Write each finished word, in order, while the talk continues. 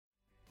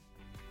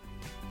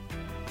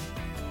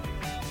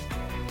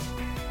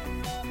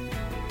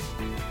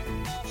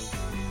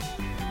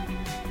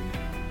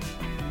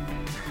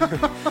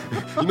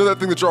You know that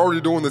thing that you're already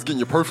doing that's getting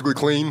you perfectly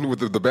clean with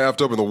the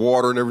bathtub and the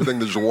water and everything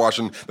that you're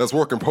washing that's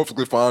working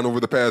perfectly fine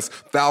over the past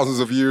thousands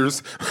of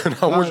years? And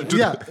I want you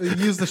to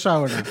use the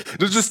shower now.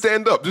 Just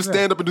stand up. Just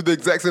stand up and do the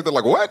exact same thing.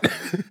 Like, what?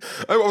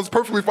 I was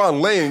perfectly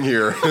fine laying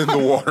here in the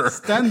water.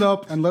 Stand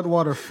up and let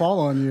water fall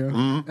on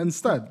you.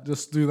 Instead,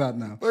 just do that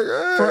now.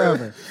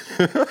 Forever.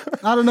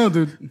 I don't know,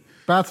 dude.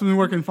 Bath's been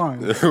working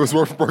fine. It was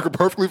working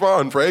perfectly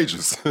fine for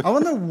ages. I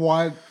wonder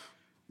what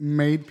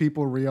made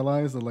people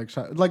realize that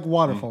like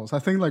waterfalls. I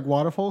think like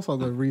waterfalls are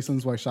the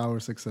reasons why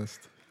showers exist.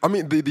 I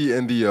mean,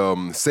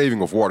 the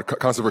saving of water,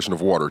 conservation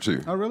of water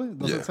too. Oh, really?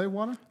 Does it save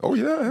water? Oh,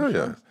 yeah, hell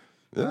yeah.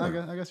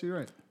 Yeah. I guess you're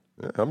right.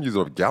 Yeah, I'm using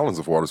up gallons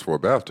of water for a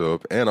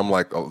bathtub, and I'm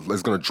like,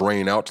 it's going to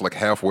drain out to like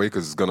halfway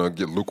because it's going to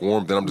get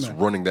lukewarm. Then I'm just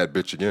running that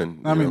bitch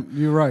again. I mean,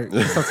 you're right.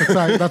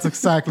 That's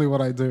exactly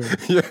what I do.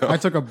 Yeah. I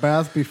took a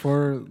bath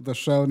before the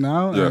show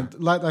now, and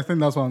I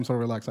think that's why I'm so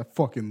relaxed. I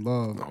fucking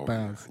love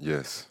baths.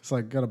 Yes. It's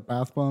like, got a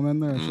bath bomb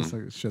in there. It's just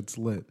like, shit's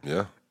lit.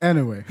 Yeah.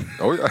 Anyway.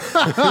 Oh, yeah.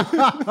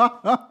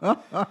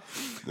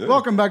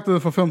 Welcome back to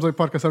the For Film's Sake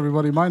podcast,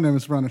 everybody. My name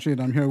is Brandon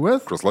Sheet. I'm here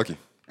with Chris Lucky.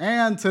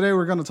 And today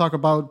we're going to talk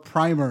about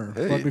Primer.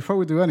 Hey. But before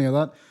we do any of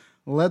that,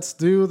 let's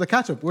do the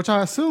catch-up, which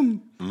I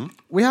assume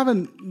we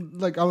haven't,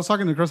 like I was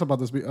talking to Chris about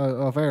this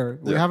off air.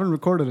 We haven't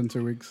recorded in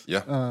 2 weeks.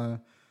 Yeah.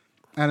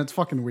 And it's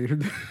fucking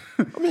weird.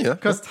 I mean, yeah.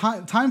 Because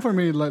time for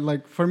me,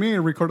 like for me, I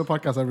record a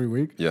podcast every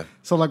week. Yeah.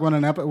 So like when I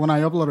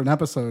upload an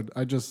episode,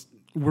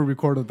 we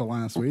recorded the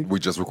last week. We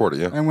just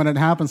recorded, yeah. And when it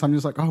happens, I'm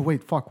just like, oh,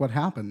 wait, fuck, what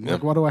happened? Yeah.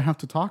 Like, what do I have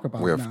to talk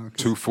about now? We have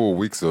 2 full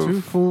weeks of... 2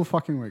 full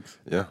fucking weeks.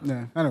 Yeah.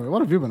 Yeah. Anyway,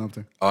 what have you been up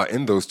to?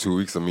 In those 2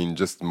 weeks, I mean,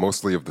 just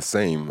mostly of the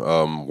same.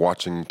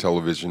 Watching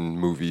television,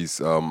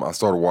 movies. I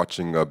started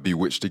watching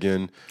Bewitched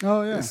again.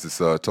 Oh, yeah. It's this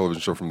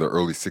television show from the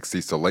early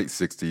 60s to late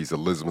 60s.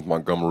 Elizabeth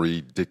Montgomery,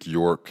 Dick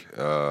York,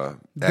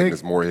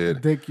 Agnes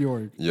Moorehead. Dick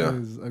York Yeah.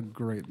 is a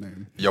great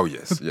name. Oh,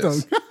 yes.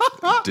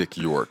 Dick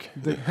York.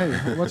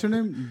 Hey, what's your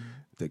name?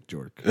 Dick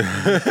York.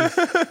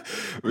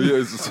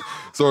 Yeah,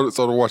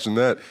 started watching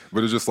that,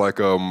 but it's just like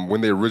when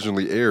they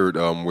originally aired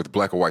with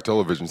black and white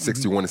television,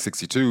 61 and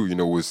 62,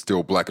 was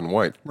still black and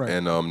white, right.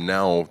 And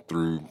now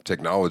through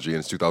technology, and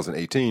it's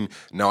 2018,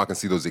 now I can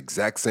see those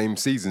exact same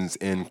seasons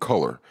in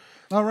color.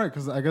 Oh, right,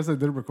 because I guess they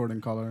did record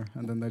in color,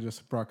 and then they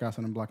just broadcast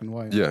it in black and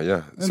white. Yeah,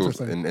 yeah.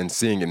 Interesting. So, and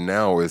seeing it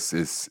now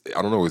is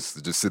I don't know,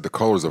 it's just the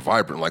colors are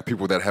vibrant. Like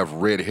people that have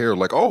red hair,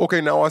 like, oh,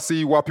 okay, now I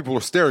see why people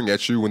are staring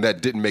at you when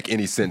that didn't make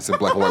any sense in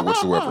black and white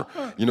whatsoever.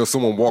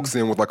 Someone walks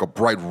in with like a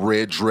bright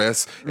red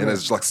dress, and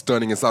it's like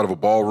stunning inside of a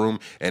ballroom,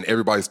 and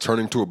everybody's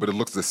turning to it, but it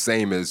looks the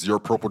same as your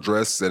purple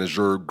dress and as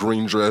your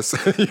green dress.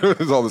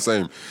 It's all the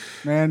same.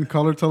 Man,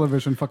 color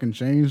television fucking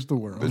changed the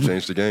world. It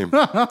changed the game.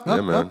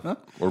 Yeah, man.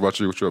 What about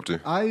you? What you up to?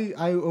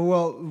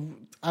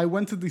 I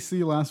went to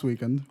DC last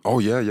weekend. Oh,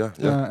 yeah.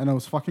 And it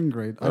was fucking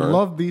great. I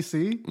love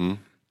DC.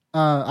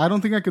 I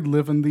don't think I could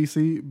live in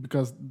DC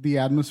because the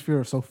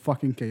atmosphere is so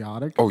fucking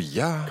chaotic. Oh,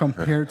 yeah.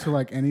 Compared to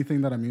like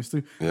anything that I'm used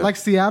to. Yeah. Like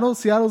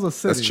Seattle's a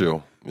city. That's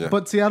chill. Yeah.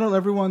 But Seattle,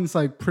 everyone's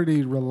like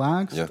pretty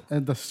relaxed. Yeah.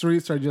 And the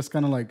streets are just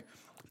kind of like,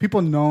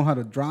 people know how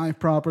to drive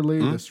properly.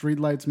 The street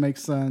lights make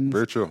sense.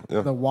 Very chill,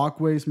 yeah. The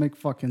walkways make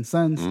fucking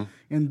sense.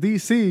 In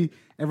DC,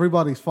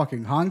 everybody's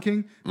fucking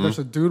honking. There's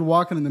a dude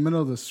walking in the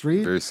middle of the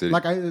street. Very city.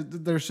 Like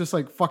there's just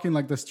like fucking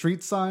like the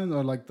street signs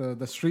or like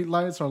the street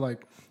lights are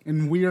like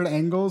in weird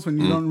angles when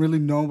you don't really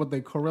know what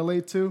they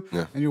correlate to.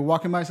 Yeah. And you're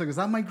walking by, it's like, is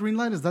that my green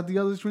light? Is that the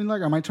other green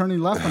light? Am I turning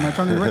left? Am I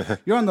turning right?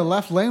 You're on the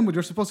left lane, but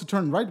you're supposed to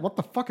turn right. What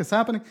the fuck is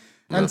happening?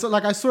 And so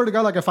like I swear to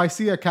God, like if I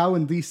see a cow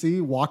in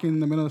DC walking in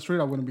the middle of the street,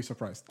 I wouldn't be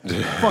surprised.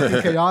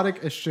 Fucking chaotic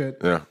as shit.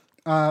 Yeah.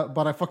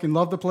 But I fucking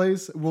love the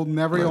place. Will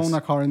never own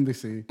a car in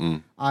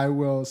DC. I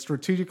will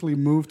strategically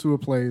move to a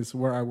place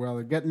where I will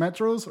either get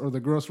metros or the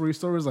grocery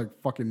store is like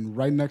fucking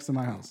right next to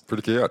my house.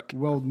 Pretty chaotic.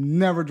 Will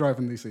never drive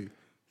in DC.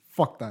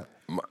 Fuck that.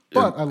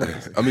 But I love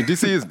DC. I mean,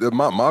 DC is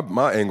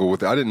my angle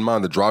with it. I didn't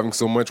mind the driving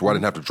so much. Well, I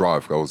didn't have to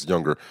drive. I was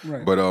younger.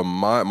 Right. But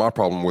my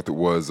problem with it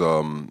was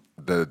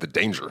the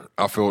danger.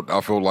 I felt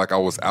like I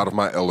was out of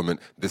my element.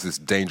 This is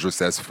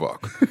dangerous as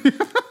fuck.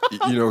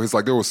 It's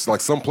like there was like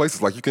some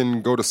places, like you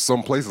can go to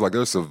some places, like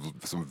there's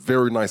some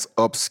very nice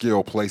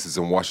upscale places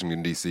in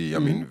Washington, D.C. I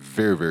mean,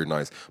 very, very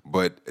nice.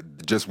 But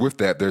just with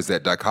that, there's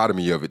that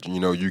dichotomy of it.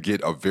 You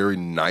get a very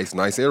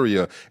nice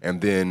area, and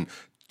then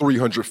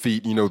 300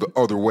 feet, the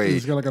other way.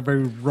 It's got like a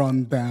very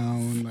run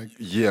down, like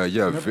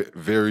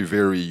very,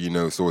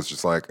 very, so it's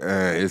just like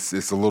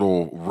it's a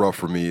little rough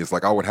for me. It's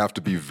like I would have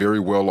to be very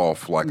well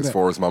off, like as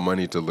far as my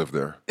money to live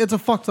there. It's a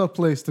fucked up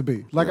place to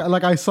be.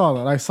 Like I saw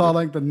that. I saw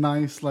like the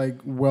nice, like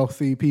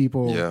wealthy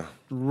people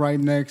right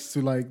next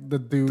to like the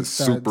dudes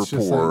super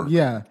poor.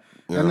 Like,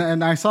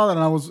 and I saw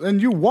that and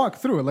you walk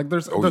through it. Like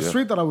there's the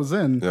street that I was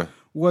in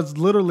was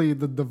literally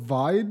the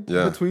divide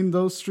between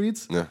those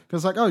streets. Yeah.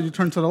 Because like, oh, you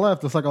turn to the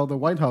left, it's like all the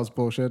White House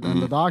bullshit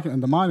and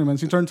the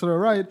monuments. You turn to the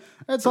right,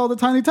 it's all the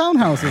tiny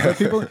townhouses that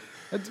people.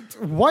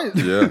 What?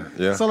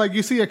 Yeah. So like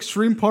you see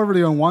extreme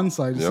poverty on one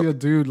side, you see a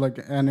dude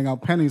like handing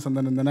out pennies, and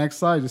then in the next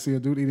side you see a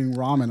dude eating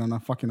ramen on a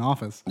fucking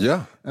office.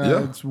 Yeah.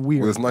 It's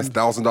weird. With his nice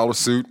 $1,000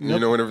 suit, and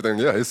everything.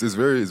 Yeah, it's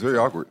very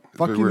awkward. It's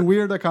fucking very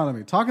weird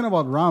economy. Talking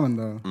about ramen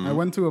though, I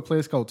went to a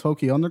place called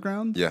Toki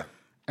Underground. Yeah.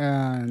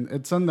 And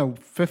it's in the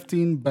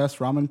 15 best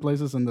ramen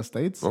places in the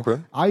States. Okay.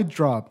 I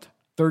dropped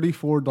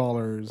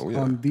 $34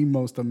 on the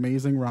most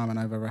amazing ramen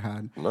I've ever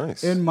had.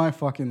 Nice. In my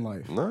fucking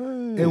life.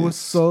 Nice. It was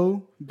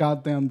so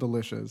goddamn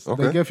delicious.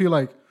 Okay. They give you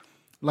like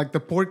the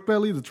pork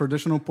belly, the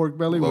traditional pork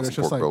belly, where it's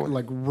just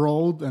like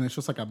rolled and it's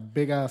just like a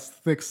big ass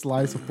thick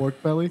slice of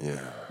pork belly. Yeah.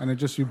 And it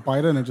just, you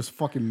bite it and it just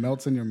fucking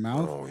melts in your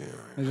mouth. Oh yeah.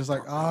 And it's just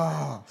like,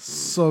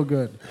 so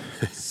good.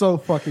 So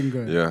fucking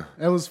good. Yeah.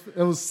 It was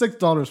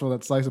 $6 for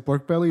that slice of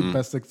pork belly.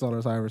 Best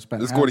 $6 I ever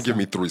spent. Just go and give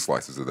me 3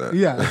 slices of that.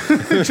 Yeah.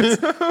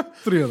 Just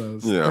 3 of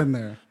those in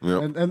there.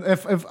 Yeah. And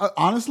if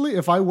honestly,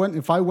 if I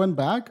went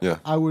back,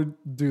 I would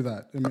do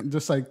that. I mean,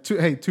 just like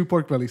 2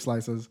 pork belly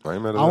slices. I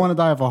want to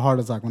die of a heart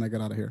attack when I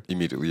get out of here.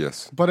 Immediately,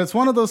 yes. But it's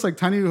one of those like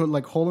tiny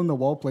like hole in the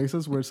wall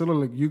places where it's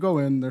literally like you go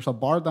in, there's a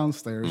bar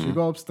downstairs, you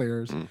go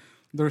upstairs,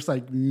 there's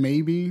like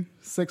maybe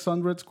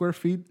 600 square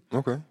feet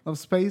of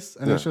space,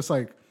 and it's just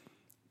like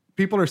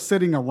people are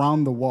sitting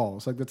around the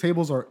walls. Like the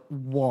tables are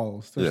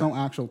walls. There's no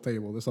actual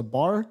table. There's a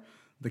bar,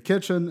 the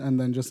kitchen, and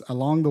then just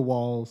along the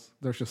walls,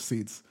 there's just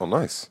seats. Oh,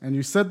 nice. And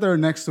you sit there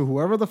next to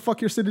whoever the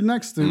fuck you're sitting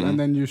next to, and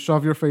then you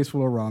shove your face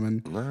full of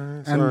ramen.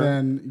 Nice. And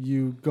then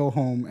you go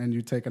home and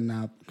you take a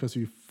nap because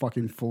you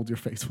fucking fold your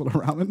face full of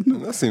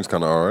ramen. That seems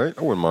kind of all right.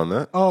 I wouldn't mind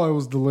that. Oh, it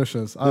was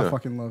delicious. I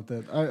fucking loved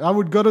it. I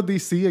would go to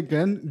DC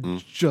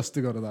again just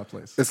to go to that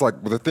place. It's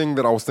like the thing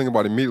that I was thinking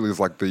about immediately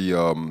is like the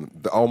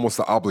almost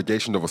the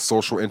obligation of a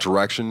social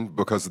interaction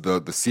because of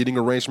the seating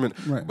arrangement.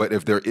 Right. But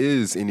if there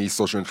is any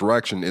social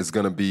interaction, it's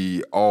going to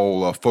be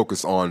all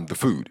focused on the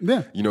food.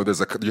 Yeah. You know,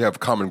 you have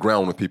common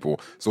ground with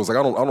people. So it's like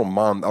I don't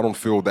mind. I don't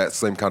feel that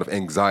same kind of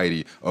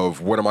anxiety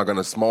of what am I going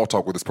to small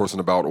talk with this person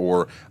about,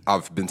 or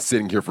I've been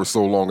sitting here for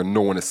so long and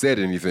no one has said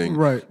anything.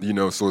 Right. You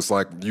know, so it's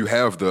like you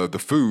have the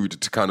food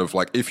to kind of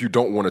like, if you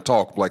don't want to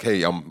talk, like,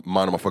 hey, I'm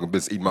minding my fucking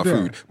business, eating my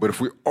food. But if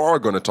we are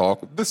going to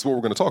talk, this is what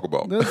we're going to talk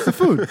about. That's the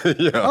food.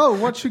 Yeah. Oh,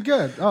 what you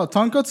get? Oh,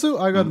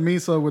 tonkatsu? I got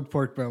miso with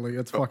pork belly.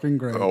 It's fucking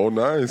great. Oh,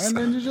 nice. And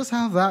then you just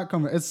have that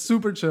coming. It's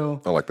super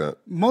chill. I like that.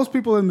 Most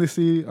people in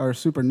DC are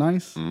super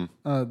nice.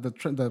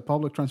 The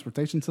public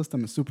transportation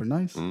system is super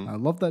nice. I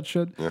love that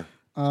shit. Yeah.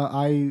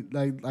 I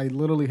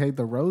literally hate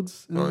the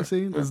roads in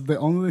DC. It's the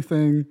only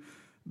thing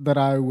that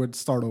I would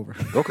start over.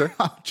 Okay.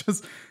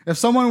 Just if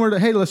someone were to,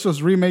 hey, let's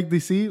just remake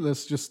DC,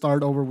 let's just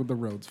start over with the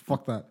roads.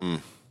 Fuck that.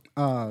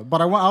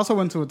 But I also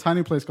went to a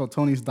tiny place called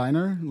Tony's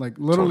Diner, like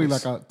literally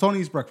Tony's. like a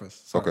Tony's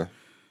Breakfast. Sorry. Okay.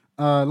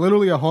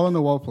 Literally a hole in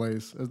the wall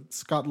place.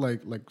 It's got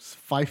like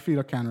 5 feet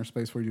of counter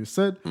space where you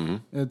sit.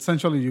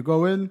 Essentially, you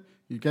go in,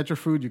 you get your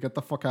food, you get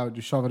the fuck out,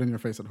 you shove it in your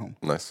face at home.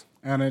 Nice.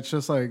 And it's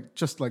just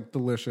like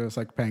delicious,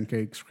 like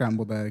pancakes,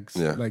 scrambled eggs,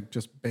 like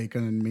just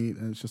bacon and meat,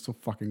 and it's just so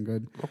fucking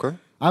good. Okay.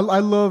 I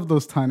love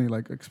those tiny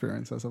like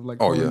experiences of like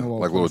Oh yeah, hole-in-the-wall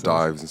like little places.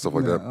 dives and stuff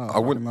like that.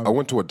 I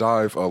went to a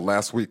dive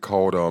last week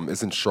called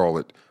it's in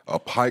Charlotte,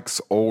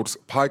 Pike's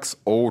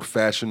Old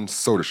Fashioned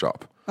Soda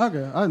Shop.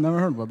 Okay, I never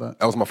heard about that.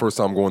 That was my first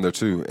time going there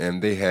too,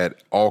 and they had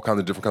all kinds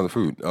of different kinds of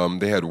food.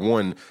 They had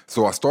one.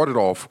 So I started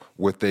off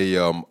with a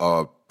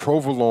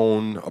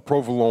provolone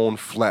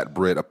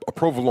flatbread, a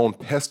provolone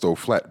pesto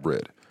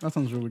flatbread. That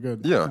sounds really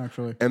good. Yeah,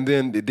 actually. And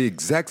then the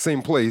exact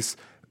same place,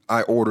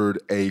 I ordered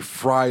a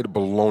fried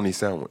bologna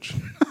sandwich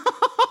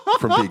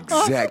from the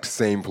exact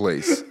same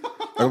place.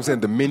 Like I'm saying,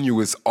 the menu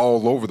is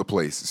all over the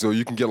place. So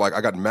you can get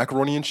I got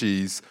macaroni and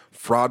cheese,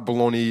 fried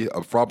bologna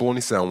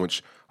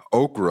sandwich,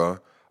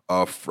 okra,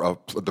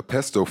 the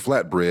pesto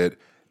flatbread.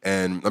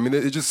 And I mean,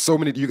 it's just so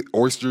many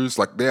oysters.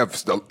 Like they have,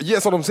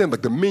 that's what I'm saying.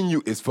 Like the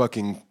menu is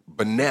fucking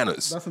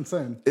bananas. That's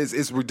insane.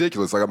 It's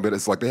ridiculous. Like I mean,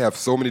 it's like they have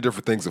so many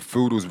different things. The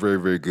food was very,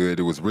 very good.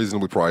 It was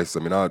reasonably priced. I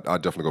mean, I'd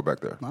definitely go back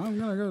there. I'm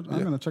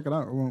gonna check it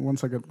out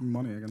once I get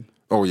money again.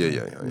 Oh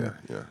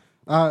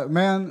yeah.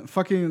 Man,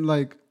 fucking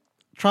like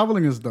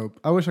traveling is dope.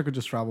 I wish I could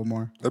just travel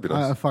more. That'd be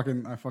nice.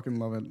 I fucking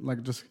love it.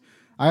 Like just.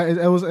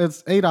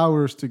 It's 8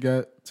 hours to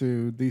get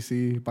to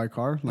DC by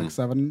car, like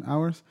 7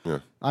 hours. Yeah.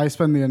 I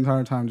spend the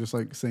entire time just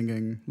like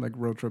singing, like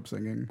road trip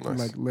singing, Nice.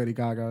 like Lady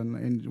Gaga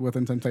and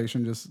Within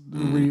Temptation, just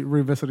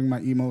revisiting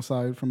my emo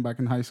side from back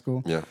in high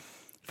school. Yeah.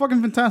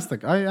 Fucking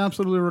fantastic. I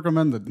absolutely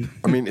recommend it.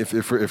 I mean, if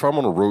I'm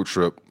on a road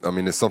trip, I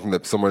mean, it's something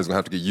that somebody's gonna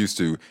have to get used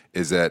to.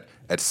 Is that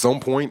at some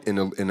point in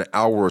an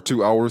hour or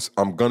 2 hours,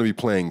 I'm gonna be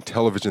playing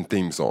television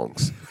theme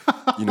songs.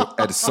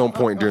 At some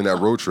point during that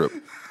road trip.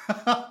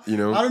 You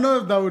know, I don't know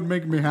if that would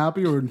make me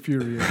happy or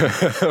infuriated.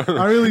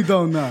 I really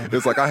don't know.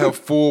 it's like I have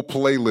full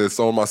playlists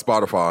on my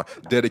Spotify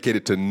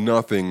dedicated to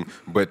nothing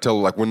but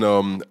like when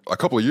a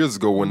couple of years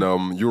ago when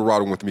you were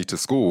riding with me to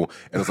school,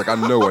 and it's like I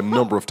know a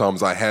number of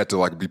times I had to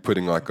like be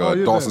putting like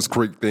Dawson's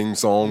Creek theme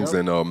songs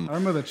and I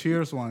remember the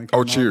Cheers one.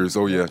 Cheers.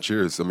 Oh yeah,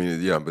 Cheers. I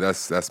mean, yeah, but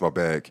that's my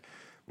bag.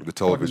 The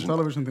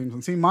television themes.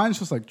 And see, mine's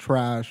just like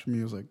trash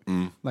music,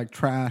 like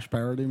trash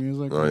parody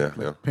music. Oh, yeah,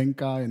 like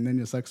Pink Eye and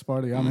Ninja Sex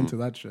Party. I'm into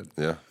that shit.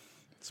 Yeah.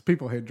 It's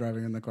people hate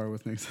driving in the car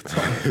with me. So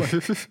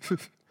that's all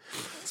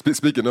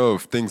Speaking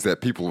of things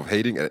that people have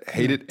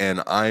hated,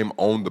 and I'm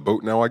on the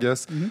boat now, I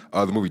guess,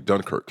 the movie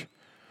Dunkirk.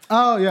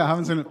 Oh yeah, I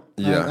haven't seen it.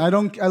 Yeah.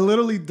 I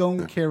literally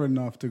don't care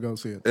enough to go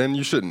see it. And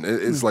you shouldn't.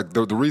 It's like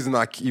the reason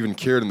I even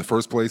cared in the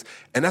first place,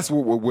 and that's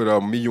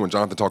what me, you, and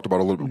Jonathan talked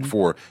about a little bit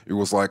before. It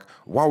was like,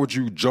 why would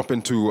you jump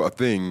into a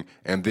thing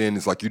and then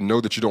it's like you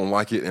know that you don't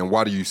like it, and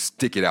why do you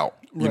stick it out?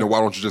 You know, why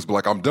don't you just be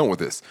like, I'm done with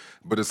this?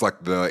 But it's like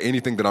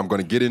anything that I'm going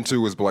to get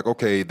into is be like,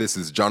 okay, this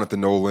is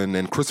Jonathan Nolan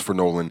and Christopher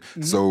Nolan.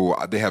 So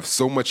they have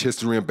so much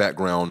history and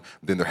background,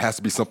 then there has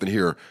to be something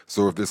here.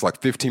 So if it's like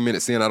 15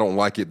 minutes in, I don't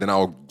like it, then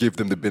I'll give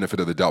them the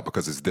benefit of the doubt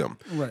because it's them.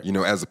 Right. You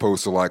know, as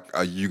opposed to like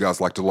you guys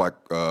like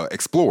to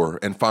explore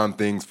and find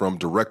things from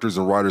directors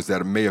and writers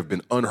that may have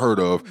been unheard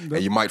of,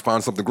 and you might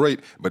find something great.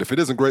 But if it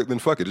isn't great, then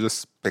fuck it.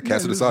 Just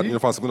cast it aside and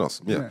find something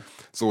else. Yeah.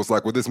 So it's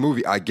like with this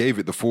movie, I gave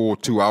it the full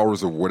 2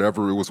 hours or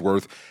whatever it was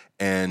worth.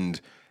 And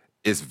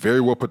it's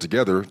very well put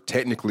together.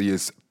 Technically,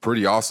 it's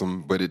pretty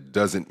awesome, but it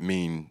doesn't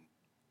mean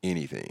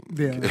anything.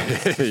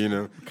 Yeah, you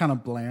know, kind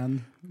of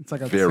bland. It's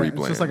like very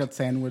bland. It's just like a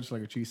sandwich,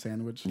 like a cheese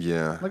sandwich.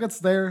 Yeah, like it's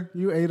there.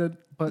 You ate it,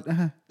 but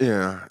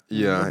yeah.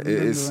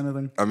 It's.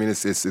 I mean,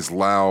 it's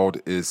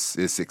loud.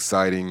 It's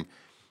exciting,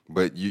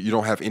 but you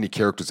don't have any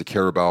characters to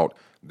care about.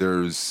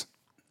 There's.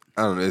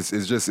 I don't know. It's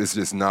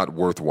just not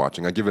worth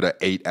watching. I give it an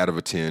 8 out of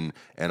a 10,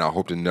 and I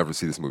hope to never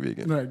see this movie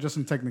again. Right, just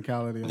in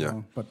technicality,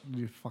 but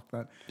you fuck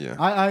that. Yeah,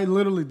 I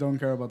literally don't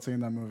care about seeing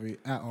that movie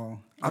at all.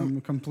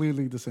 I'm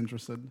completely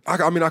disinterested.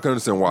 I mean, I can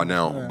understand why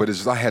now, but it's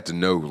just I had to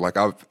know. Like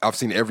I've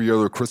seen every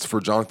other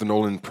Jonathan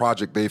Nolan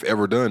project they've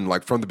ever done,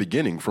 like from the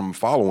beginning, from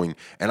following,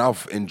 and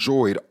I've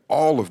enjoyed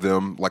all of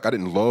them. Like I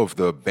didn't love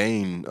the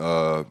Bane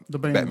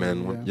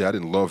Batman one. Yeah, I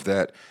didn't love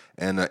that,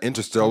 and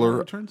Interstellar.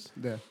 Returns?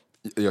 Yeah.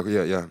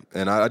 Yeah.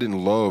 And I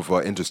didn't love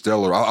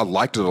Interstellar. I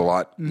liked it a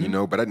lot, you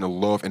know, but I didn't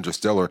love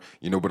Interstellar,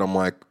 you know, but I'm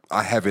like,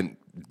 I haven't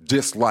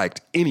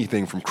disliked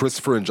anything from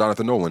Christopher and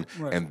Jonathan Nolan,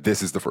 and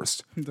this is the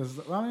first. There's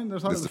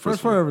always the first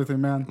for everything,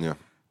 man. Yeah.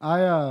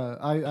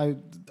 I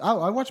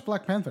watched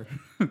Black Panther.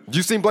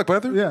 You seen Black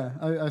Panther? Yeah,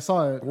 I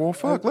saw it. Well,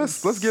 fuck,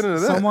 let's get into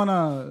that. Someone,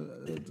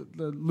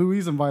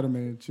 Louise invited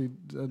me.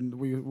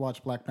 We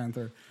watched Black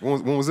Panther.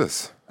 When was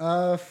this?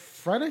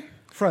 Friday.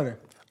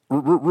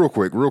 Real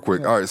quick.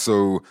 Yeah. All right,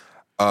 so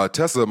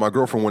Tessa, my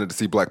girlfriend, wanted to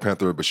see Black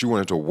Panther, but she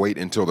wanted to wait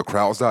until the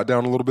crowds died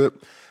down a little bit.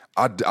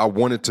 I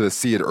wanted to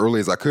see it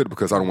early as I could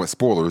because I don't want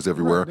spoilers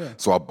everywhere. Right, yeah.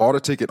 So I bought a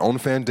ticket on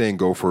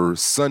Fandango for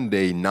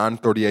Sunday,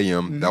 9:30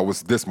 a.m. That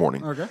was this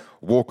morning. Okay.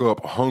 Woke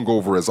up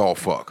hungover as all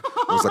fuck.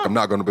 I was like, I'm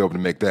not going to be able to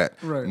make that.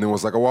 Right. And then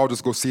was like, oh, I'll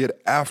just go see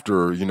it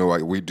after, you know,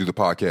 we do the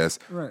podcast.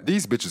 Right.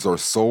 These bitches are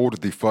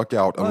sold the fuck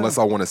out unless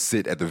I want to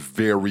sit at the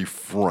very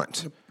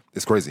front.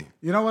 It's crazy.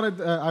 You know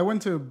what? I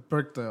went to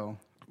Birkdale,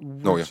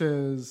 which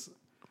is...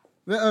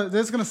 this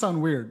is gonna sound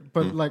weird,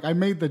 but like I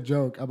made the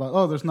joke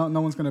about there's no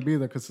one's gonna be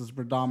there because it's a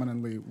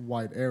predominantly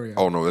white area.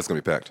 Oh no, that's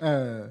gonna be packed.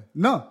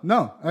 No.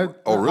 Really?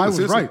 I was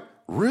Seriously? right.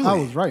 Really? I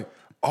was right.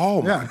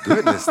 Oh my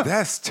goodness,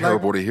 that's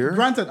terrible to hear.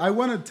 Granted, I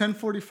went at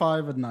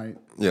 10:45 at night.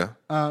 Yeah.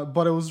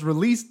 But it was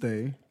release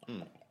day,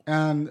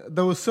 and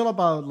there was still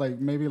about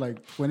maybe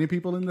 20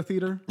 people in the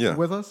theater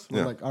with us,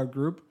 with like our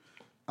group.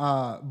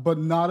 But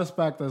not as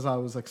packed as I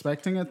was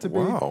expecting it to be.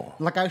 Wow.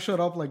 Like I showed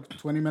up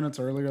 20 minutes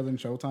earlier than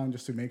showtime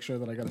just to make sure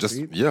that I got a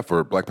seat. Yeah,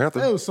 for Black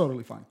Panther. It was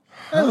totally fine.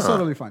 It was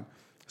totally fine.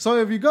 So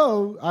if you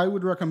go, I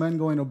would recommend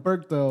going to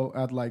Birkdale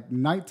at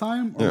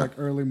nighttime or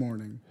early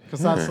morning. Because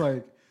that's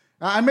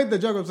I made the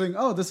joke of saying,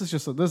 this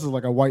is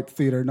like a white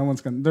theater.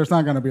 There's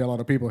not going to be a lot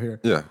of people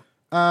here. Yeah.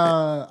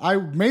 I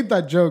made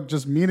that joke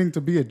just meaning to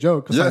be a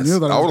joke because I knew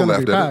that I was going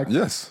to be packed.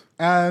 Yes.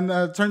 And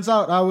turns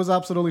out I was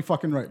absolutely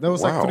fucking right. There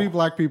was 3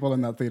 black people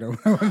in that theater when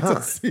I went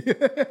to see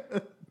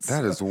it.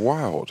 That is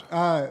wild.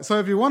 So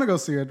if you want to go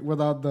see it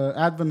without the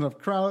advent of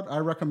crowd, I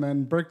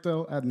recommend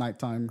Birkdale at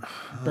nighttime.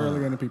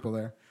 Barely any people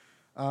there.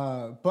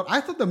 But I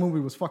thought the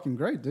movie was fucking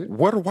great, dude.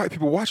 What are white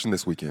people watching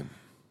this weekend?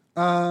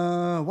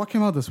 What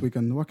came out this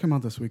weekend?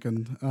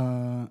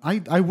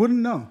 I wouldn't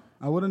know.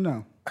 I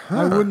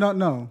would not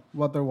know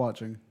what they're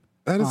watching.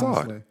 That is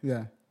honestly odd.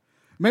 Yeah.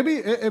 Maybe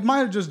it might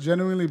have just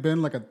genuinely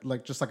been like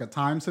a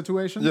time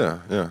situation.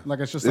 Yeah.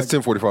 Like it's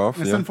 10:45.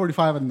 It's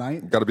 10:45 at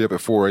night. Got to be up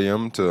at 4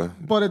 a.m. to.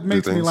 But it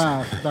makes me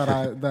laugh that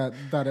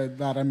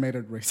I made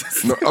it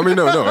racist. No.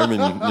 I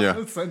mean, yeah.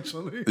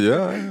 Essentially.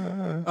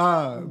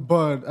 Yeah.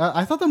 But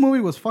I thought the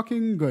movie was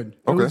fucking good.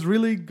 It was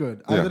really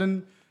good. Yeah.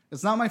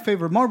 It's not my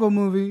favorite Marvel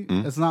movie.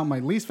 It's not my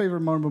least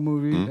favorite Marvel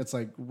movie. It's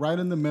right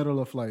in the middle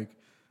of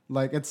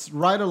Like, it's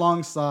right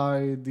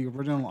alongside the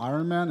original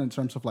Iron Man in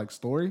terms of, like,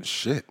 story.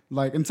 Shit.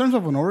 Like, in terms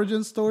of an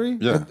origin story,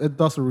 it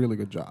does a really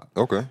good job.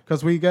 Okay.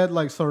 Because we get,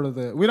 like, sort of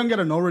we don't get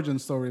an origin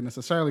story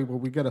necessarily, but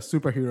we get a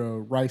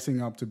superhero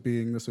rising up to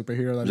being the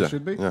superhero that he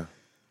should be. Yeah.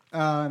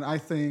 And I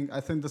think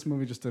this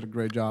movie just did a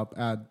great job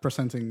at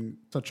presenting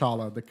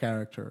T'Challa, the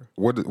character.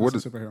 What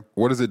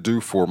does it do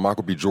for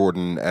Michael B.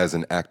 Jordan as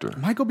an actor?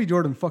 Michael B.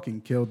 Jordan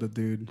fucking killed it,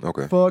 dude.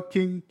 Okay.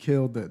 Fucking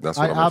killed it. That's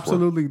what I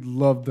absolutely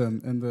loved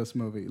him in this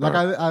movie. Like,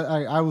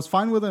 I was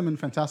fine with him in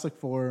Fantastic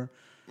Four.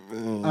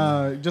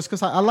 Just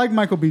because I like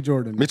Michael B.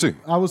 Jordan. Me too.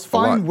 I was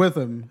fine with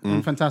him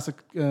in Fantastic.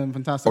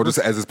 Oh, just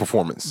as his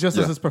performance. Just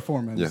as his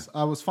performance. Yeah.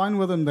 I was fine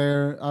with him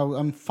there.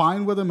 I'm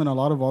fine with him in a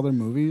lot of other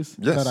movies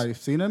that I've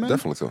seen him in.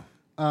 Definitely so.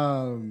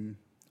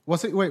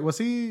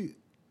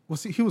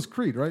 He was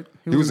Creed, right?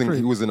 He was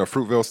in a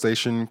Fruitvale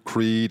Station,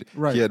 Creed.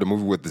 Right. He had a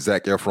movie with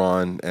Zac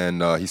Efron,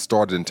 and he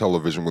started in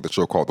television with a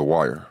show called The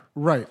Wire.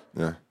 Right.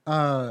 Yeah.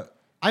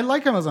 I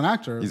like him as an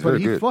actor, He's but very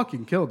he good.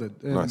 fucking killed it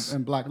in, Nice.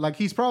 in Black. Like,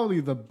 he's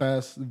probably the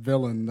best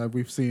villain that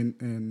we've seen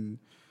in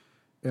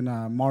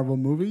Marvel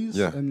movies,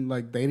 and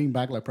like dating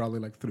back like probably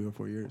like 3 or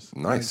 4 years.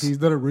 Nice. Like, he's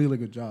done a really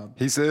good job.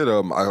 He said,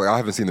 I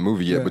haven't seen the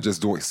movie yet, but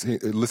just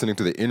listening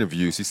to the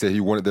interviews, he said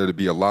he wanted there to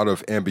be a lot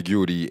of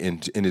ambiguity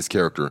in his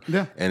character.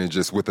 Yeah. And it's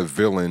just with a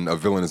villain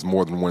is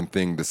more than one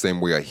thing, the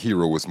same way a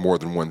hero is more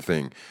than one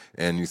thing.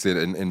 And he said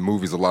in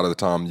movies, a lot of the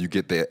time you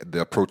get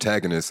the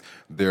protagonist,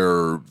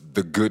 they're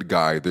the good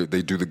guy,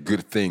 they do the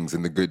good things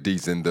and the good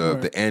deeds, and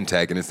the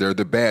antagonist, they're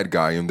the bad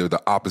guy, and they're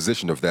the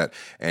opposition of that.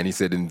 And he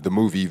said in the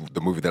movie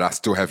that I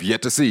still have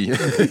yet to see,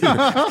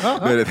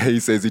 that he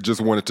says he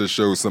just wanted to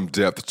show some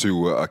depth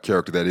to a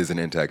character that is an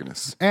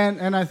antagonist.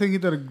 And I think he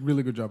did a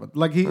really good job.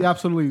 Like, he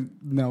absolutely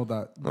nailed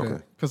that.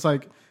 Okay. Because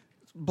like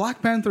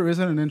Black Panther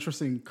isn't an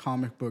interesting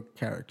comic book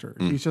character.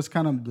 He's just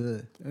kind of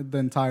the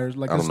entire,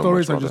 like, the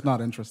stories are just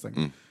not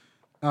interesting.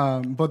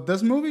 But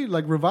this movie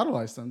like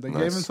revitalized him. They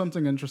gave him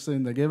something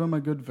interesting. They gave him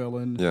a good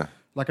villain. Yeah.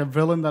 Like a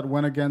villain that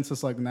went against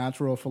his like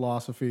natural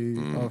philosophy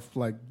of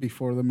like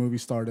before the movie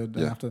started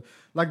and after.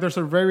 Like, there's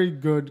a very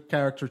good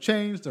character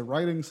change. The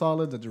writing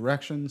solid. The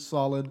direction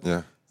solid.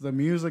 Yeah. The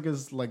music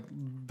is like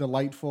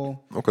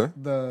delightful. Okay.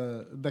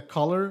 The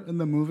color in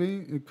the movie,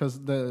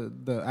 because the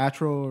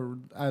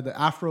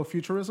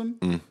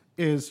Afrofuturism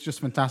is just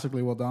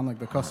fantastically well done. Like,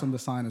 the custom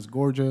design is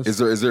gorgeous.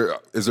 Is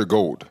there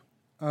gold?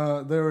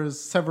 There is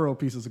several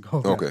pieces of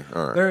gold. Okay,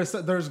 all right.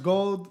 There's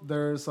gold.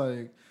 There's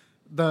like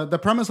the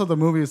premise of the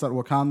movie is that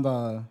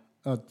Wakanda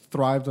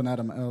thrived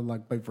on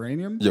like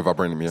vibranium. Yeah,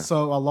 vibranium. Yeah.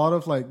 So a lot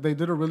of like they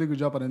did a really good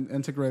job at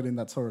integrating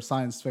that sort of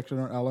science fiction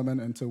element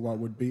into what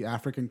would be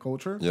African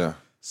culture. Yeah.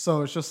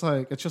 So it's just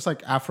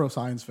like Afro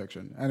science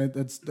fiction, and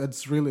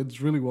it's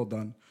really well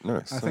done.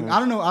 Nice. I think I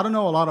don't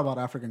know a lot about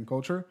African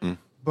culture,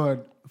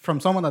 but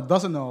from someone that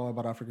doesn't know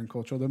about African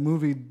culture, the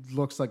movie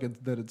looks like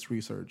it did its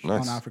research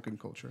on African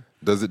culture.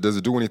 Does it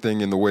do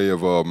anything in the way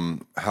of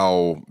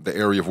how the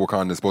area of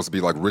Wakanda is supposed to be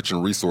like rich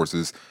in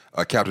resources?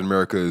 Captain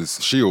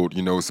America's shield,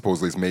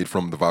 supposedly is made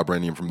from the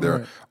vibranium from there.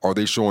 Right. Are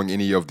they showing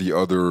any of the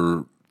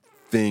other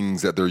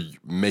things that they're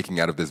making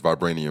out of this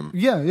vibranium?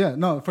 Yeah,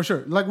 no, for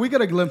sure. Like, we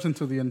get a glimpse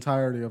into the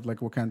entirety of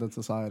like Wakandan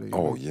society.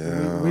 Oh, like,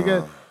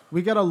 yeah.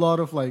 We get a lot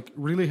of like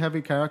really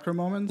heavy character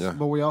moments,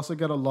 but we also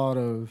get a lot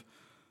of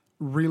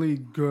really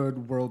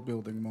good world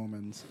building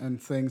moments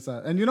and things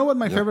that. And you know what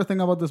my favorite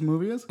thing about this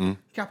movie is?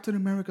 Captain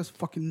America's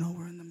fucking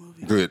nowhere in the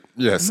movie. Good.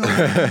 Yes.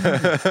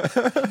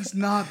 He's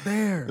not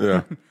there.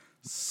 Yeah.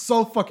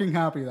 So fucking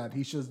happy that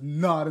he's just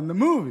not in the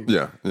movie.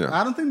 Yeah.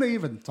 I don't think they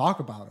even talk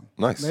about him.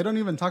 Nice. They don't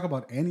even talk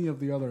about any of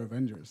the other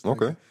Avengers.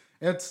 Like, okay.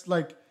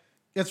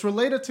 It's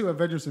related to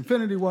Avengers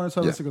Infinity War and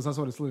so because that's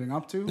what it's leading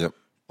up to. Yep.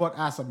 But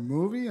as a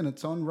movie in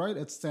its own right,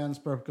 it stands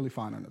perfectly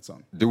fine on its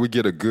own. Did we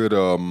get a good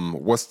a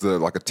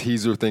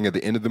teaser thing at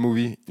the end of the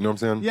movie? You know what I'm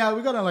saying? Yeah,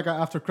 we got like an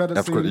after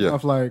credit scene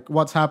of like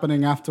what's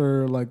happening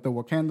after like the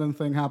Wakandan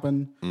thing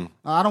happened.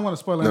 I don't want to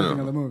spoil anything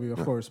of the movie,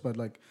 of course, but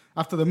like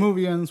after the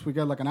movie ends, we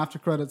get like an after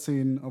credit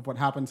scene of what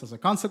happens as a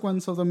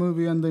consequence of the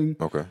movie ending.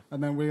 Okay.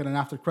 And then we get an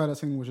after credit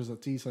scene, which is a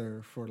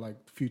teaser for like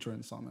future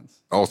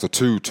installments. Also,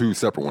 two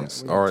separate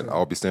ones. All right,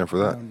 I'll be standing for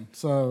that.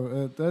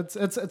 So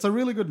it's a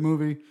really good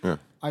movie. Yeah.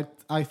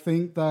 I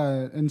think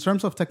that in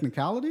terms of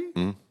technicality,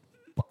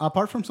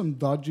 apart from some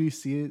dodgy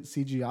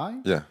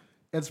CGI,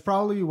 it's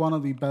probably one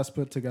of the best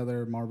put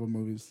together Marvel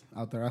movies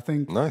out there. I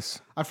think.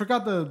 Nice. I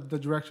forgot the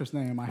director's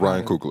name.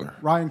 Ryan Coogler.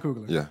 Ryan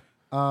Coogler.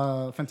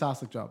 Yeah.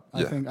 Fantastic job.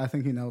 Yeah. I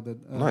think he nailed it.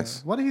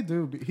 Nice. What did he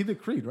do? He did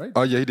Creed, right?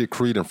 Oh yeah, he did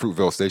Creed and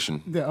Fruitvale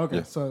Station. Yeah. Okay.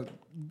 Yeah. So,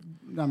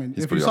 I mean,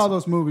 He's if you saw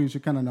those movies, you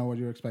kind of know what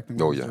you're expecting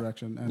with this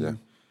direction. And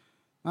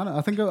I don't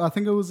know.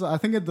 I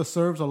think it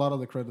deserves a lot of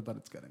the credit that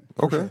it's getting.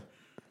 Okay. Sure.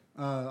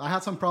 I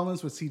had some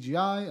problems with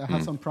CGI. I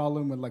had some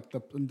problem with like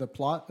the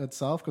plot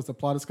itself, because the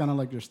plot is kind of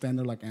like your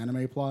standard like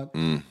anime plot.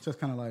 It's just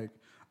kind of like,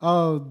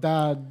 oh,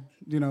 dad,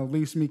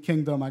 leaves me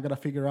kingdom. I gotta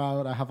figure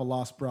out. I have a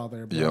lost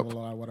brother. Blah blah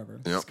blah. Whatever.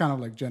 It's kind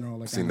of like general.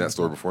 Like seen that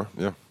story before.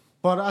 Yeah.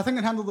 But I think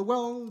it handled it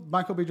well.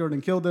 Michael B.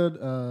 Jordan killed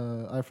it.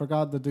 I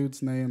forgot the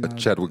dude's name.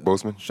 Chadwick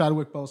Boseman.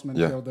 Chadwick Boseman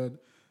killed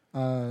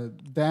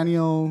it.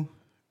 Daniel.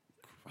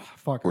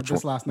 Fuck, Which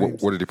his one? last name.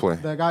 What did he play?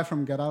 The guy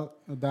from Get Out,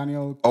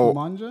 Daniel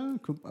Kumanja,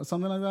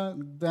 something like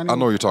that. Daniel, I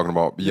know who you're talking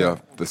about. Yeah,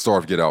 the star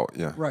of Get Out.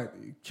 Yeah. Right.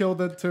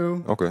 Killed it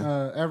too. Okay.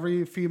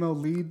 Every female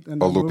lead in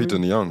the Lupita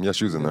movie. Nyong'o. Yeah,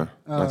 she was in there.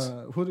 Nice.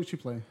 Who did she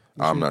play?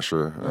 I'm not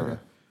sure. Okay.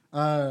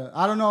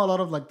 I don't know a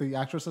lot of like the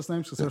actresses'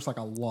 names because there's like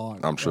a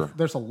lot. I'm sure.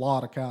 There's a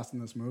lot of cast in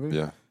this movie.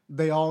 Yeah.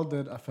 They all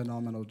did a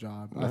phenomenal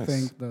job. Nice. I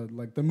think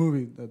the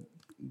movie that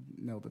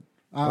nailed it.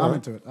 I'm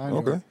into it. I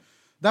enjoyed it.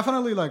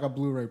 Definitely like a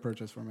Blu-ray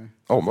purchase for me.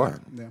 Oh,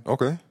 man. Yeah.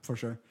 Okay. For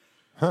sure.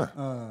 Huh.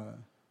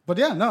 But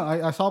yeah, no,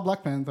 I saw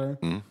Black Panther.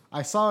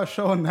 I saw a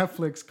show on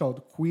Netflix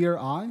called Queer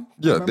Eye.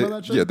 Yeah,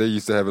 Remember that show? they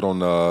used to have it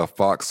on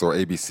Fox or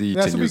ABC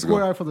 10 years ago.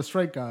 Queer Eye for the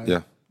Straight Guy.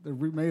 Yeah. They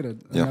remade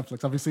it on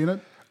Netflix. Have you seen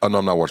it? Oh, no,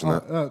 I'm not watching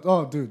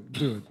that. Dude,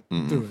 do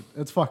it.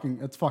 It's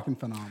fucking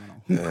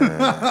phenomenal.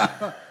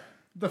 Yeah.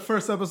 The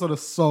first episode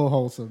is so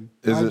wholesome.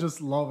 I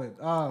just love it.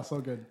 So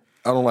good.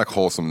 I don't like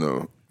wholesome,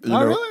 though. You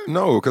know? Really?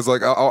 No, because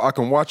like I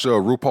can watch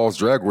RuPaul's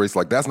Drag Race,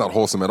 like that's not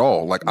wholesome at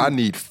all. Like I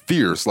need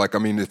fierce. Like I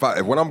mean,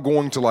 when I'm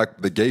going to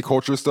like the gay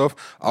culture stuff,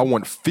 I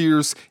want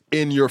fierce,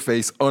 in your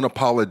face,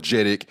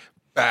 unapologetic.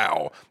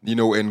 Bow, you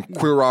know, and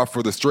Queer Eye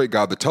for the Straight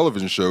Guy, the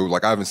television show.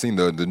 Like I haven't seen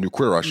the new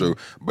Queer Eye show,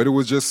 but it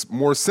was just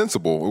more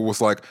sensible. It was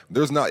like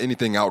there's not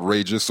anything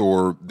outrageous,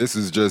 or this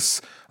is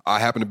just I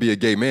happen to be a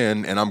gay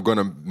man and I'm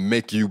gonna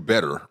make you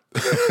better.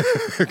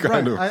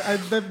 Right.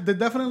 They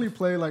definitely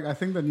play like I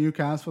think the new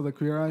cast for the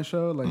Queer Eye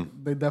show, like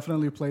they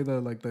definitely play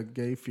the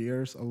gay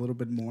fears a little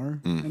bit more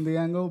in the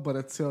angle, but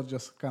it's still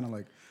just kind of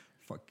like.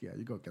 Fuck yeah,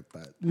 you go get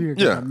that. You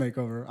get that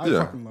makeover. I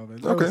fucking love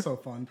it. It was so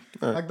fun.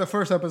 Right. Like the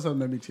first episode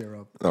made me tear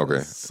up. Okay. It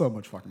was so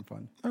much fucking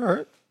fun. All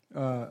right.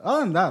 Other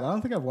than that, I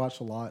don't think I've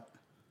watched a lot.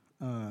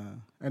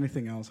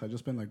 Anything else? I've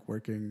just been like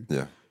working.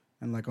 Yeah.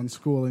 And like on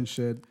school and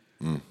shit.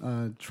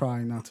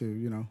 Trying not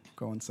to,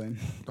 go insane.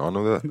 I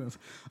know that.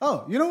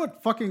 Oh, you know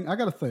what? Fucking, I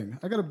got a thing.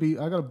 I got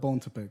a bone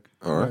to pick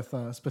with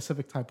a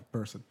specific type of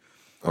person.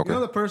 Okay. You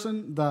know the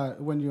person that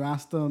when you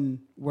ask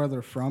them where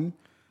they're from,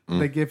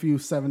 they give you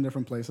 7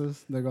 different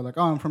places. They go like,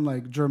 oh, I'm from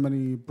like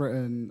Germany,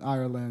 Britain,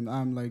 Ireland.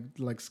 I'm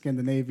like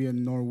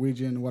Scandinavian,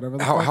 Norwegian,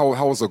 whatever.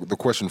 How was the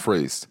question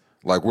phrased?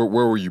 Like, where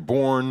were you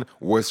born?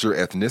 What's your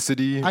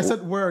ethnicity? I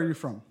said, where are you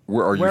from?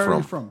 Where are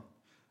you from?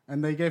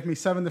 And they gave me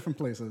 7 different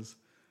places.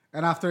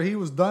 And after he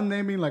was done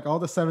naming like all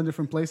the 7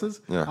 different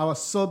places, I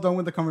was so done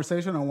with the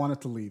conversation, I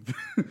wanted to leave.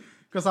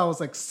 Because I was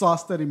like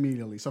exhausted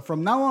immediately. So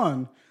from now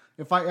on,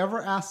 if I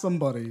ever ask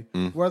somebody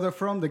where they're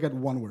from, they get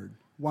 1 word.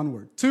 1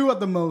 word. 2 at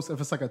the most if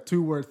it's like a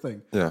 2-word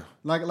thing. Yeah.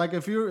 Like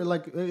if you're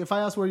like if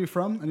I ask where you're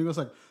from and he goes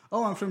like,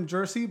 oh, I'm from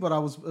Jersey,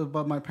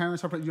 but my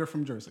parents are you're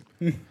from Jersey.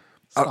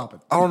 Stop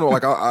it. I don't know.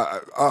 Like I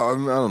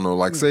don't know.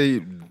 Like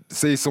say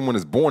someone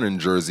is born in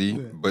Jersey,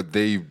 but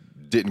they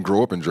didn't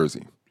grow up in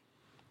Jersey.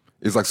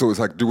 It's like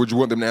would you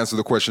want them to answer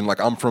the question like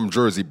I'm from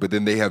Jersey, but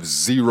then they have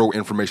 0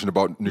 information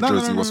about New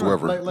Jersey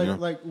whatsoever?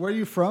 Like where are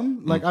you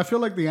from? Like I feel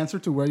like the answer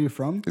to where you're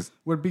from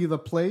would be the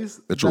place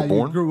that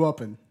you grew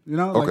up in.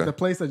 Like the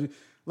place that you.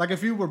 Like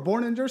if you were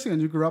born in Jersey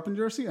and you grew up in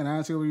Jersey and I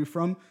ask you where you're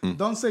from,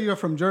 don't say you're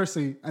from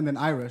Jersey and then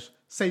Irish.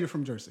 Say you're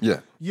from Jersey.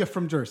 Yeah. You're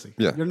from Jersey.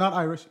 Yeah. You're not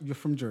Irish. You're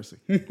from Jersey.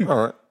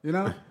 All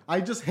right.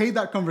 I just hate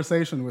that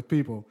conversation with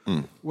people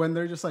when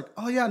they're just like,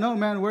 oh yeah, no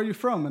man, where are you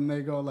from? And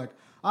they go like,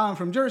 I'm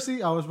from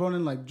Jersey. I was born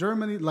in like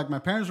Germany. Like my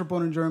parents were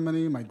born in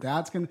Germany. My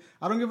dad's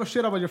I don't give a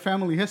shit about your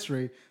family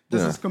history.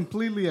 This is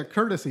completely a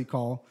courtesy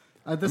call.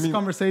 This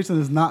conversation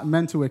is not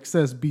meant to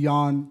exist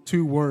beyond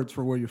 2 words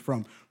for where you're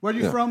from. Where are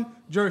you from?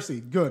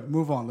 Jersey. Good.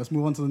 Move on. Let's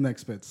move on to the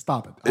next bit.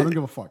 Stop it. I don't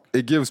give a fuck.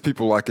 It gives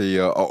people like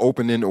a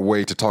open-ended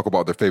way to talk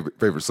about their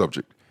favorite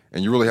subject.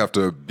 And you really have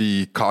to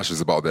be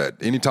cautious about that.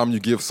 Anytime you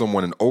give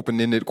someone an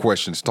open-ended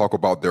question to talk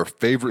about their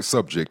favorite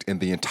subject in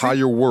the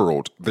entire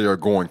world, they are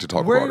going to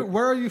talk about it.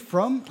 Where are you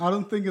from? I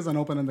don't think is an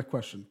open-ended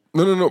question.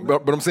 No.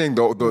 But I'm saying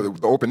the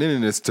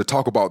open-endedness to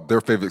talk about their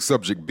favorite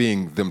subject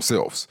being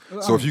themselves.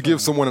 So if you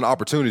give someone an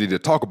opportunity to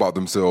talk about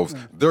themselves,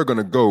 they're going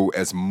to go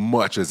as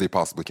much as they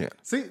possibly can.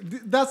 See,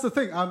 that's the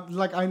thing. I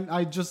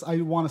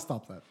want to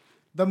stop that.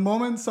 The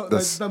moment someone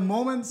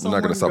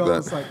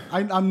goes like,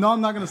 I'm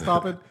not going to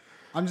stop it.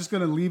 I'm just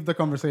going to leave the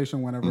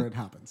conversation whenever it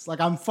happens.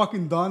 Like, I'm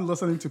fucking done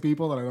listening to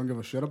people that I don't give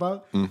a shit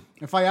about.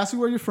 If I ask you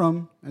where you're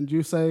from and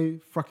you say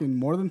fucking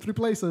more than 3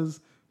 places,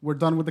 we're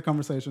done with the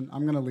conversation.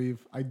 I'm going to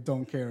leave. I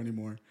don't care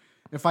anymore.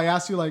 If I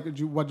ask you, like,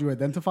 what you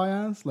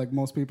identify as, like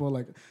most people,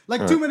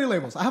 like too many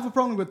labels. I have a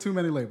problem with too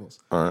many labels.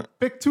 All right.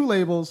 Pick 2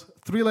 labels,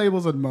 3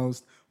 labels at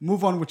most.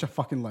 Move on with your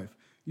fucking life.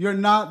 You're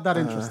not that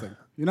interesting.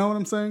 You know what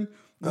I'm saying?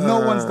 No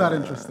one's that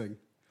interesting.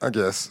 I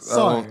guess.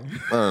 Sorry.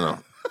 I don't know.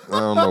 I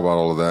don't know about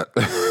all of that.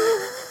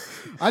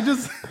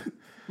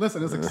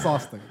 Listen, it's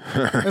exhausting.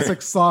 It's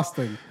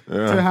exhausting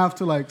to have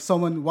to like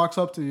someone walks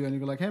up to you and you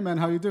go like, "Hey man,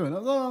 how you doing?"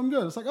 "Oh, I'm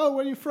good." It's like, "Oh,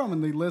 where are you from?"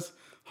 And they list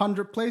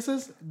 100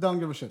 places. Don't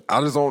give a shit. I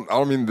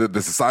don't mean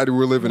the society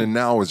we're living in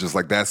now is just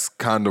like that's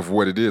kind of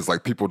what it is.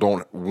 Like people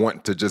don't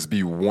want to just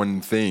be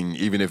one thing,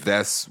 even if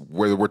that's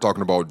whether we're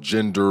talking about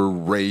gender,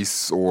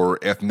 race, or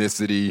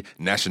ethnicity,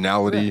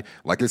 nationality.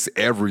 Like it's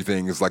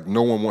everything. It's like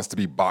no one wants to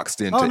be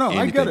boxed into anything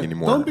I get it.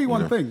 anymore. Don't be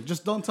one thing.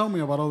 Just don't tell me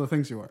about all the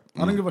things you are.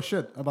 I don't give a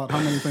shit about how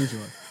many things you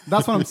are.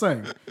 That's what I'm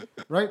saying,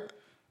 right?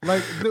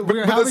 Like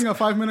we're having a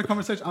 5-minute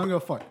conversation. I don't give a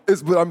fuck.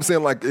 But I'm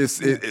saying like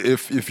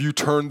if you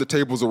turn the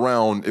tables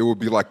around, it would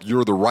be like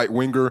you're the right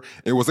winger.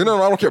 It was like, no,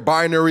 I don't care.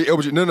 Binary,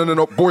 LGBT,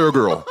 no, boy or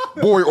girl,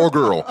 boy or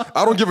girl.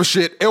 I don't give a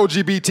shit.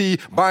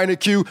 LGBT, binary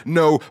Q,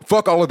 no,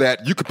 fuck all of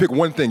that. You can pick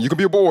one thing. You can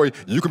be a boy.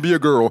 You can be a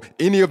girl.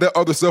 Any of that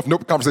other stuff,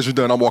 nope. Conversation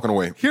done. I'm walking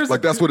away.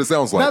 That's what it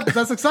sounds like.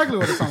 That's exactly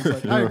what it sounds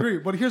like. I agree.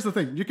 But here's the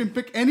thing: you can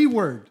pick any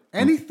word,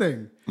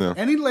 anything. Yeah.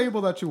 Any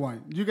label that you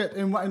want. You get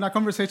in a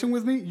conversation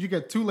with me, you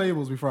get 2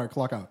 labels before I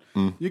clock out.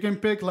 You can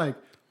pick like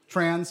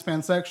trans,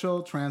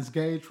 pansexual, trans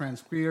gay,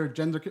 trans queer,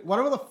 gender,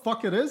 whatever the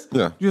fuck it is.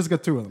 Yeah. You just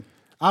get 2 of them.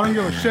 I don't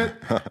give a shit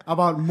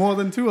about more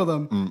than 2 of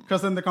them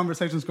because then the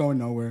conversation's going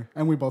nowhere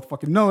and we both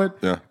fucking know it.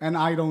 Yeah. And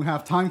I don't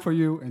have time for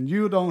you and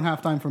you don't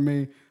have time for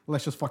me.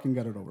 Let's just fucking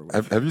get it over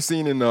with. Have you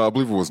seen in I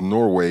believe it was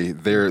Norway?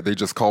 They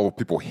just call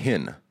people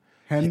hen.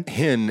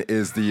 Hen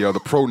is the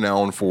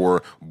pronoun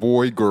for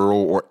boy, girl,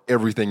 or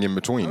everything in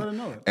between. I didn't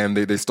know it. And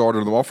they started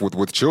them off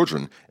with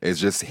children. It's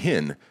just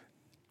hen.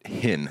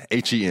 Hen.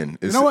 H-E-N.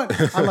 You know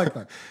what? I like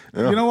that.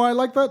 Yeah. You know why I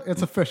like that?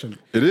 It's efficient.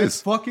 It is.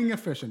 It's fucking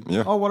efficient.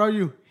 Yeah. Oh, what are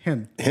you?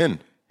 Hen.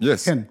 Hen.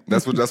 Yes. Hen.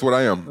 That's what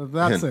I am.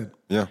 That's hen. it.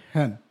 Yeah.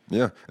 Hen.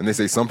 Yeah, and they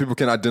say some people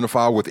can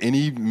identify with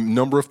any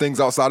number of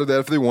things outside of that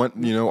if they want,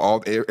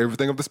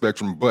 everything of the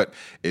spectrum. But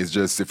it's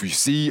just if you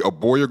see a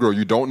boy or girl,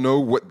 you don't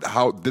know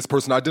how this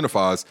person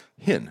identifies.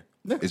 Hen.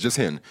 Yeah. It's just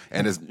hen,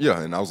 and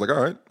and I was like,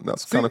 all right,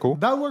 that's kind of cool.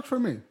 That worked for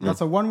me.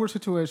 That's a one-word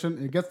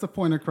situation. It gets the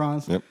point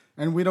across,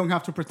 and we don't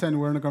have to pretend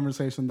we're in a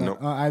conversation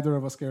that either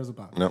of us cares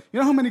about. Nope.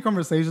 You know how many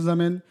conversations I'm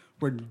in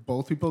where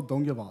both people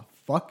don't give a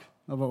fuck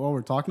about what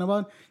we're talking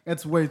about?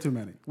 It's way too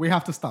many. We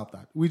have to stop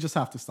that. We just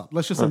have to stop.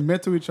 Let's just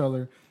admit to each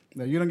other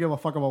that you don't give a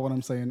fuck about what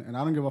I'm saying, and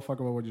I don't give a fuck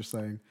about what you're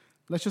saying.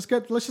 Let's just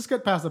get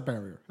past the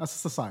barrier as a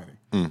society.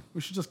 We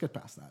should just get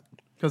past that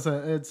because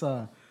it's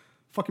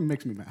fucking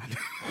makes me mad.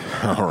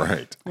 All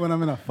right. When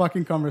I'm in a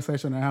fucking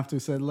conversation, I have to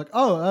say like,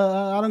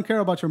 I don't care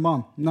about your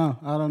mom. No,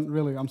 I don't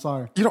really. I'm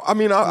sorry.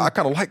 I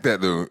kind of like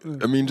that though.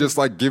 I mean, just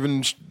like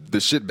giving the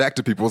shit back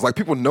to people. It's like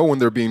people know when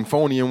they're being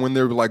phony and when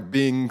they're like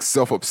being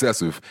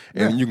self-obsessive,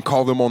 and you can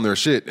call them on their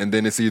shit, and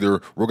then it's either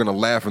we're gonna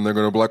laugh and they're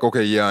gonna be like,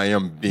 okay, yeah, I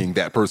am being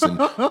that person,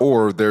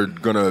 or they're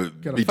gonna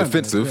be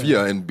defensive,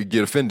 and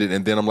get offended,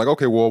 and then I'm like,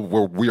 okay, well,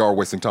 we are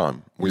wasting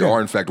time. We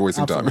are in fact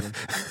wasting time.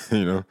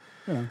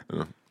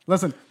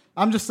 Listen,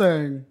 I'm just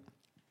saying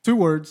 2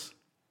 words.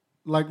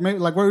 Like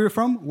where you're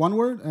from, 1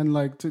 word, and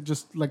like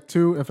just like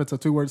 2 if it's a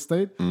 2-word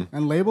state.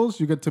 And labels,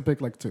 you get to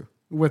pick like 2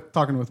 with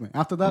talking with me.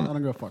 After that, I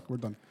don't give a fuck. We're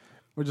done.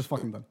 We're just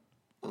fucking done.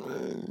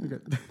 Okay.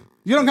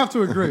 You don't have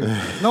to agree.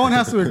 No one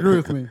has to agree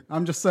with me.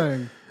 I'm just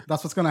saying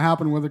that's what's gonna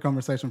happen with the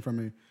conversation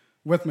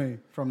with me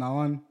from now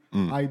on.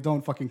 I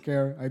don't fucking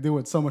care. I deal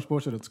with so much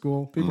bullshit at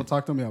school. People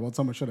talk to me about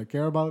so much shit I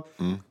care about.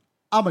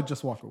 I'ma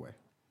just walk away.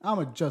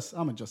 I'ma just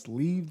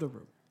leave the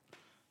room.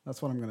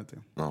 That's what I'm gonna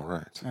do. All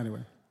right.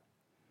 Anyway.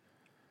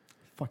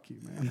 Fuck you,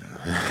 man.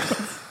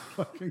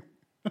 Fucking.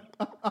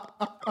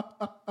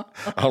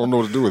 I don't know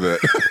what to do with that.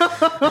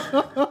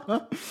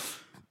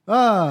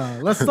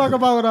 Let's talk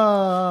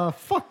about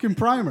fucking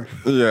Primer.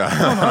 Yeah.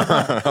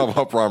 How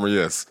about Primer?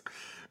 Yes.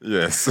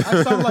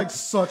 I sound like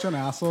such an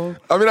asshole.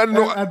 I mean, I didn't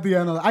know at the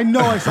end of it. I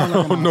know I sound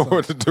like an asshole. I don't know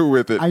what to do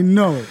with it. I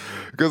know it.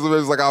 Because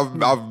it's like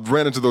I've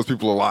ran into those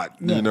people a lot.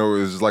 Yeah.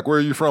 It's just like, where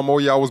are you from? Oh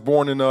yeah, I was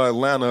born in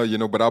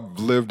Atlanta, but I've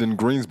lived in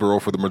Greensboro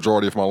for the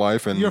majority of my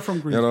life. And you're from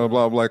Greensboro.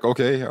 Blah, blah, like,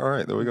 okay, all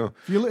right, there we go.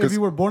 If you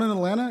were born in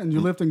Atlanta and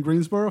you lived in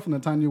Greensboro from the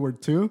time you were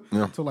 2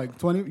 to like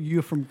 20,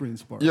 you're from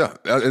Greensboro. Yeah,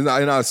 and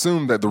I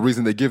assume that the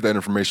reason they give that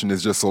information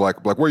is just so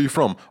like where are you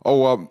from?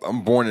 Oh,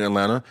 I'm born in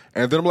Atlanta.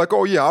 And then I'm like,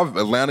 oh yeah,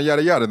 Atlanta,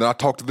 yada yada. And then I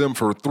talk to them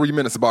for 3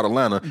 minutes about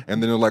Atlanta,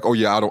 and then they're like, oh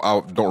yeah, I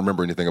don't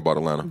remember anything about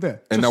Atlanta. Yeah,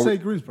 and just say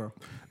Greensboro.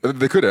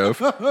 They could have.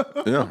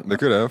 Yeah, they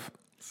could have.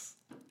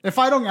 If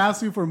I don't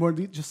ask you for more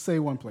details, just say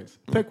one place.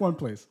 Pick one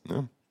place.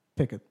 Yeah.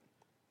 Pick it.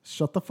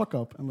 Shut the fuck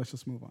up and let's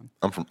just move on.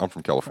 I'm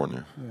from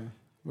California. Yeah.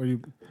 Where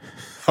you?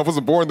 I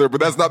wasn't born there,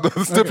 but that's not the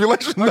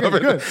stipulation of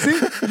it. Good.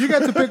 See, you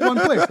get to pick one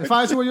place. If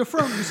I ask you where you're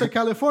from, you say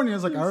California.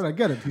 It's like, all right, I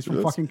get it. He's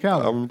from fucking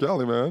Cali. I'm from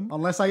Cali, man.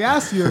 Unless I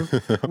ask you,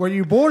 were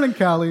you born in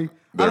Cali?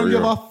 I don't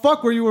give a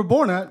fuck where you were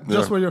born at,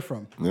 just where you're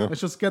from. Yeah. Let's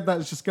just get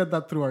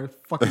that through our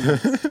fucking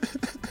heads.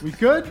 We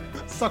good?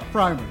 Suck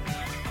Primer.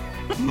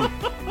 I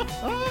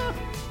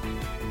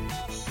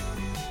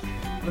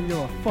don't give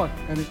a fuck.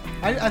 And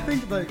I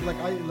think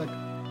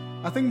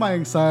I think my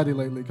anxiety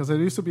lately, because it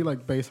used to be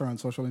like based around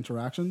social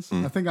interactions.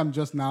 I think I'm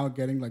just now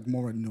getting like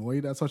more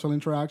annoyed at social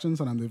interactions,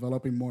 and I'm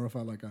developing more of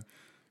a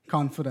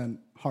confident,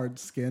 hard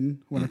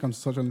skin when it comes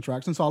to social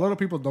interaction. So a lot of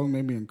people don't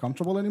make me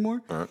uncomfortable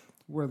anymore,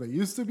 where they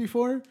used to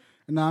before.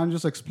 And now I'm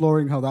just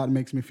exploring how that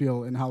makes me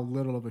feel and how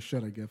little of a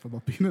shit I give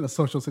about being in a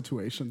social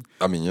situation.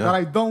 I mean, yeah. That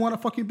I don't want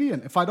to fucking be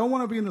in. If I don't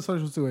want to be in the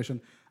social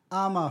situation,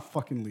 I'ma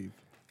fucking leave.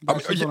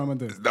 That's what I'm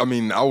gonna do. I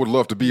mean, I would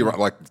love to be around.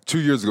 Like 2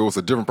 years ago, it's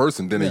a different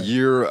person. Then a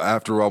year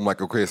after, I'm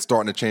like, okay, it's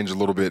starting to change a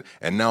little bit.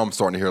 And now I'm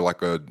starting to hear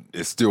like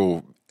it's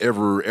still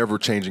ever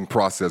changing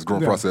process,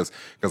 growing process.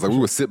 Because like we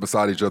would sit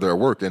beside each other at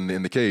work in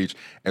the cage,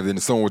 and then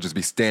someone would just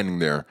be standing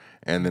there.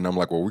 And then I'm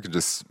like, well, we could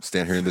just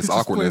stand here in this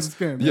awkwardness.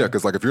 Yeah,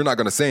 because like if you're not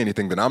going to say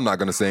anything, then I'm not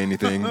going to say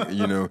anything,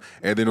 you know.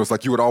 And then it was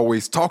like you would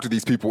always talk to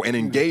these people and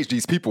engage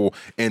these people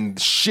in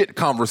shit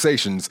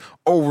conversations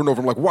over and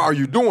over. I'm like, why are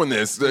you doing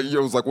this? It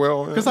was like,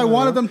 well, because I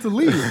wanted them to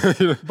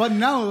leave. But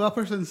now that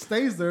person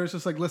stays there. It's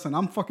just like, listen,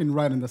 I'm fucking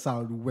writing this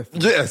out with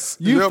you. Yes,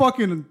 you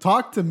fucking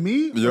talk to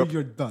me, or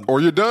you're done.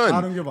 Or you're done. I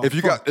don't give a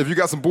fuck. If you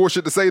got some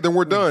bullshit to say, then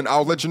we're done.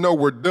 I'll let you know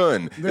we're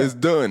done. Yeah. It's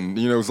done.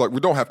 You know, it's like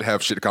we don't have to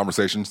have shit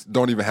conversations.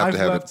 Don't even have to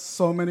have it.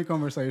 So many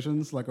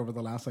conversations like over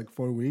the last like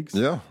 4 weeks.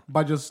 Yeah.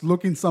 By just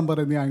looking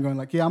somebody in the eye and going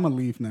like, yeah, I'm gonna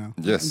leave now.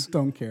 Yes. I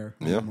don't care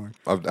anymore.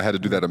 I had to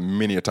do that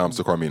many a times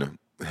to Carmina.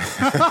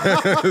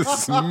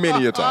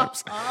 Many a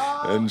times.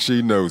 And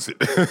she knows it.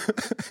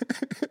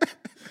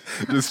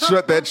 Just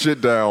shut that shit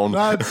down.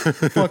 That's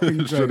fucking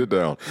great. Shut it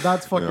down.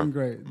 That's fucking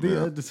great.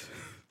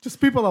 Just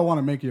people that want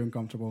to make you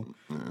uncomfortable.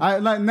 I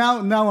like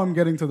now I'm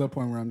getting to the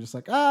point where I'm just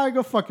like,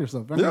 go fuck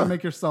yourself. I'm gonna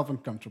make yourself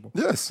uncomfortable.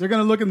 Yes. You're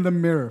gonna look in the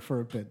mirror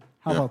for a bit.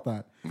 How about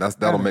that?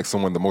 That'll make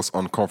someone the most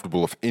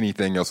uncomfortable of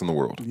anything else in the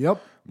world.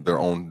 Yep. Their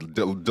own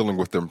dealing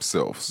with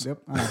themselves. Yep.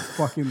 I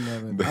fucking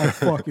love it. I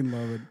fucking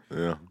love it.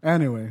 Yeah.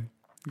 Anyway.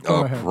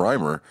 Go ahead.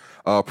 Primer.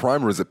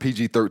 Primer is a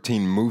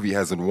PG-13 movie,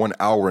 has a 1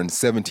 hour and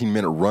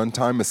 17-minute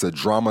runtime. It's a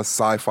drama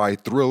sci-fi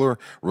thriller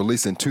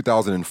released in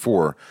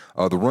 2004.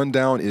 The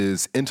rundown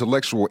is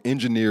intellectual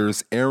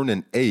engineers Aaron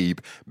and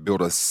Abe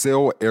build a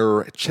cell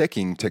error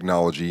checking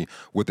technology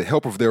with the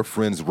help of their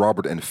friends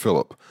Robert and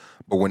Philip.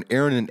 But when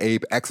Aaron and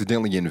Abe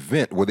accidentally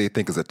invent what they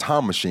think is a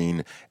time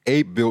machine,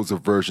 Abe builds a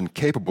version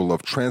capable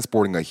of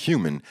transporting a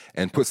human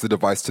and puts the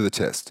device to the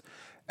test.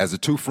 As the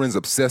two friends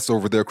obsess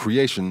over their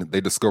creation, they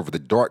discover the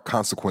dark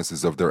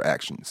consequences of their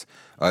actions.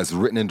 It's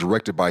written and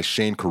directed by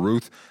Shane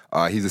Carruth.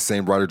 He's the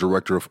same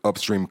writer-director of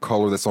Upstream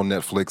Color that's on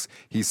Netflix.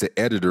 He's the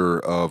editor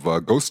of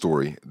Ghost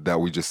Story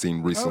that we just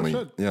seen recently.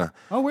 Oh, shit. Yeah.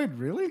 Oh, wait,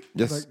 really?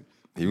 Yes.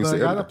 He was the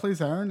the guy editor. that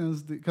plays Aaron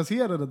is because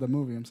he edited the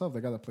movie himself. The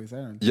guy that plays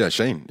Aaron. Yeah,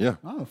 Shane. Yeah.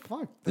 Oh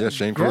fuck. Yeah,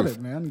 Shane Get Carruth.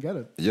 it, man. Get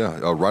it. Yeah,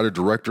 a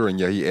writer-director, and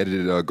he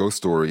edited Ghost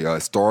Story.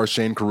 Stars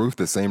Shane Carruth,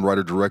 the same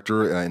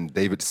writer-director, and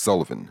David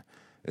Sullivan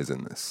is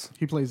in this.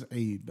 He plays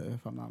Abe,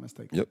 if I'm not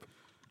mistaken.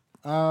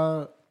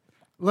 Yep.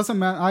 Listen,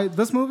 man,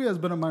 this movie has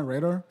been on my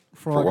radar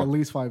for like at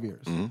least 5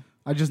 years. Mm-hmm.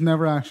 I just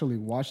never actually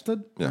watched it,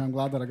 and I'm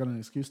glad that I got an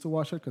excuse to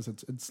watch it because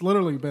it's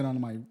literally been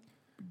on my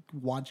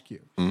watch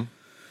queue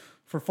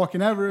for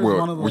fucking ever.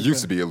 Well, it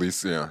used to be at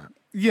least, yeah.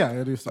 Yeah,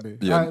 it used to be.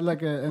 Yeah.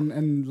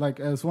 And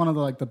it's one of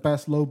the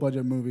best low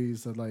budget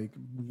movies that like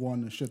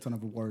won a shit ton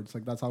of awards.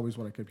 Like that's always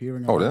what I kept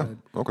hearing about it.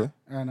 Okay.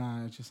 And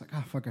it's just like,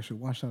 fuck, I should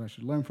watch that. I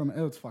should learn from it.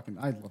 I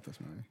love this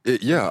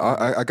movie.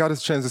 I got a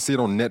chance to see it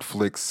on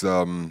Netflix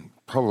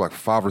probably like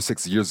 5 or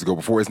 6 years ago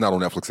before it's not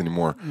on Netflix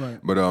anymore. Right.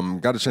 But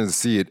got a chance to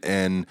see it,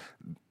 and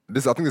I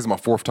think this is my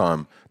 4th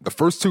time. The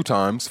first 2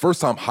 times,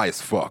 first time high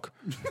as fuck.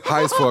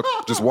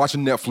 Just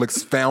watching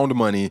Netflix, found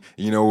money.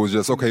 You know, it was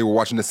just, okay, we're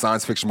watching this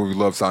science fiction movie,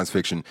 love science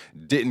fiction.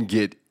 Didn't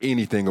get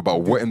anything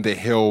about what in the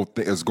hell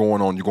is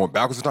going on. You're going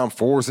backwards in time,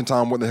 forwards in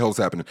time, what in the hell is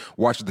happening?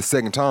 Watched it the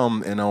 2nd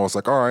time, and I was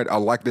like, all right, I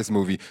like this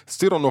movie.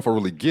 Still don't know if I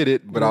really get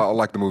it, but I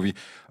like the movie.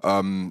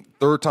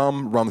 3rd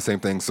time, around the same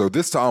thing. So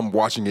this time,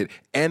 watching it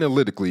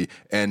analytically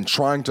and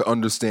trying to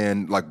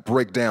understand, like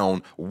break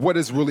down what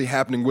is really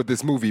happening with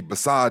this movie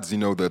besides, you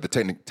know, the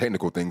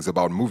technical things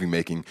about movie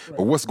making,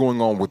 but what's going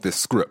on with this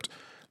script.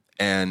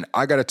 And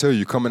I got to tell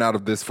you, coming out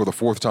of this for the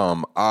 4th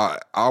time,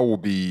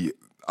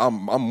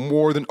 I'm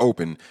more than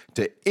open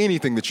to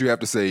anything that you have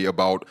to say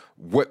about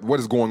what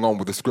is going on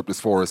with the script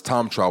as far as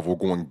time travel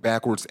going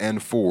backwards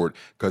and forward,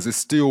 because it's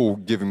still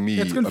giving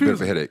me a bit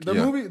of a headache.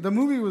 The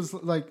movie was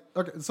like,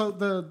 okay,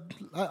 so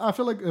I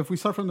feel like if we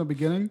start from the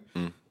beginning,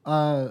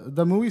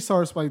 the movie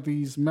starts by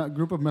these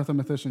group of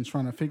mathematicians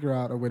trying to figure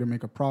out a way to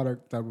make a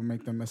product that would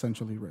make them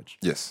essentially rich.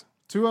 Yes.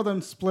 2 of them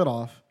split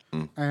off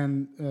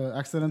and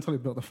accidentally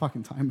built a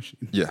fucking time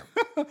machine. Yeah.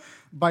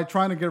 By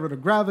trying to get rid of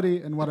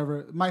gravity and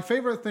whatever. My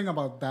favorite thing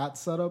about that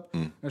setup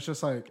is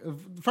just like,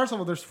 first of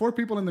all, there's 4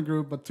 people in the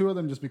group, but 2 of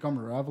them just become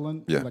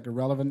irrelevant.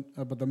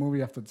 But the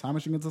movie after the time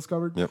machine gets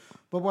discovered. Yep.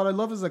 But what I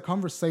love is the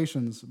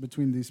conversations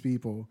between these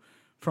people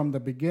from the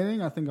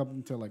beginning, I think up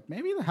until like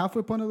maybe the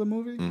halfway point of the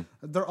movie.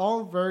 They're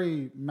all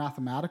very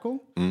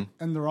mathematical and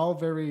they're all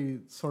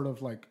very sort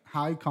of like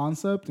high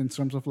concept in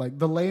terms of like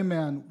the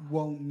layman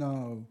won't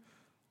know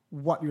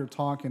what you're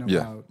talking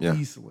about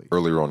easily.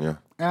 Earlier on, yeah.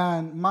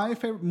 And my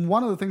favorite,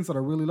 one of the things that I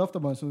really loved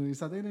about this movie is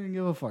that they didn't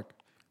give a fuck.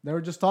 They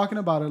were just talking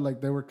about it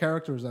like they were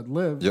characters that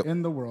live Yep.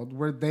 in the world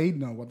where they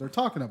know what they're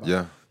talking about.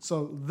 Yeah.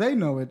 So they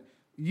know it.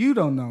 You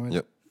don't know it.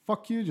 Yep.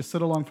 Fuck you. Just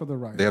sit along for the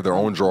ride. They have their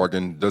own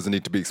jargon. Doesn't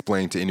need to be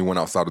explained to anyone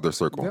outside of their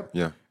circle. Yep.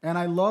 Yeah. And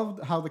I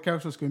loved how the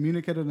characters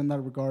communicated in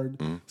that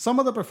regard. Some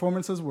of the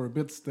performances were a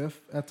bit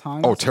stiff at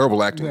times. Oh,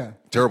 terrible acting. Yeah.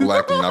 Terrible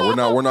acting.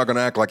 Now, we're not going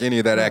to act like any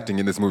of that acting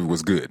in this movie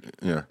was good.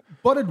 Yeah.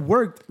 But it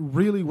worked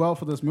really well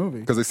for this movie.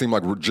 Because they seem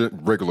like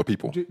regular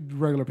people.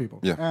 Regular people.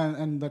 Yeah.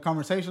 And the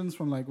conversations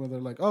from like where they're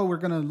like, oh, we're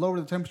gonna lower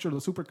the temperature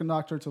of the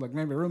superconductor to like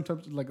maybe room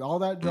temperature, like all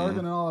that jargon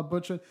and all that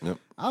bullshit. Yep.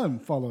 I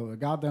didn't follow a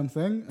goddamn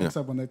thing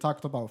except when they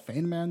talked about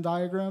Feynman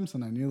diagrams,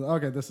 and I knew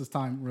okay, this is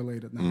time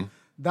related now.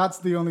 That's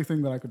the only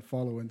thing that I could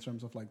follow in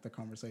terms of like the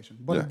conversation.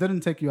 But it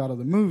didn't take you out of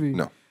the movie.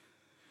 No.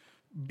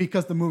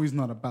 Because the movie's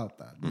not about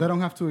that. They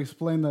don't have to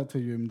explain that to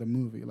you in the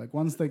movie. Like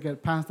once they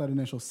get past that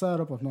initial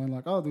setup of knowing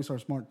like, oh, these are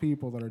smart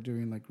people that are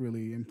doing like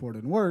really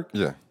important work.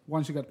 Yeah.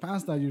 Once you get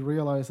past that, you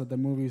realize that the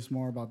movie is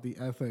more about the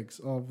ethics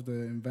of the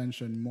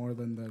invention more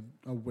than the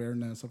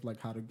awareness of like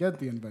how to get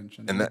the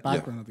invention and the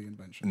background of the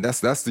invention. And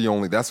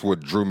that's what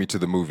drew me to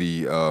the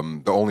movie.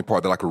 The only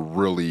part that I could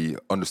really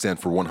understand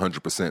for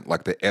 100%,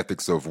 like the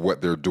ethics of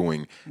what they're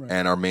doing. Right.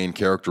 And our main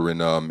character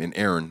in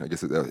Aaron, I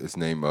guess his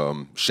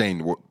name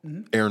Shane.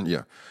 Aaron,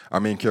 yeah. Our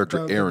main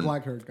character, Aaron,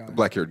 the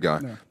black-haired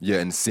guy, yeah,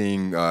 and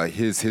seeing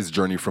his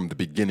journey from the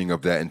beginning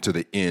of that into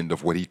the end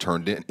of what he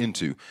turned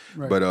into.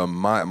 Right. But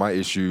my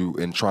issue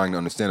in trying to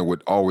understand it,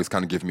 what always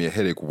kind of give me a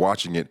headache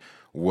watching it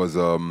was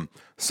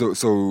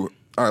so.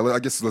 All right, I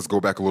guess let's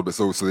go back a little bit.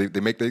 So they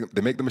make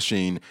the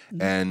machine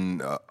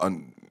and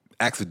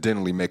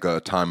accidentally make a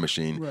time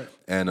machine. Right.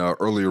 And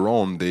earlier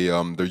on,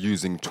 they're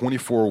using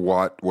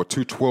 24-watt or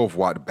two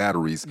 12-watt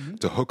batteries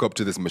to hook up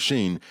to this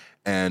machine.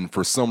 And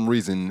for some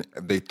reason,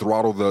 they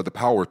throttle the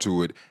power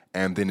to it,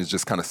 and then it's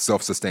just kind of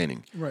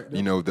self-sustaining. Right.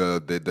 You know,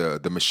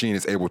 the machine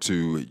is able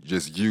to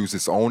just use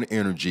its own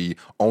energy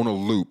on a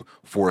loop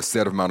for a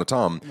set amount of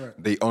time.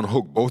 Right. They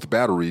unhook both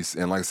batteries,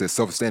 and like I said,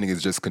 self-sustaining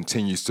is just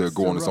continues to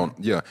go on its own.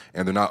 Yeah,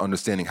 and they're not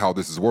understanding how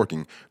this is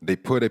working. They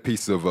put a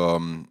piece of,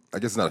 I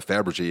guess it's not a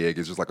Fabergé egg.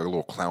 It's just like a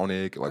little clown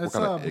egg. Like It's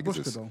what kind of egg is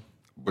babushka this? doll.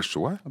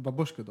 What? A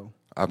babushka doll.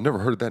 I've never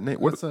heard of that name.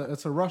 What?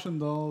 It's a Russian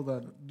doll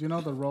that, do you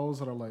know the rolls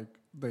that are like,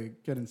 they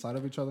get inside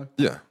of each other?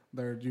 Yeah.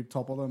 You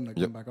topple them, they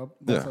come back up.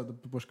 That's the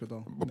babushka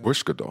doll.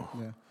 Babushka doll.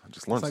 Yeah. I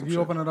just learned It's like some you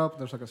shit. open it up,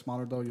 there's like a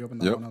smaller doll. You open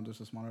that one up,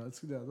 there's a smaller.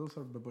 Those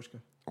are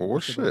babushka. Oh,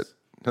 what shit? dolls.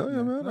 Hell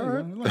yeah, man. All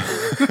right.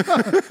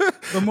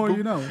 The more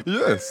you know.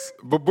 Yes,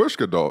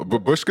 babushka doll.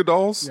 Babushka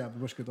dolls? Yeah,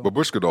 babushka doll.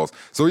 Babushka dolls.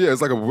 So yeah,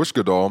 it's like a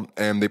babushka doll,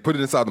 and they put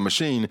it inside the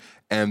machine,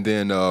 and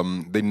then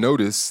they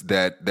notice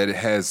that it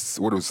has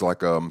what it was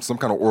like some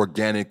kind of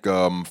organic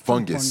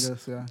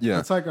fungus. Yeah.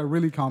 It's like a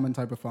really common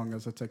type of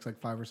fungus. It takes like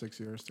 5 or 6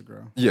 years to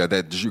grow. Yeah,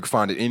 that you can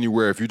find it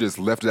anywhere. If you just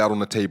left it out on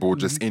the table,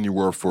 just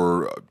anywhere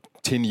for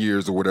 10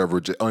 years or whatever,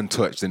 just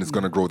untouched, and it's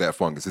going to grow that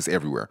fungus. It's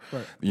everywhere.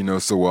 Right. You know,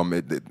 so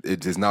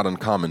it is not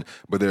uncommon.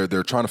 But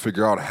they're trying to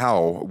figure out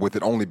how, with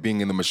it only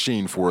being in the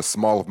machine for a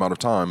small amount of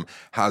time,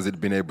 how's it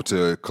been able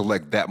to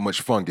collect that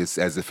much fungus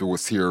as if it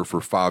was here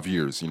for 5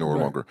 years, or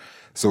longer.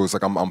 So it's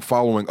like I'm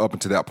following up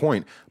until that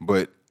point,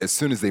 but as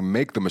soon as they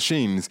make the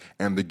machines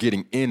and they're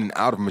getting in and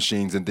out of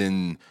machines, and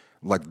then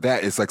like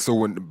that, it's like,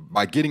 so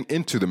by getting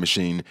into the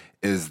machine,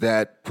 is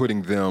that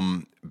putting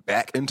them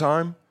back in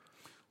time?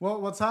 Well,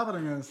 what's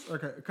happening is,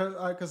 okay,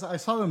 because I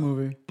saw the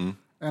movie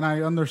and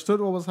I understood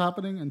what was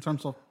happening in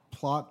terms of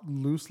plot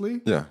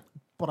loosely. Yeah.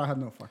 But I had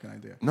no fucking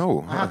idea.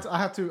 No. I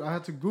had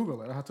to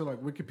Google it. I had to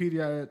like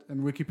Wikipedia it,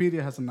 and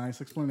Wikipedia has a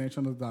nice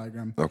explanation of the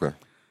diagram. Okay.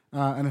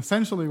 And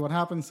essentially what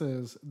happens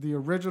is the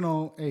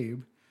original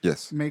Abe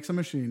makes a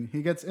machine.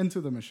 He gets into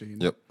the machine.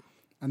 Yep.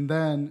 And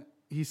then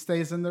he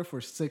stays in there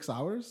for 6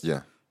 hours.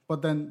 Yeah.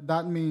 But then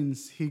that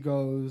means he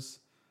goes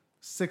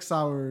 6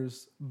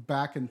 hours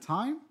back in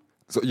time.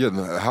 So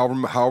yeah,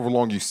 however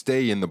long you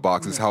stay in the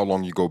box is how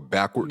long you go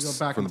backwards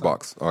from the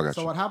box. Oh, I got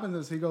so you. what happens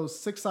is he goes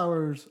 6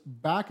 hours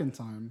back in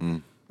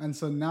time, and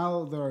so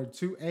now there are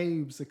two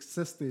Abes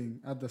existing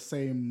at the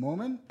same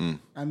moment,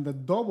 and the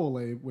double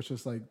Abe, which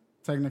is like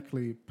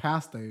technically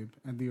past Abe,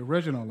 and the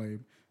original Abe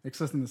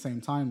exist in the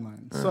same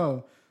timeline.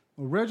 So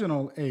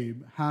original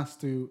Abe has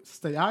to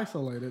stay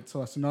isolated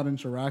so as to not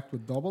interact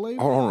with double Abe.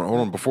 Hold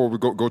on. Before we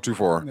go too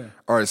far. Yeah.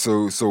 All right.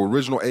 So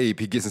original Abe,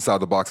 he gets inside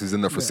the box. He's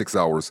in there for 6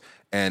 hours,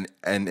 and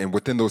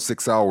within those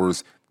 6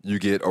 hours, you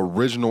get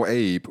original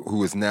Abe,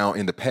 who is now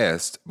in the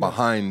past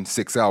behind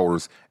 6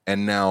 hours,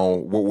 and now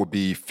what would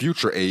be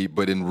future Abe,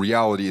 but in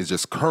reality is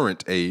just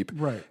current Abe.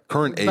 Right.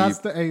 Current Abe. That's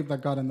the Abe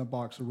that got in the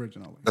box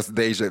originally. That's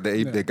the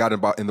Abe that got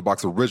in the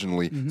box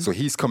originally. Mm-hmm. So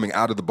he's coming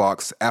out of the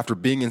box after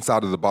being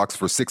inside of the box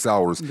for 6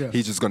 hours. Yes.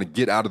 He's just going to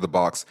get out of the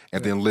box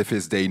and then live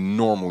his day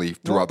normally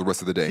throughout the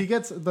rest of the day. He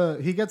gets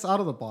out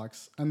of the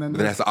box and then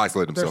has to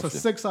isolate himself. There's a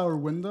 6 hour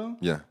window.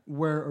 Yeah.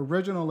 Where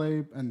original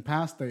Abe and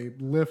past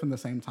Abe live in the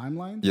same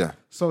timeline. Yeah.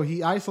 So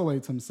he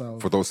isolates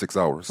himself for those 6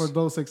 hours.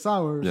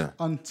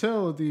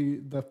 Until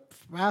the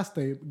past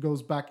Abe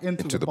goes back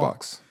into the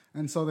box.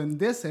 And so then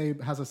this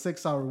Abe has a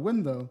 6-hour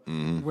window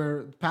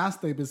where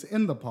past Abe is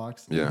in the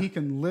box. Yeah. And he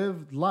can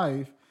live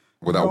life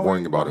Without knowing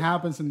worrying about what it.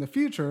 happens in the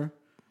future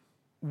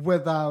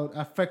without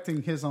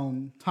affecting his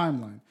own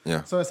timeline.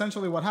 Yeah. So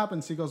essentially what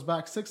happens, he goes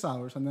back 6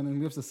 hours and then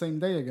he lives the same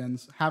day again,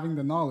 having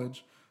the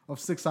knowledge of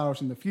 6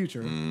 hours in the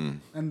future.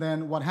 And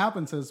then what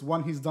happens is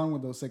when he's done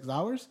with those 6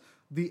 hours,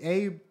 the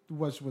Abe,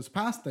 which was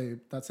past Abe,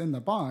 that's in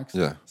the box,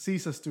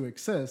 ceases to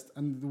exist.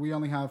 And we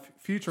only have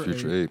future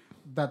Abe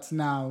that's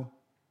now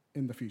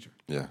in the future.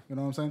 Yeah. You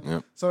know what I'm saying?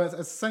 Yeah. So it's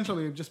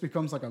essentially it just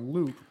becomes like a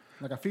loop,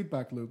 like a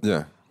feedback loop.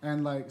 Yeah.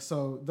 And like,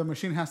 so the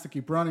machine has to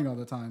keep running all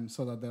the time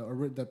so that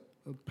the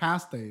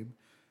past Abe,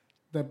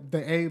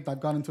 the Abe that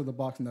got into the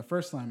box in the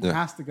first time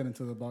has to get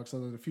into the box so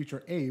that the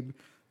future Abe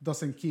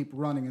doesn't keep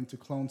running into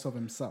clones of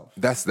himself.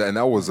 And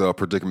that was a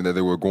predicament that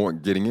they were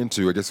getting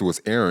into. I guess it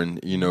was Aaron,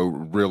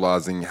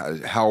 realizing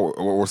how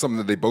or something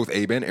that they both,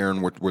 Abe and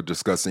Aaron, were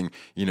discussing.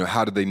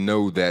 How did they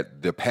know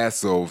that the past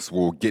selves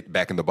will get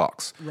back in the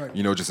box? Right.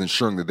 Just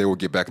ensuring that they will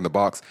get back in the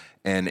box.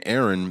 And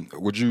Aaron,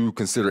 would you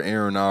consider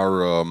Aaron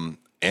our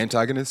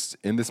antagonist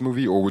in this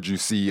movie, or would you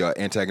see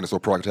antagonist or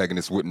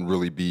protagonist wouldn't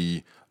really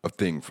be a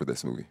thing for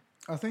this movie?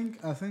 I think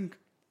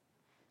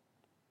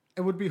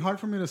it would be hard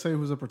for me to say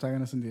who's the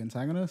protagonist and the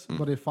antagonist,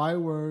 but if I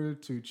were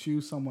to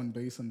choose someone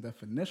based on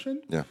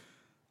definition,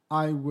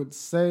 I would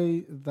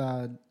say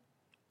that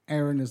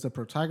Aaron is the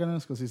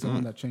protagonist because he's the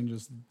one that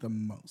changes the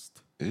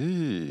most.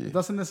 It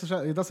doesn't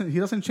necessarily. He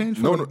doesn't change.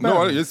 For the better.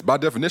 No. It's by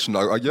definition.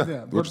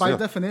 But by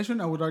definition,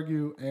 I would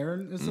argue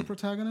Aaron is the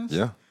protagonist.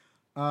 Yeah.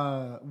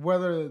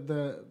 Whether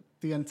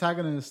the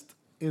antagonist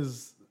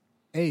is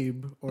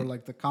Abe or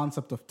like the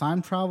concept of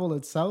time travel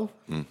itself,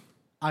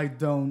 I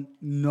don't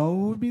know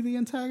who would be the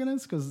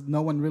antagonist because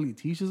no one really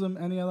teaches him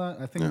any of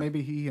that. I think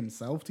maybe he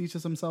himself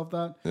teaches himself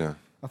that. Yeah.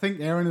 I think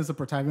Aaron is the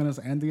protagonist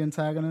and the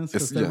antagonist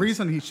because the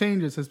reason he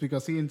changes is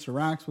because he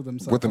interacts with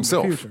himself. In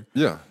the future.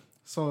 Yeah.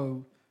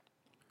 So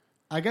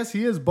I guess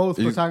he is both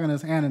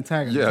protagonist and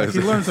antagonist. Yeah. Like he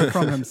learns it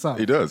from himself.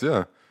 He does,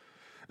 yeah.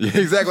 Yeah,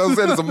 exactly. I was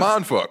saying it's a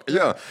mind fuck.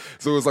 Yeah.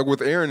 So it's like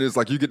with Aaron, it's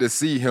like you get to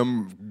see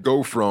him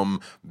go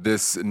from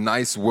this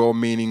nice,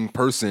 well-meaning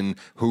person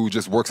who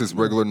just works his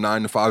regular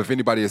 9 to 5. If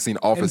anybody has seen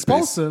Office Space,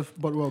 impulsive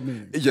but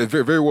well-meaning. Yeah,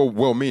 very, very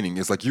well-meaning.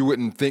 It's like you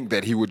wouldn't think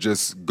that he would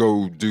just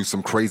go do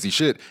some crazy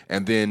shit,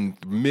 and then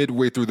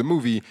midway through the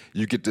movie,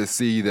 you get to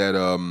see that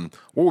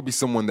what would be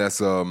someone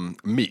that's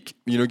meek.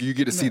 You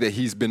get to see that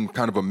he's been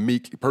kind of a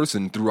meek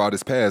person throughout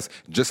his past,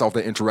 just off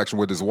that interaction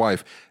with his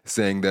wife,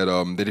 saying that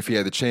that if he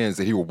had the chance,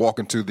 that he would walk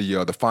into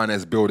the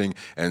finance building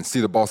and see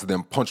the boss and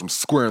then punch him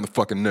square in the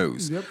fucking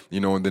nose. Yep.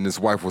 And then his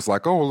wife was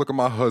like, "Oh, look at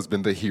my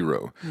husband, the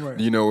hero." Right.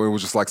 It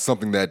was just like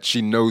something that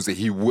she knows that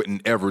he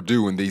wouldn't ever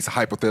do in these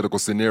hypothetical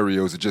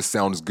scenarios. It just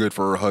sounds good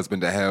for her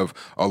husband to have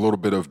a little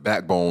bit of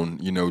backbone,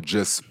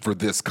 just for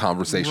this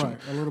conversation. Right,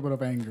 a little bit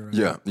of anger.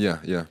 Yeah.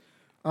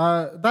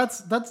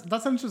 That's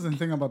an interesting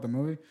thing about the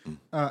movie.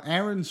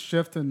 Aaron's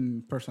shift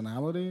in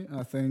personality,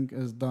 I think,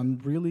 is done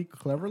really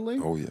cleverly.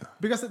 Oh yeah.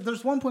 Because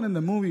there's one point in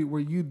the movie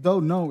where you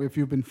don't know if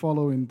you've been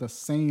following the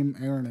same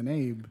Aaron and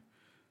Abe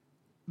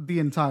the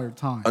entire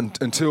time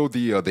until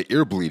the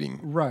ear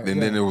bleeding. Right.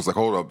 And then it was like,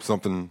 hold up,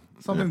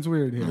 something's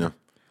weird here. Yeah.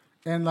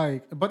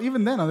 And but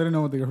even then, I didn't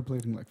know what the ear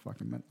bleeding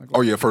fucking meant.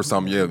 First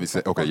time, they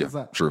said, okay,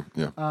 yeah, true,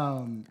 yeah.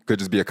 Could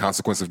just be a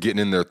consequence of getting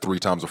in there 3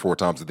 times or 4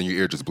 times, and then your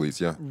ear just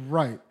bleeds, yeah.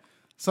 Right.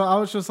 So I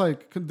was just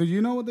like, do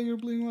you know what the ear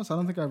bleeding was? I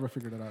don't think I ever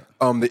figured it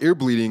out. The ear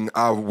bleeding,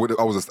 I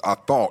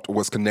thought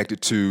was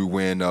connected to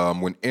when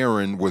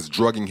Aaron was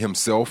drugging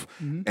himself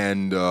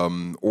and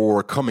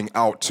or coming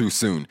out too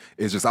soon.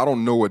 It's just I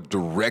don't know a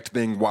direct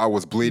thing why I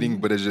was bleeding,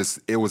 but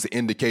it was an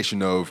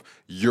indication of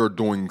you're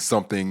doing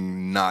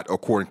something not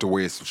according to the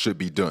way it should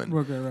be done.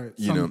 Okay, right.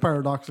 Some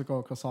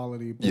paradoxical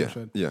causality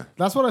bullshit. Yeah.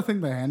 That's what I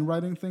think the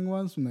handwriting thing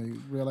was when they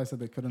realized that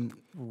they couldn't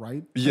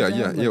write.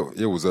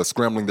 It was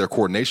scrambling their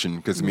coordination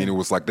because it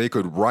was like they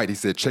could write. He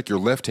said, check your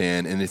left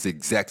hand, and it's the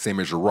exact same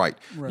as your right.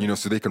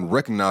 So they can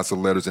recognize the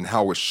letters and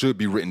how it should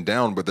be written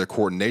down, but their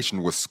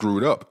coordination was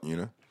screwed up.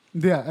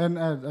 Yeah,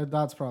 and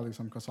that's probably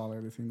some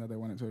causality thing that they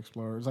wanted to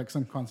explore. It's like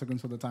some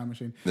consequence of the time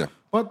machine. Yeah.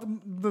 But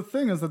the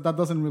thing is that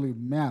doesn't really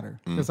matter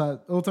because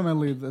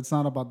ultimately it's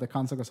not about the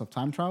consequence of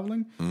time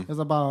traveling. It's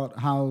about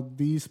how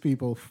these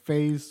people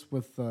face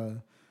with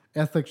the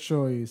ethic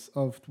choice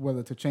of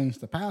whether to change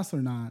the past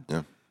or not.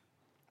 Yeah.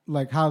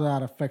 Like how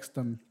that affects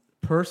them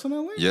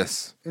personally.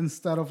 Yes.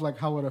 Instead of like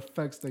how it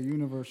affects the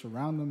universe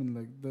around them,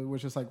 and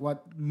which is like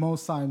what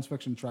most science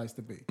fiction tries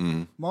to be.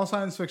 Most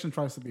science fiction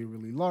tries to be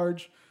really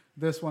large.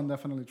 This one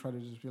definitely tried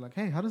to just be like,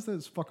 hey, how does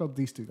this fuck up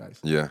these two guys?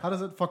 Yeah. How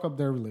does it fuck up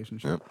their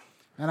relationship? Yep.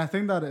 And I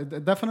think that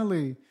it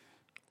definitely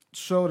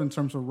showed in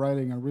terms of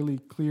writing a really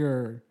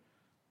clear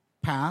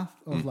path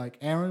of like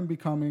Aaron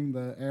becoming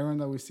the Aaron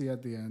that we see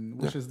at the end,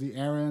 which is the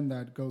Aaron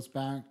that goes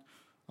back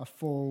a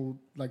full,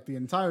 like the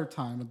entire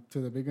time to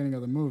the beginning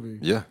of the movie.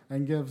 Yeah.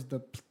 And gives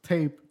the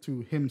tape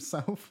to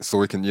himself. So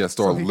he can,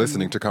 start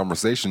listening to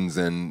conversations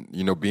and,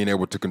 being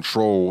able to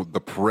control the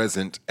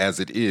present as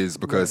it is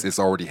because it's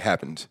already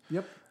happened.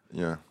 Yep.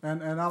 Yeah.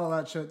 And all of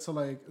that shit. So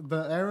like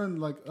the Aaron,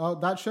 like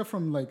that shit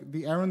from like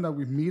the Aaron that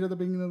we meet at the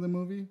beginning of the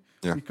movie,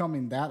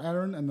 becoming that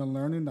Aaron, and then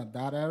learning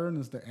that Aaron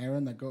is the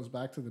Aaron that goes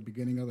back to the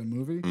beginning of the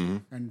movie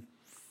and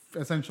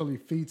essentially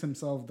feeds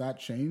himself that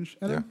change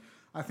in him.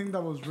 I think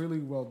that was really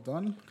well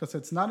done because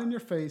it's not in your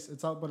face.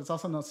 It's out, but it's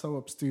also not so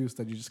obtuse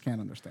that you just can't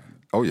understand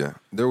it. Oh yeah,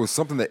 there was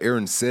something that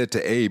Aaron said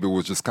to Abe. It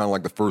was just kind of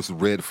like the first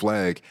red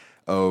flag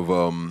of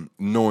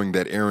knowing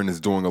that Aaron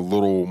is doing a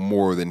little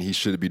more than he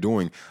should be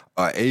doing.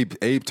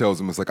 Abe tells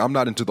him, it's like, I'm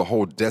not into the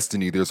whole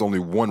destiny, there's only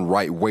one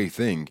right way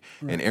thing.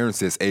 Right. And Aaron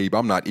says, Abe,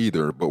 I'm not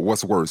either, but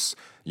what's worse,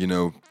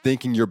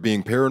 thinking you're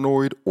being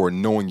paranoid or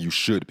knowing you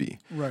should be.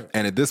 Right.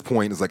 And at this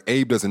point, it's like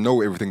Abe doesn't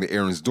know everything that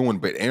Aaron's doing,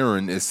 but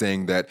Aaron is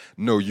saying that,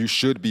 no, you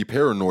should be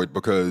paranoid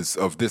because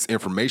of this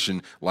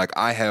information. Like,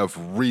 I have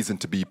reason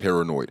to be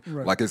paranoid.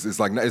 Right. Like, it's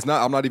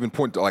not, I'm not even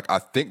pointing to, like, I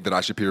think that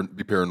I should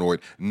be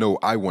paranoid. No,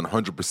 I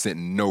 100%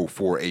 know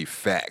for a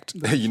fact,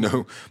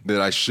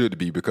 that I should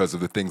be because of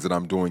the things that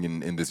I'm doing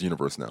in this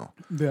universe now.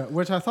 Yeah,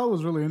 which I thought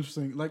was really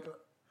interesting. Like,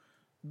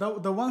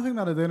 the one thing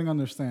that I didn't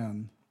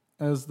understand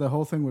is the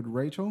whole thing with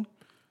Rachel.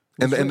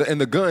 And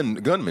the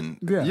gunman.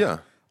 Yeah.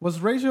 Was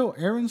Rachel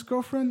Aaron's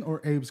girlfriend or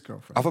Abe's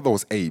girlfriend? I thought that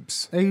was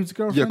Abe's. Abe's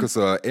girlfriend? Yeah, because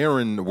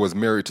Aaron was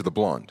married to the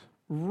blonde.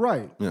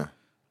 Right. Yeah.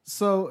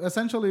 So,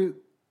 essentially,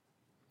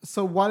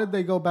 why did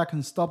they go back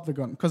and stop the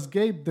gun? Because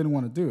Gabe didn't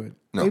want to do it.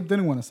 No. Abe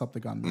didn't want to stop the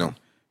gun. No.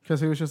 Because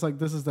he was just like,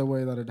 this is the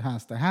way that it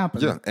has to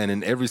happen. Yeah, and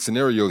in every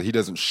scenario, he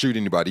doesn't shoot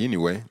anybody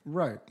anyway.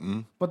 Right.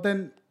 Mm-hmm. But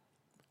then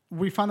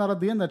we found out at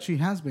the end that she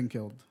has been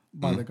killed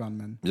by the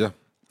gunman. Yeah.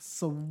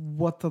 So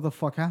what the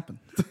fuck happened?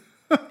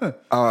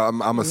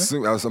 I'm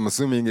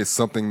assuming it's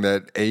something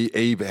that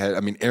Abe had.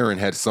 I mean, Aaron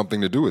had something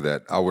to do with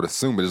that. I would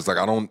assume, but it's like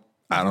I don't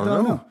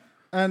know.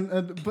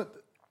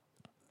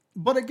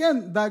 But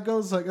again, that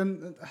goes like,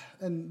 and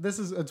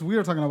it's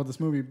weird talking about this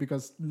movie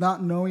because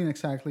not knowing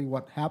exactly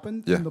what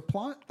happened in the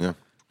plot,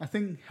 I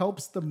think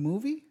helps the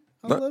movie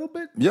a little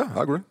bit. Yeah,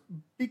 I agree.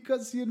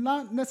 Because you're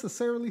not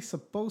necessarily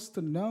supposed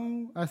to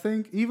know. I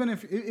think even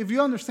if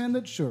you understand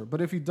it, sure.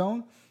 But if you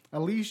don't,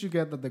 at least you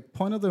get that the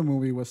point of the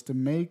movie was to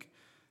make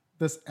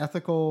this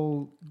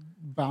ethical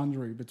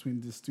boundary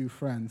between these two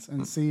friends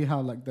and see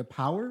how like the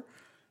power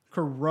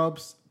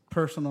corrupts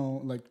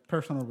personal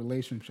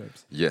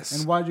relationships. Yes.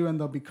 And why you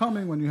end up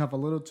becoming when you have a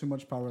little too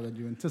much power that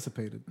you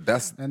anticipated.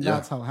 That's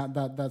how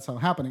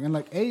happening. And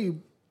like Abe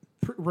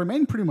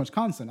remained pretty much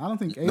constant. I don't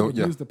think Abe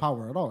used the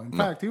power at all. In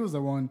fact, he was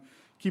the one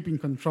keeping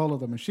control of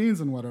the machines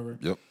and whatever.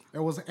 Yep. It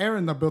was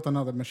Aaron that built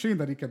another machine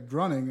that he kept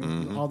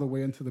running all the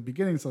way into the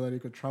beginning so that he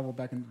could travel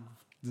back and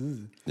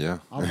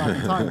all back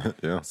in time.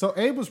 Yeah. So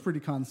Abe was pretty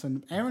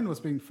constant. Aaron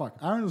was being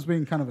fucked. Aaron was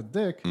being kind of a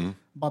dick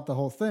about the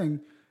whole thing.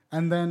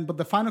 And then, but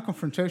the final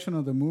confrontation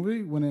of the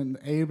movie, when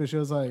Abe is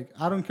just like,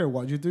 I don't care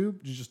what you do,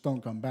 you just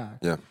don't come back.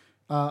 Yeah.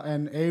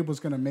 And Abe was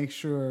going to make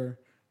sure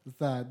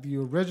that the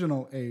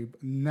original Abe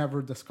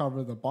never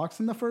discovered the box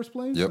in the first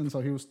place. Yep. And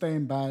so he was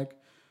staying back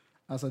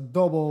as a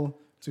double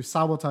to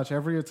sabotage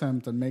every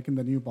attempt at making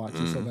the new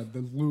boxes so that the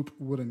loop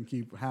wouldn't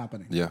keep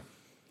happening. Yeah.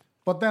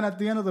 But then at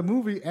the end of the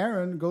movie,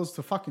 Aaron goes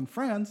to fucking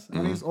France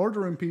and he's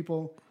ordering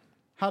people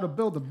how to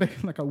build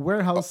a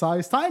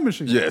warehouse-sized time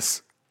machine.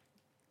 Yes.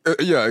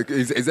 Yeah,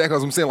 exactly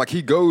what I'm saying. Like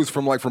he goes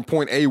from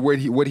point A what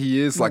he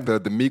is, like the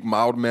meek,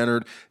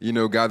 mild-mannered,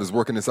 guy that's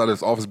working inside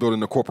his office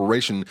building a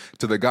corporation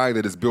to the guy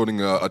that is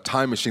building a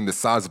time machine the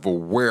size of a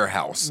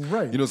warehouse.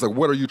 Right. It's like,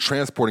 what are you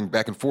transporting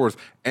back and forth?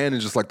 And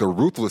it's just like the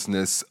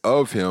ruthlessness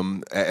of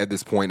him at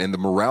this point and the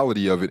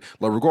morality of it.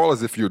 Like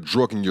regardless if you're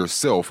drugging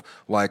yourself,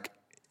 like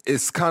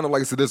it's kind of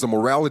like I said, there's a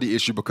morality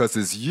issue because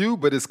it's you,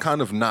 but it's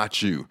kind of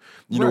not you.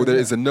 There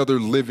is another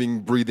living,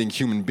 breathing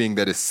human being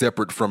that is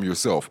separate from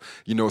yourself.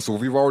 So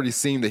we've already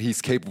seen that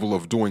he's capable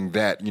of doing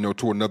that,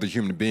 to another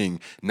human being.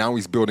 Now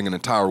he's building an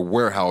entire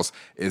warehouse.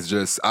 It's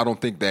just, I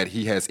don't think that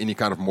he has any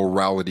kind of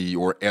morality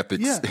or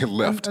ethics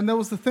left. And there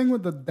was the thing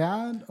with the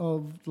dad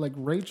of like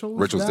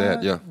Rachel's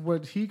dad, yeah.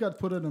 When he got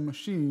put in a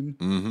machine,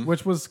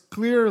 which was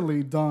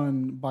clearly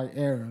done by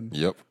Aaron.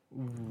 Yep.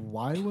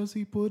 Why was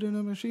he put in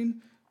a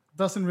machine?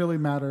 Doesn't really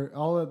matter.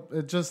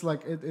 It just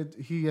like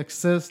he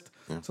exists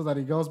so that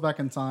he goes back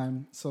in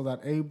time, so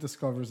that Abe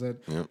discovers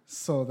it,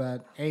 so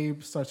that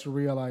Abe starts to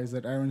realize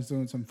that Aaron's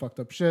doing some fucked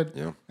up shit,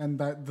 and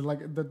that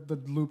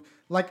the loop,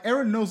 like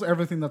Aaron knows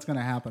everything that's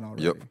gonna happen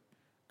already,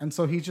 and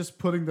so he's just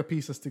putting the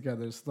pieces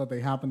together so that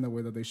they happen the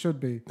way that they should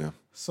be,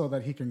 so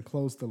that he can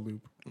close the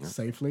loop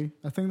safely.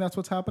 I think that's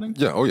what's happening.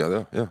 Yeah. Oh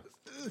yeah.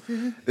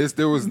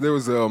 There was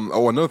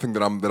another thing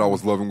that I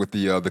was loving with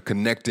the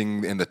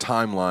connecting and the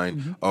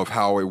timeline of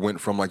how it went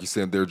from, like you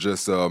said, they're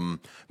just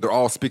they're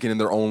all speaking in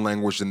their own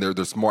language and they're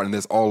smart and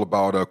it's all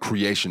about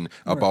creation,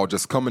 about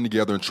just coming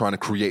together and trying to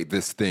create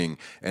this thing.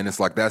 And it's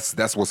like that's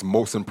what's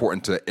most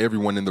important to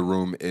everyone in the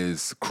room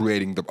is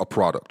creating a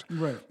product.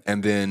 Right.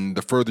 And then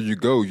the further you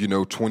go,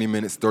 20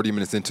 minutes, 30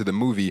 minutes into the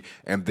movie,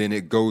 and then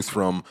it goes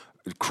from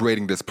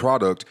creating this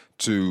product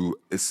to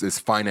it's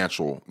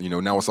financial.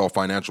 Now it's all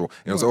financial.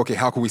 And it was like, okay,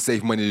 how can we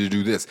save money to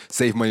do this?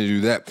 Save money to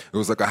do that. It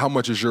was like, how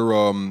much is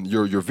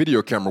your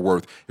video camera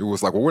worth? It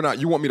was like, well,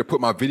 you want me to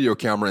put my video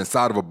camera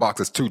inside of a box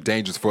that's too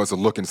dangerous for us to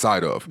look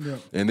inside of. Yeah.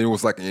 And then it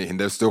was like, and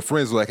they're still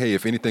friends. Like, hey,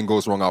 if anything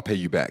goes wrong, I'll pay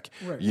you back.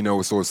 Right.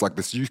 So it's like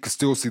this. You can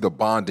still see the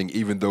bonding,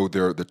 even though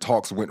the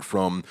talks went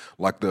from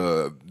like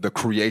the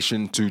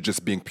creation to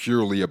just being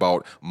purely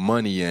about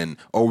money and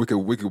we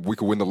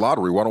could win the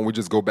lottery. Why don't we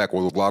just go back?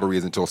 Well, the lottery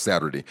is until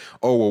Saturday.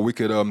 Oh, well, we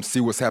could see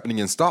what's happening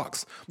in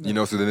stocks.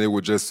 So then they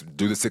would just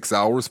do the 6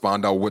 hours,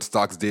 find out what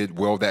stocks did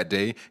well that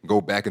day,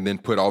 go back and then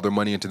put all their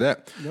money into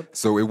that. Yep.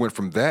 So it went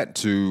from that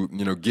to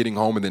getting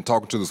home and then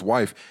talking to this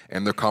wife,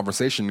 and their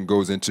conversation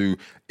goes into,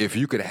 if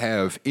you could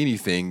have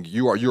anything,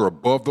 you're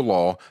above the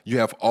law. You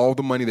have all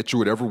the money that you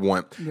would ever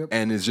want. Yep.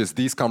 And it's just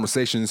these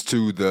conversations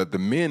to the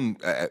men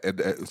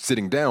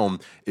sitting down.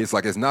 It's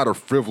like, it's not a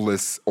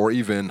frivolous or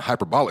even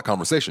hyperbolic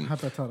conversation.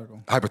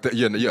 Hypothetical.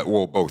 Yeah.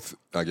 Well, both,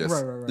 I guess.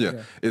 Right.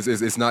 Yeah.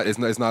 It's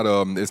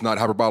not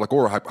hyperbolic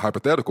or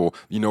hypothetical.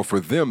 For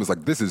them, it's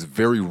like, this is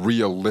very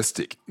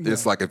realistic. Yeah.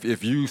 It's like,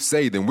 if you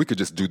say, then we could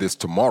just do this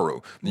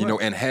tomorrow.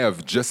 And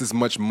have just as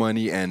much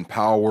money and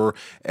power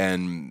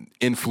and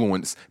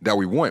influence that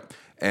we want.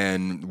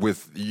 And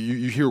with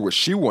you hear what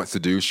she wants to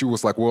do. She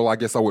was like, well, I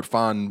guess I would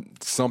find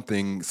some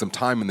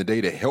time in the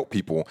day to help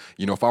people.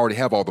 If I already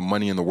have all the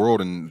money in the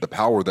world and the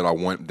power that I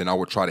want, then I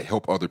would try to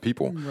help other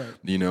people.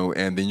 Right.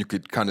 And then you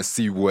could kind of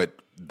see what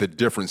the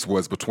difference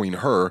was between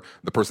her,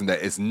 the person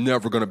that is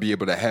never going to be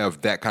able to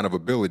have that kind of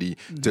ability,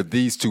 to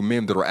these two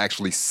men that are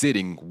actually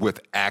sitting with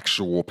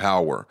actual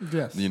power.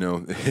 Yes.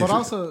 But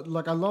also,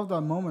 like, I love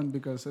that moment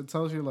because it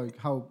tells you like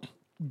how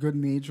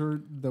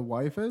good-natured the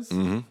wife is.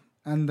 Mm-hmm.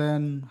 And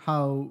then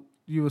how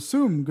you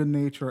assume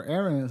good-natured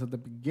Aaron is at the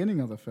beginning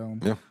of the film.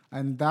 Yeah.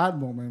 And that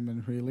moment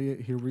when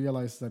he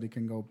realizes that he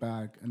can go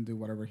back and do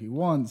whatever he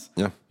wants.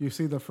 Yeah. You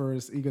see the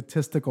first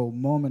egotistical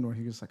moment where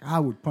he's like, I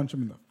would punch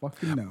him in the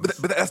fucking nose.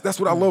 But that's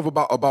what I love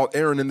about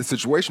Aaron in this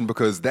situation,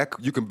 because that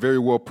you can very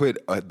well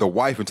put the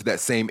wife into that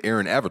same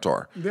Aaron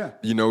avatar. Yeah.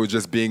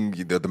 Just being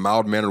the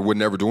mild mannered, would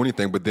never do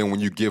anything. But then when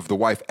you give the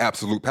wife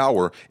absolute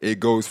power, it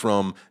goes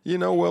from,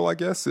 well, I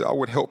guess I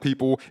would help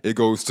people. It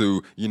goes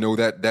to,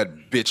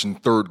 that bitch in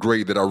third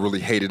grade that I really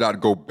hated.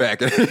 I'd go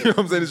back. You know what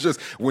I'm saying? It's just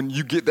when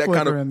you get that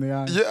kind of...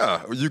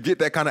 you get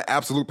that kind of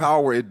absolute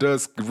power, it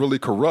does really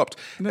corrupt.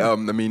 Yeah.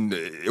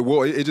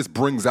 It just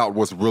brings out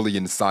what's really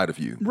inside of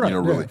you. Right,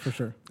 really. Yeah, for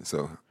sure.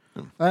 So,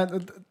 I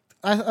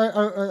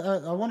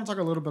want to talk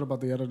a little bit about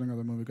the editing of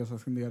the movie, because I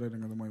think the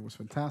editing of the movie was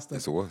fantastic.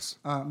 Yes, it was.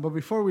 But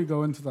before we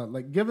go into that,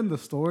 like, given the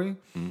story,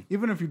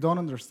 even if you don't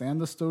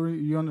understand the story,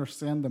 you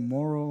understand the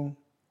moral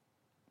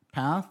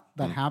path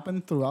that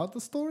happened throughout the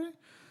story,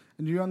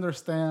 and you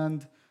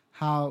understand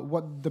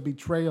what the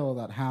betrayal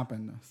that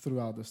happened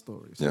throughout the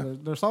story. So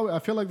there's always, I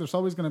feel like there's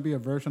always going to be a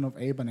version of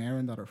Abe and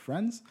Aaron that are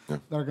friends, that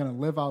are going to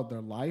live out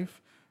their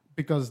life,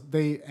 because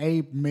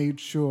Abe made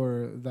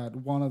sure that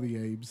one of the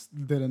Abes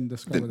didn't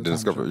discover the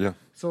time. Yeah.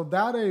 So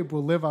that Abe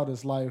will live out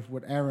his life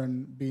with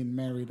Aaron being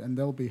married, and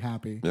they'll be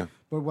happy. Yeah.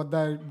 But what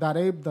the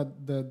Abe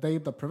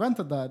that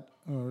prevented that,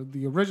 or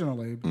the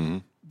original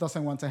Abe,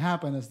 doesn't want to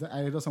happen is that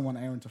he doesn't want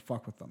Aaron to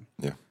fuck with them.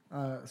 Yeah.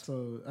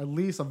 So at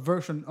least a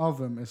version of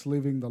him is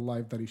living the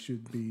life that he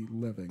should be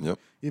living,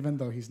 even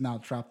though he's now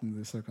trapped in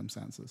these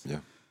circumstances. Yeah.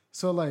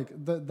 So like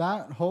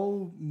that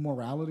whole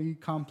morality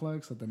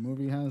complex that the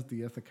movie has,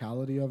 the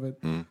ethicality of it,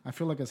 I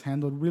feel like it's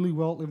handled really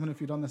well, even if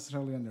you don't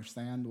necessarily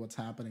understand what's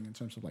happening in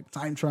terms of like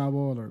time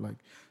travel or like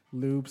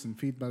loops and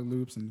feedback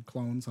loops and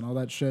clones and all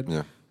that shit.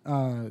 Yeah.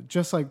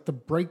 Just like the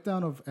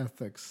breakdown of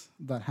ethics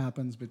that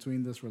happens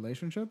between this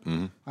relationship,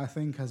 I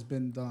think has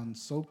been done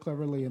so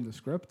cleverly in the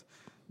script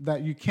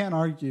that you can't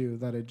argue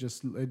that it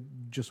just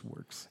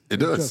works. It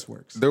does. Just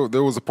works.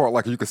 There was a part,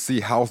 like, you could see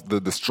how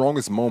the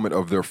strongest moment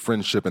of their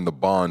friendship and the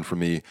bond for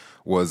me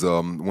was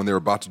when they were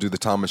about to do the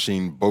time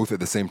machine both at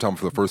the same time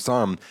for the first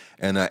time,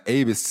 and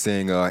Abe is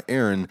saying,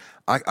 Aaron,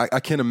 I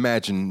can't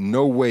imagine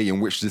no way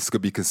in which this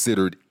could be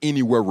considered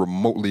anywhere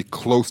remotely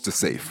close to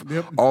safe.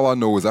 Yep. All I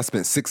know is I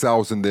spent 6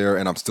 hours in there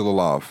and I'm still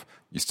alive.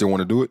 You still want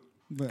to do it?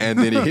 And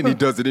then he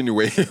does it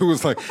anyway. It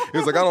was like,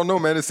 I don't know,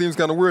 man. It seems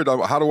kind of weird.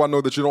 How do I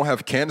know that you don't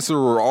have cancer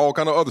or all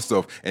kind of other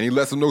stuff? And he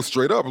lets him know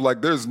straight up,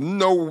 like, there's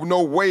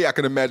no way I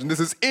can imagine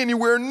this is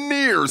anywhere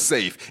near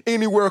safe,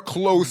 anywhere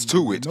close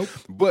to it. Nope.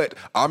 But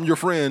I'm your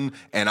friend,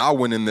 and I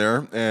went in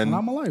there, and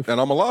I'm alive.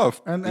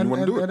 And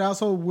it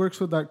also works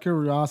with that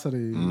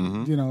curiosity,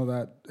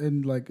 that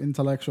in like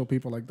intellectual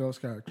people like those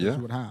characters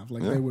would have.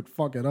 Like they would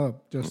fuck it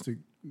up just to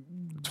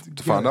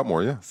find out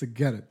more. Yeah, to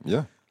get it.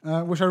 Yeah,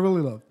 which I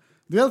really love.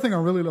 The other thing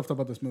I really loved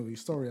about this movie,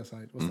 story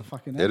aside, was the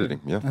fucking editing.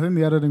 Yeah. I think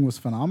the editing was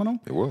phenomenal.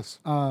 It was.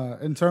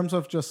 In terms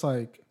of just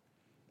like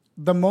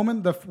the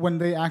moment when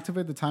they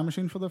activate the time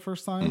machine for the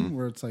first time,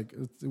 where it's like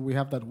we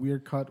have that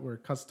weird cut where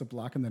it cuts to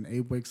black and then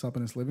Abe wakes up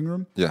in his living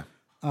room. Yeah.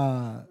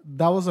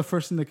 That was the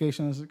first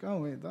indication. I was like,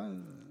 oh wait,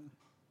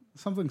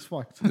 something's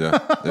fucked.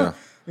 Yeah.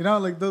 You know,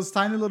 like those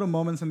tiny little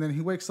moments, and then he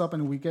wakes up,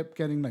 and we kept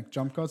getting like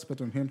jump cuts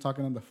between him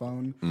talking on the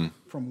phone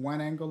from one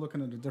angle,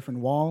 looking at a different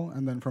wall,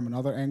 and then from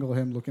another angle,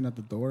 him looking at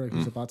the door.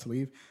 He's about to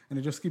leave, and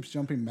it just keeps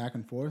jumping back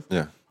and forth.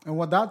 Yeah. And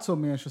what that told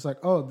me is just like,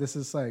 oh, this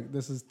is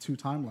two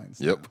timelines.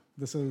 Yep.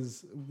 This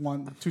is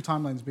two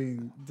timelines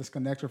being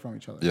disconnected from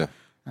each other. Yeah.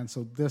 And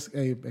so this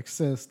Abe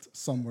exists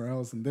somewhere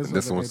else, and this one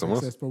Abe somewhere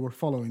exists, but we're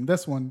following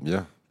this one.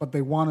 Yeah. But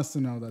they want us to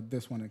know that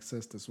this one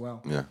exists as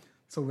well. Yeah.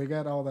 So we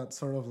get all that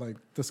sort of like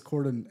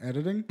discordant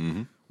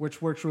editing, which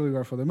works really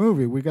well for the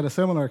movie. We get a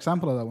similar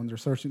example of that when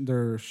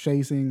they're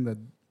chasing the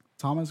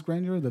Thomas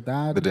Granger, the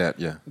dad. The dad,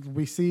 yeah.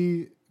 We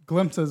see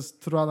glimpses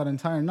throughout that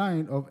entire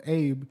night of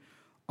Abe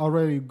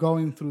already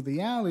going through the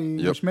alley,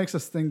 which makes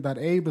us think that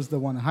Abe is the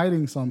one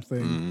hiding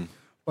something.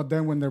 But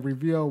then when they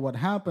reveal what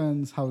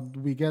happens, how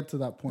we get to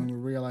that point, we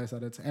realize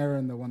that it's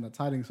Aaron, the one that's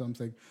hiding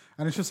something.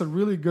 And it's just a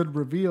really good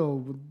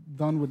reveal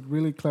done with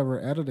really clever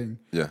editing.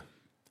 Yeah.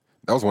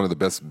 That was one of the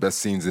best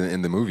scenes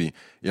in the movie.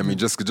 I mean,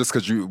 just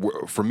because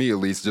for me at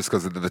least, just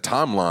because the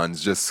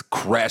timelines just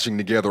crashing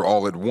together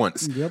all at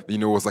once. Yep. You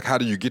know, it's like, how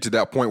do you get to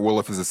that point? Well,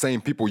 if it's the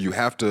same people, you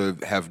have to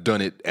have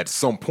done it at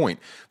some point.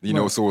 You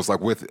know, so it's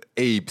like with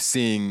Abe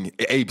seeing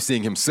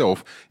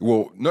himself.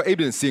 Well, no, Abe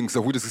didn't see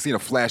himself. We just seen a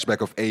flashback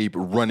of Abe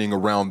running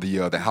around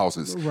the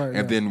houses, right,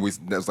 and then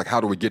that's like,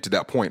 how do we get to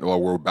that point? Well,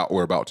 we're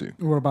about to.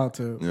 We're about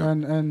to, Yeah.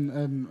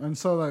 and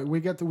so like we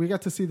get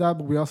to see that,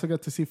 but we also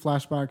get to see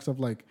flashbacks of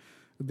like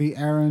the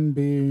Aaron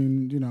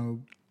being, you know,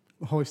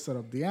 hoisted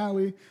up the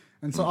alley.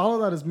 And so all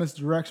of that is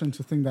misdirection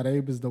to think that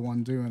Abe is the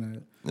one doing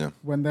it. Yeah.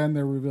 When then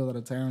they reveal that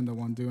it's Aaron the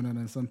one doing it,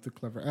 and it's done through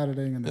clever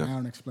editing, and then Yeah.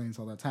 Aaron explains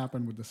how that's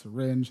happened with the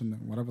syringe and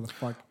then whatever the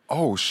fuck.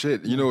 Oh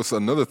shit! You know, it's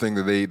another thing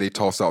that they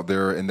toss out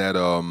there in that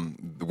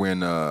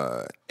when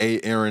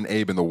Aaron,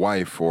 Abe, and the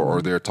wife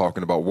are there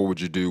talking about what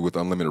would you do with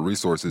unlimited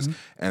resources,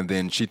 and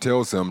then she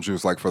tells him, she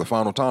was like, for the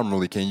final time,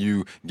 really, can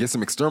you get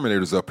some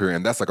exterminators up here?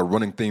 And that's like a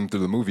running theme through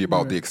the movie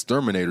about the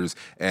exterminators,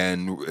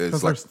 and it's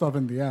Because like, there's stuff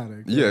in the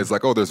attic. yeah, it's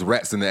like, oh, there's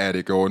rats in the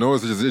attic, or no,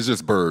 it's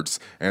just birds.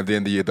 And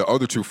then the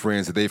other two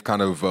friends that they've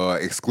kind of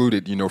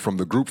excluded, you know, from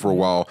the group for a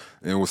while,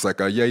 and it was like,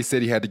 yeah, he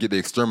said he had to get the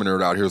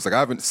exterminator out here. It's like, I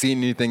haven't seen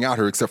anything out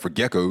here except for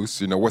geckos.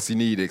 You know, what's he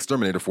need the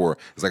exterminator for?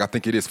 It's like, I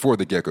think it is for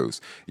the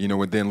geckos. You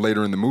know, and then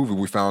later in the movie,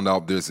 we found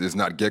out this is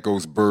not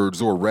geckos,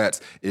 birds, or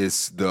rats.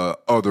 It's the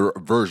other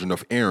version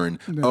of Aaron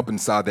up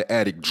inside the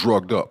attic,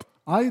 drugged up.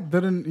 I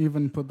didn't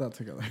even put that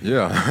together.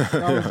 Yeah.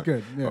 That was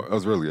good. Yeah. That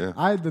was really, yeah.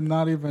 I did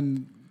not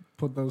even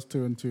put those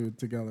two and two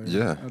together.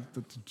 Yeah.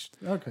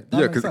 Okay.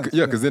 Yeah,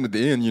 because then at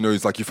the end, you know,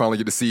 it's like you finally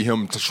get to see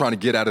him just trying to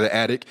get out of the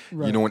attic,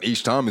 you know, and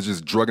each time is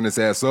just drugging his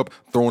ass up,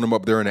 throwing him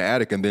up there in the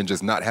attic, and then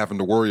just not having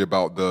to worry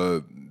about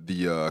the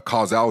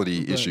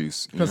causality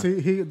issues. Because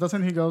he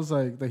doesn't, he goes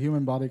like the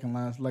human body can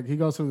last, like he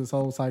goes through this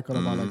whole cycle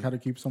about like how to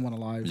keep someone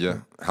alive. Yeah,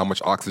 how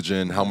much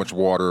oxygen, how much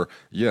water.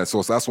 Yeah,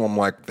 so that's why I'm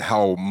like,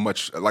 how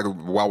much, like,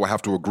 while I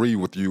have to agree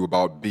with you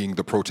about being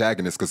the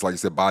protagonist, because like you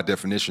said, by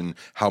definition,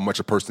 how much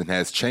a person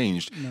has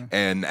changed.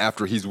 And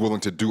after he's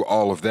willing to do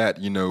all of that,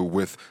 you know,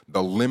 with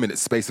the limited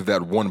space of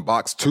that one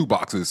box, two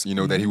boxes, you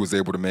know, that he was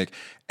able to make,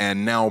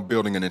 and now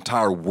building an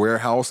entire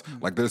warehouse,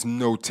 like there's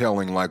no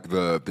telling like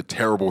the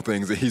terrible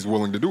things that he's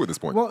willing to do at this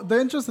point. Well,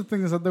 the interesting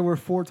thing is that there were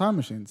 4 time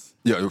machines.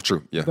 Yeah,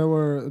 true. Yeah. There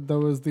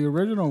was the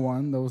original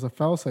one. There was a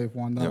failsafe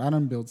one that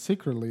Adam built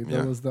secretly.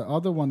 There was the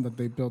other one that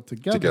they built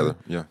together.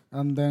 Yeah.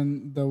 And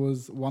then there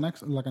was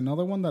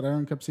another one that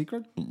Aaron kept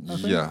secret. I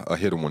think. Yeah, a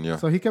hidden one. Yeah.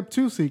 So he kept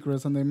 2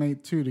 secrets, and they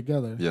made 2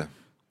 together. Yeah.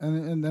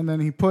 And then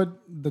he put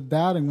the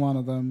dad in one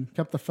of them,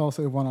 kept the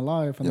failsafe one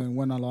alive, and then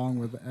went along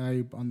with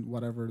Abe on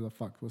whatever the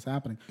fuck was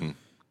happening.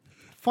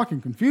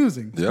 Fucking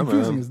confusing. It's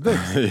confusing as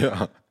this.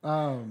 Yeah.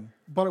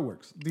 But it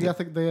works. The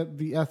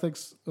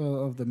ethics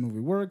of the movie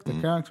work. The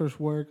characters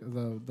work.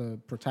 The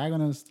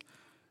protagonist,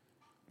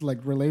 like,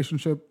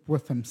 relationship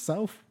with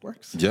himself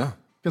works. Yeah.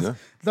 Because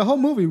the whole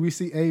movie, we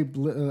see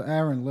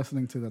Aaron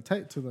listening to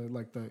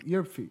the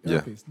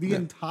earpiece. The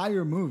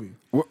entire movie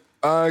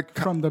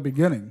from the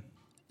beginning.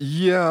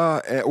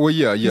 Yeah. Well,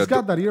 yeah. He's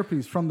got that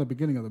earpiece from the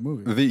beginning of the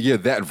movie.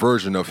 That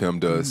version of him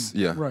does.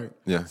 Yeah. Right.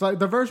 Yeah. So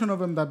the version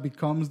of him that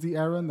becomes the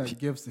Aaron that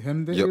gives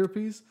him the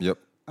earpiece. Yep.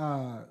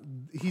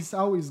 He's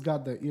always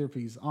got the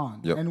earpiece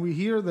on. Yep. And we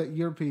hear the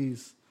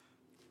earpiece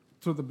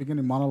through the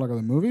beginning monologue of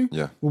the movie.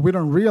 Yeah. Well, we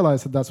don't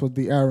realize that that's what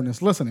the Aaron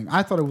is listening.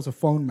 I thought it was a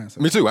phone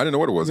message. Me too. I didn't know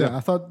what it was. Yeah. I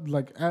thought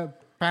like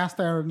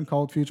past Aaron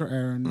called future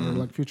Aaron, or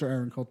like future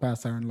Aaron called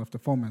past Aaron, left a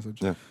phone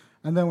message. Yeah.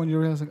 And then when you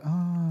realize, like,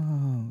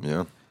 oh,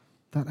 Yeah.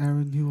 that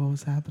Aaron knew what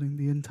was happening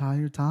the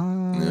entire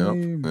time.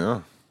 Yep.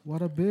 Yeah.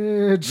 What a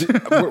bitch.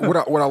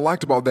 What I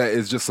liked about that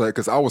is just like,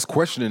 because I was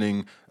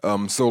questioning,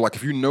 so like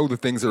if you know the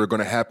things that are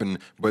going to happen,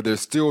 but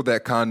there's still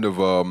that kind of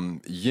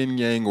yin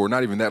yang, or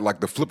not even that, like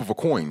the flip of a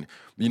coin.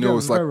 You know,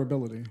 it's like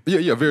variability.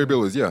 Yeah,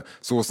 variabilities. Yeah.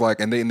 So it's like,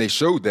 and they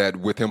showed that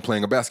with him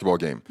playing a basketball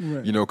game.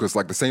 Right. You know, because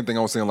like the same thing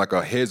I was saying, like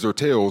a heads or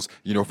tails.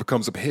 You know, if it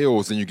comes up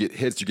heads, then you get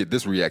heads, you get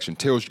this reaction.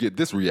 Tails, you get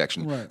this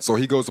reaction. Right. So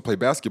he goes to play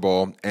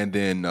basketball, and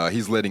then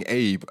he's letting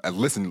Abe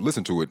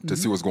listen to it to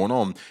see what's going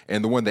on.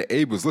 And the one that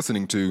Abe was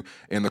listening to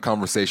in the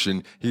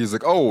conversation, he's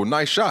like, "Oh,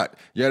 nice shot,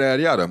 yada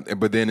yada yada."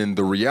 But then in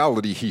the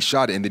reality, he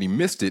shot it and then he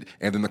missed it,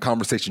 and then the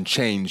conversation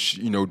changed,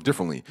 you know,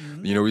 differently.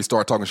 You know, he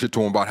started talking shit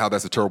to him about how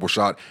that's a terrible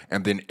shot,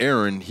 and then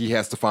Aaron, he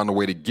has to find a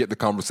way to get the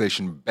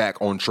conversation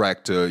back on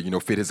track to, you know,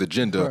 fit his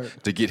agenda,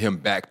 to get him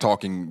back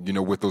talking, you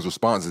know, with those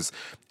responses.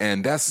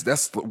 And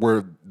that's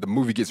where the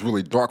movie gets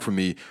really dark for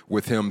me,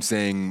 with him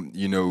saying,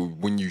 you know,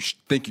 when you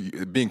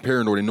think being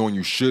paranoid and knowing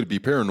you should be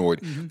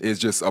paranoid is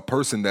just a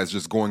person that's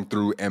just going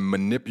through and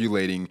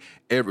manipulating,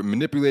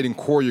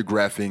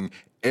 choreographing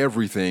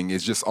everything.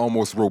 Is just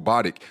almost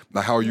robotic.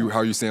 Like how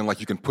you saying,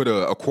 like you can put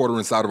a quarter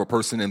inside of a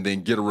person and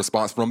then get a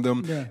response from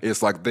them. Yeah.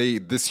 It's like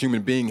this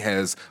human being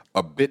has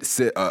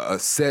a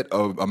set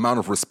of amount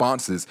of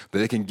responses that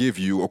they can give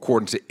you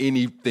according to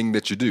anything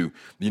that you do.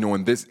 You know,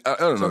 and this I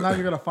don't know. So now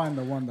you gotta find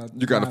the one that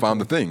You got to find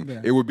the thing.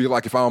 Yeah. It would be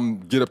like if I'm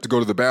get up to go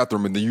to the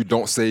bathroom and then you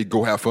don't say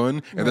go have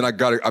fun, and then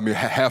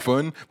have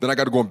fun. Then I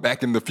got to go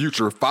back in the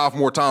future 5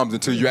 more times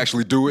until you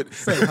actually do it.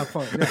 Say have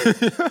fun.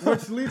 Yeah.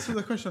 Which leads to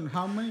the question: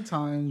 how many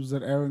times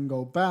did Aaron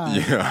go back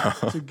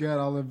to get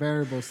all the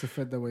variables to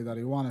fit the way that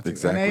he wanted to?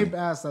 Exactly. And Abe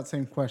asked that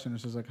same question.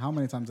 It's just like, how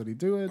many times did he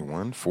do it?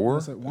 1, 4.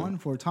 Was it 1,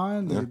 4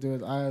 times? Did he do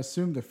it? I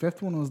assume the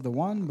 5th one was the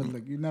one, but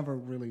like you never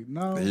really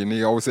know. And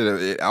he always said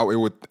it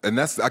would, and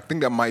I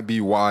think that might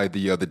be why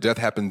the death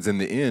happens in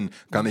the end.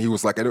 Kind of, he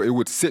was like, it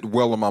would sit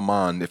well in my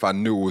mind if I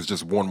knew it was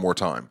just one more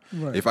time.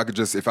 Right. If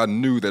I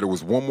knew that it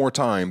was one more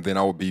time, then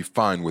I would be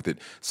fine with it.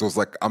 So it's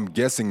like, I'm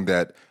guessing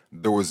that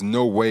there was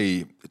no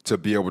way to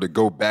be able to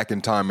go back in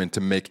time and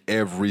to make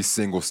every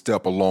single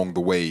step along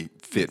the way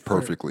fit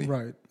perfectly.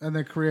 Right. And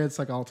it creates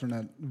like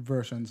alternate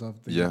versions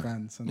of the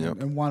events.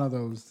 And one of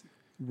those,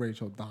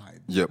 Rachel died,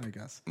 I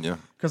guess. Yeah.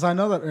 Because I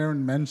know that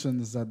Aaron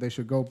mentions that they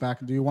should go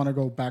back. Do you want to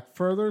go back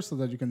further so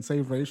that you can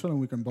save Rachel and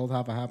we can both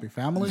have a happy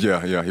family?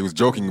 Yeah. He was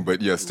joking,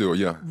 but still.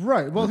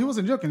 Right. Well, he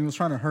wasn't joking. He was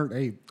trying to hurt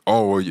Abe.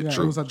 Oh, well, yeah,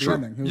 true. It was at the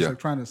ending. He was like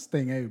trying to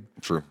sting Abe.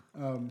 True.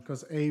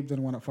 Because Abe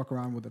didn't want to fuck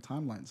around with the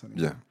timelines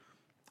anymore. Yeah.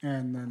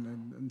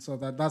 And so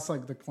that's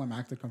like the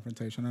climactic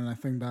confrontation. And I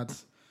think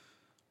that's,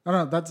 I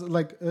don't know, that's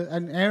like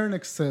an Aaron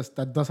exists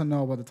that doesn't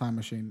know about the time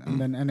machine. And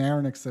then an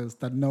Aaron exists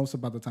that knows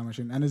about the time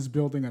machine and is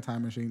building a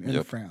time machine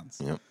in France.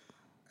 Yep.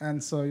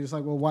 And so you're just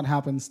like, well, what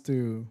happens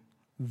to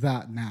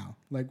that now?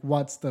 Like,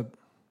 what's the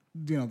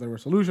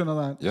resolution of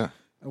that? Yeah.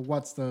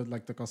 What's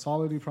the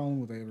causality problem?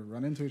 Will they ever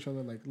run into each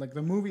other? Like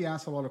the movie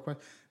asks a lot of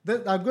questions.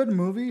 A good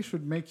movie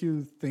should make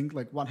you think,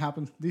 like, what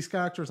happens? These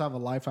characters have a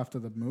life after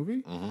the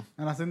movie,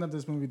 and I think that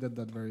this movie did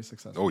that very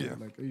successfully. Oh yeah,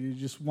 like you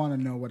just want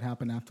to know what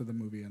happened after the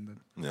movie ended.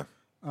 Yeah.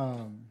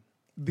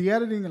 The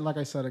editing, like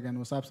I said again,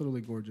 was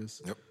absolutely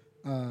gorgeous. Yep.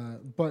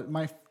 But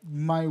my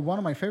one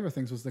of my favorite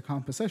things was the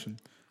composition.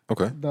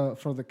 Okay.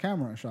 For the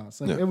camera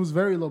shots. It was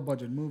very low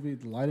budget movie.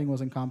 The lighting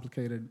wasn't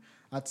complicated.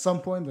 At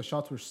some point, the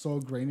shots were so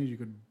grainy you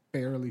could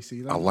barely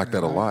see them. I like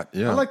that a lot.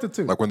 Yeah, I liked it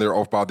too. Like when they're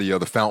off by the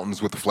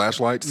fountains with the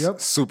flashlights. Yep.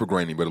 Super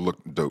grainy, but it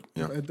looked dope.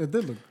 Yeah, it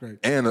did look great.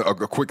 And a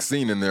quick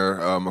scene in there,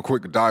 a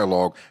quick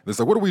dialogue. It's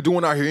like, what are we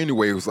doing out here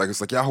anyway? It was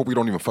like, yeah, I hope we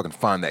don't even fucking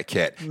find that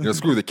cat.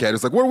 Screw the cat.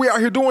 It's like, what are we out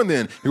here doing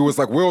then? It was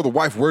like, well, the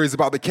wife worries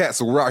about the cat,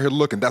 so we're out here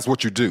looking. That's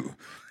what you do.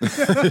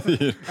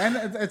 And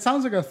it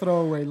sounds like a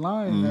throwaway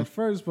line at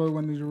first, but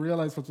when you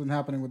realize what's been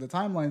happening with the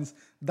timelines,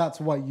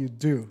 that's what you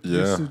do.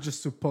 Yeah. You're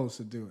just supposed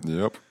to do it.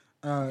 Yep.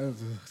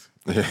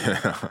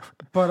 Yeah.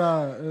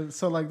 But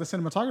so like the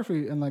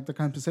cinematography and like the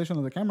composition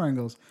of the camera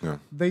angles,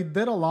 they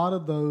did a lot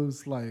of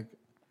those like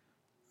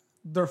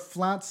they're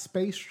flat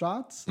space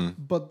shots,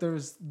 but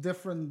there's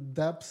different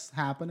depths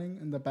happening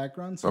in the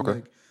background. So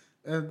like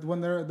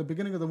when they're at the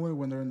beginning of the movie,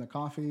 when they're in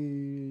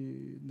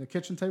the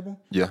kitchen table,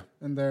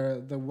 and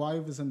the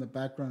wife is in the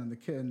background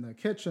in the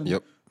kitchen,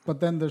 but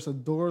then there's a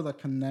door that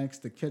connects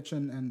the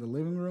kitchen and the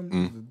living room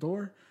to the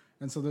door.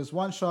 And so there's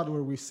one shot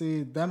where we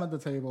see them at the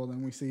table,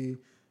 then we see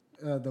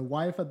the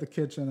wife at the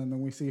kitchen, and then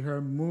we see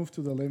her move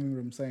to the living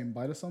room saying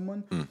bye to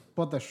someone.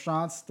 But the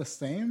shot's the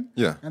same.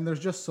 Yeah. And there's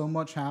just so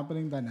much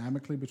happening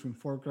dynamically between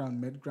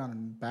foreground, midground,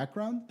 and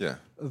background. Yeah.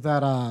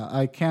 That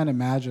I can't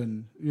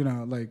imagine,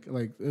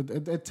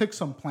 it took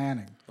some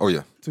planning. Oh,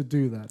 yeah. To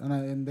do that.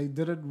 And they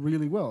did it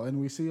really well. And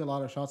we see a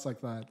lot of shots like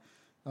that.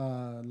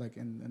 Like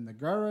in the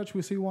garage,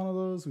 we see one of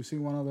those. We see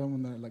one of them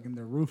when they're like in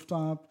their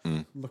rooftop,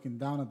 looking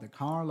down at the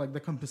car. Like the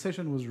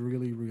composition was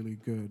really, really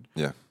good.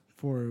 Yeah.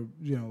 For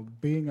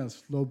being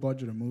as low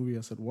budget a movie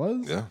as it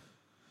was. Yeah.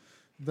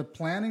 the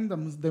planning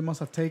that they must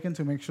have taken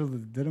to make sure that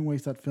they didn't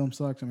waste that film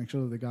stock, to make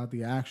sure that they got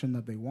the action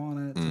that they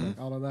wanted, like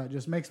all of that,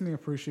 just makes me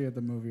appreciate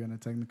the movie on a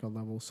technical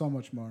level so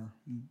much more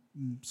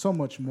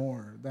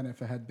than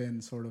if it had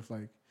been sort of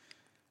like,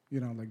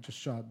 like just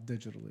shot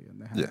digitally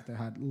and they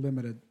had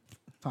limited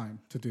time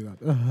to do that.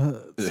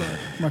 Sorry,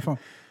 my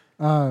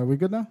phone. We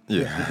good now?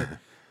 Yeah.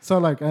 So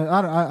like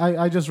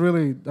I just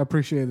really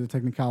appreciate the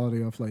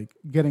technicality of like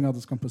getting all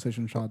those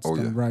composition shots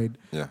done right.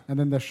 Yeah. And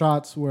then the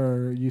shots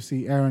where you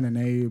see Aaron and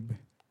Abe,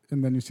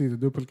 and then you see the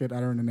duplicate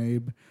Aaron and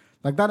Abe,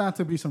 like that had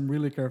to be some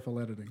really careful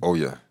editing. Oh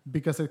yeah.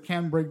 Because it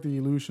can break the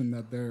illusion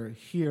that they're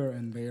here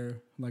and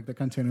there. Like the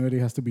continuity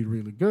has to be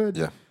really good.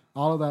 Yeah.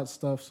 All of that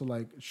stuff. So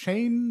like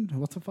Shane,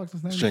 what's the fuck's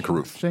his name? Shane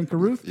Carruth. Shane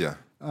Carruth. Yeah.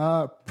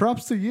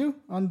 Props to you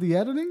on the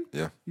editing.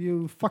 Yeah.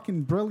 You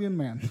fucking brilliant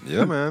man.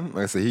 Yeah, man.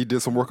 Like I said, he did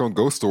some work on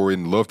Ghost Story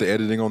and loved the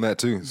editing on that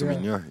too. So I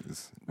mean,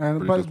 it's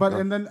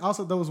and then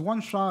also there was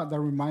one shot that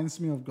reminds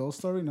me of Ghost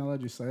Story. Now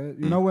that you say it,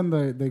 you know when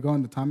they go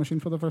in the time machine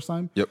for the first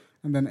time. Yep.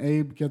 And then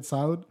Abe gets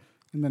out,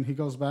 and then he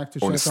goes back to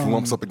check on. And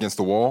slumps up against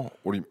the wall.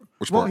 Which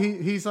part?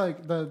 He's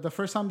like the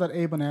first time that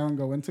Abe and Aaron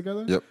go in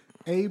together. Yep.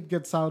 Abe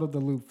gets out of the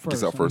loop first.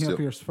 Gets out first. He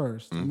appears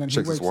first, and then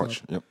checks he wakes his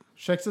watch. up. Yep.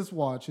 Checks his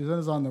watch. He's in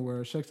his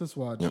underwear. Checks his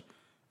watch. Yep.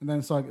 And then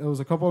it's like it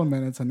was a couple of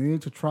minutes. I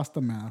needed to trust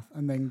the math,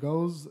 and then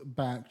goes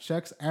back,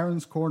 checks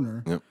Aaron's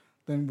corner,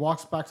 then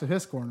walks back to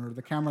his corner.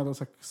 The camera does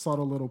a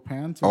subtle little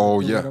pan to the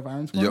right of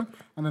Aaron's corner,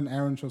 and then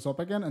Aaron shows up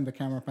again, and the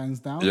camera pans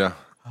down. Yeah,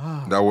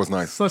 that was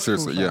nice.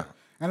 Seriously, cool yeah.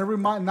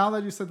 And now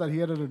that you said that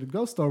he edited the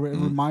Ghost Story, it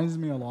reminds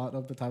me a lot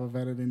of the type of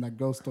editing that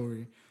Ghost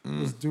Story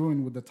was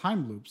doing with the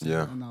time loops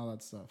and all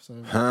that stuff. So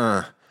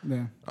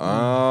yeah.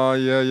 Oh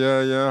yeah.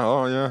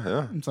 Oh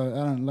yeah. So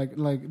I don't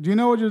like. Do you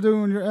know what you're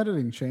doing when you're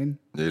editing, Shane?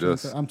 Yeah, he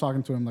does. I'm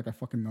talking to him like I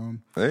fucking know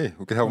him. Hey,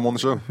 we can have him on the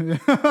show.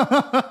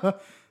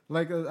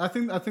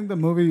 I think the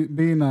movie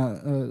being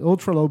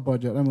ultra low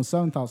budget, it was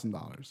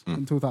 $7,000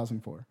 in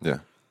 2004. Yeah.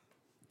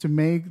 To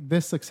make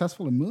this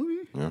successful a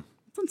movie,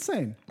 it's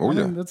insane. I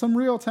mean, there's some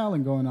real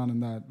talent going on in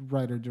that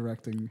writer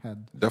directing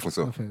head. Definitely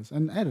so. Of his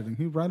and editing.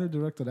 He writer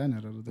directed and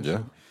edited this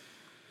shit.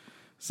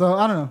 So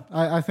I don't know.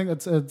 I think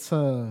it's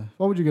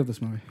what would you give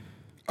this movie?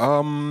 I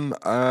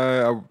 1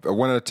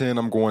 out of 10.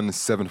 I'm going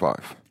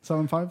 7.5.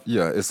 7.5?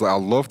 Yeah, it's like I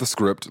love the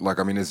script. Like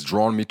I mean, it's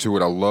drawn me to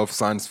it. I love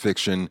science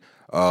fiction.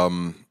 I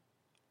mean,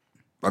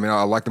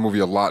 I like the movie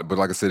a lot, but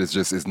like I said,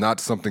 it's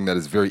not something that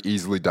is very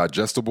easily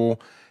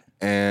digestible,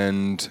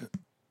 and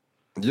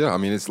yeah, I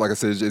mean, it's like I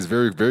said, it's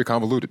very, very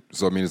convoluted.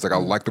 So I mean, it's like I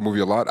like the movie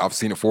a lot. I've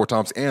seen it 4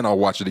 times, and I'll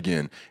watch it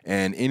again.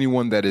 And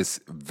anyone that is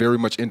very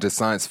much into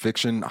science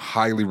fiction,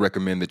 highly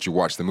recommend that you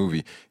watch the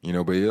movie.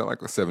 But yeah,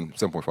 like a 7.5.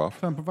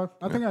 7.5.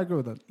 I think I agree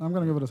with that. I'm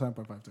gonna give it a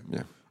 7.5 too.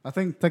 Yeah. I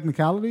think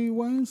technicality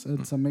wise,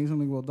 it's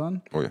amazingly well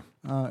done. Oh yeah.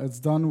 It's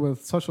done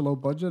with such a low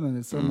budget, and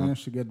it still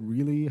managed to get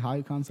really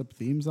high concept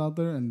themes out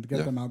there and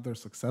get them out there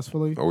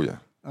successfully. Oh yeah.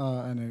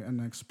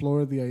 And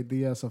explore the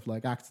ideas of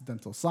like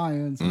accidental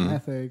science and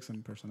ethics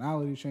and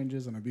personality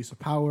changes and abuse of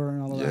power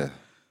and all of that.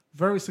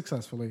 Very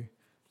successfully.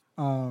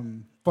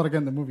 But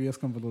again, the movie is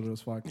convoluted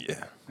as fuck.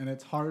 Yeah. And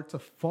it's hard to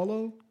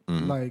follow,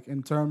 like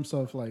in terms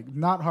of like,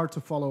 not hard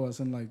to follow as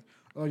in like,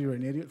 oh, you're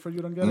an idiot for you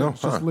don't get it.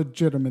 It's just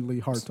legitimately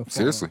hard to follow.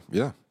 Seriously,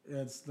 yeah.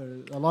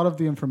 A lot of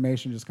the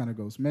information just kind of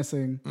goes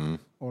missing,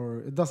 or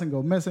it doesn't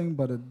go missing,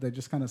 but they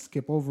just kind of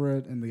skip over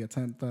it in the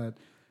attempt that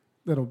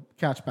it'll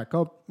catch back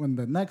up when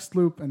the next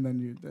loop, and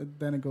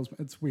then it goes.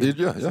 It's weird.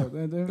 Yeah. So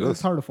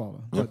it's hard to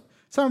follow. Yeah. But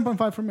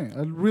 7.5 for me.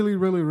 I really,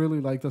 really, really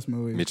like this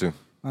movie. Me too.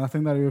 And I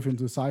think that if you're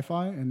into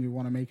sci-fi and you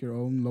want to make your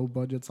own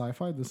low-budget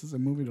sci-fi, this is a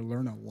movie to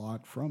learn a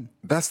lot from.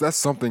 That's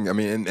something. I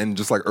mean, and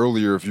just like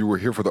earlier, if you were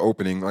here for the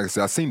opening, like I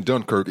said, I seen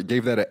Dunkirk. It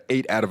gave that an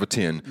 8 out of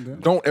 10. Yeah.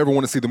 Don't ever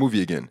want to see the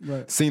movie again.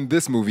 Right. Seen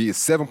this movie, it's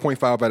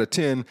 7.5 out of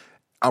 10.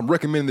 I'm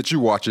recommending that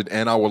you watch it,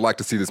 and I would like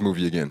to see this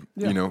movie again.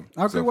 Yeah.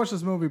 I could watch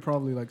this movie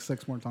probably like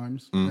 6 more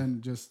times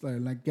and just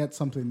like get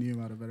something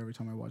new out of it every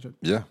time I watch it.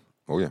 Yeah.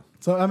 Oh yeah.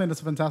 So I mean, it's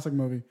a fantastic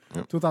movie.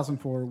 Yep.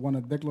 2004 won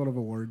a dickload of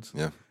awards.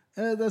 Yeah.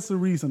 That's the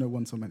reason it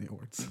won so many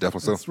awards. Definitely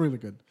so. It's really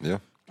good. Yeah.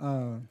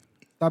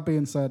 That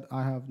being said,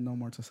 I have no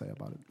more to say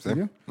about it. Same?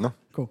 You? No.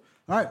 Cool.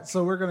 All right,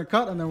 so we're going to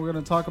cut, and then we're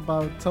going to talk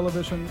about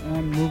television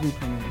and movie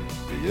premieres.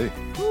 Yay.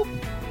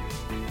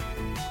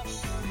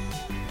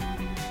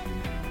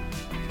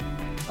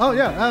 Oh,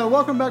 yeah.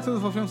 Welcome back to the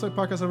For Film Sake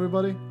Podcast,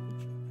 everybody.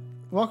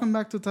 Welcome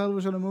back to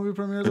television and movie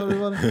premieres,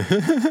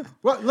 everybody.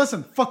 Well,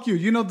 listen, fuck you.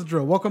 You know the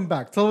drill. Welcome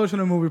back. Television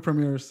and movie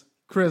premieres.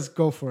 Chris,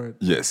 go for it.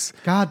 Yes.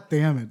 God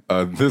damn it.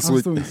 I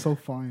was doing so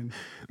fine.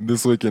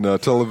 This week in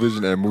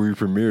television and movie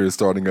premieres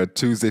starting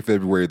Tuesday,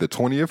 February the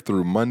 20th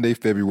through Monday,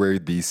 February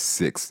the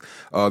 6th.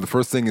 The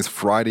first thing is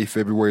Friday,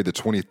 February the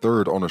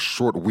 23rd on a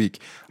short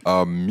week.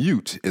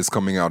 Mute is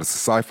coming out. It's a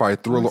sci-fi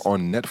thriller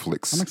on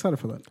Netflix. I'm excited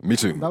for that. Me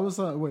too. That was,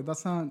 wait,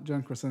 that's not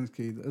John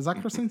Krasinski. Is that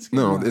Krasinski?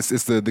 No, it's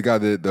the guy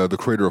that the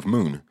creator of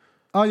Moon.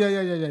 Oh,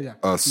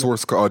 yeah.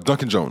 Source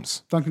Duncan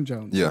Jones. Duncan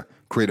Jones. Yeah.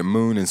 Created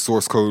Moon and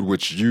Source Code,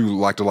 which you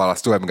liked a lot. I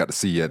still haven't got to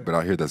see yet, but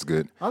I hear that's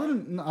good. I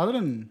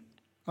didn't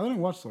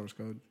watch Source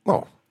Code.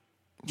 Oh.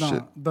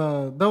 Shit.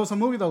 There was a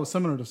movie that was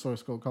similar to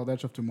Source Code called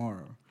Edge of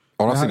Tomorrow.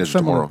 Oh, I've seen Edge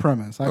of Tomorrow.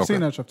 Premise. I've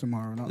seen Edge of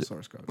Tomorrow, not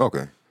Source Code.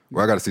 Okay.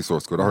 Well, I got to see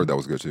Source Code. I heard that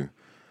was good too.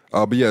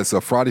 But yeah, it's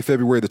Friday,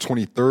 February the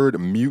 23rd.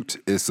 Mute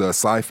is a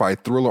sci-fi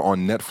thriller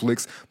on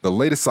Netflix. The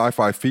latest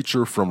sci-fi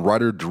feature from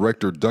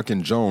writer-director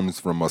Duncan Jones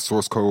from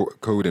Source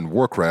Code and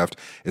Warcraft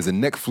is a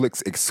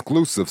Netflix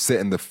exclusive set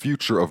in the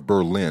future of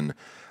Berlin.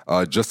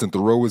 Justin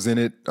Theroux is in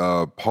it.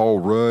 Paul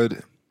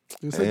Rudd.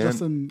 You said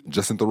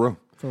Justin Theroux.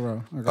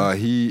 Theroux. Okay.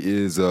 He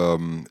is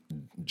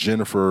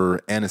Jennifer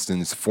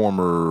Aniston's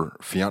former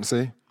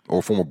fiance.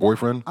 Or former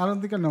boyfriend. I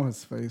don't think I know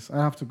his face. I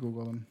have to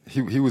Google him.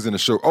 He was in a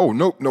show. Oh,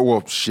 no.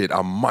 Well, shit.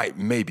 I might,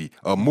 maybe.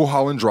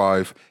 Mulholland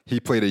Drive. He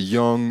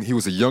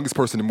was the youngest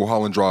person in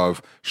Mulholland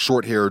Drive.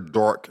 Short hair,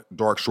 dark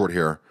short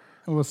hair.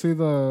 Oh, was he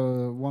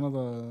one of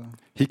the...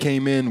 He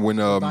came in when...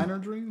 diner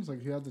dreams?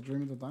 Like he had the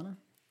dream of the diner?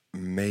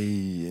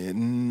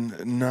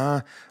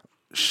 Nah.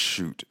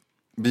 Shoot.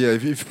 But yeah,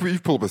 if you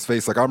pull up his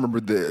face, like I remember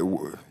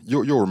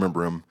you'll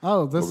remember him.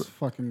 Oh, this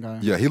fucking guy.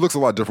 Yeah, he looks a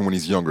lot different when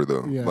he's younger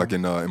though. Yeah. Like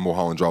in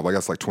Mulholland Drive, like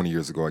that's like 20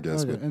 years ago, I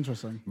guess. Okay, but,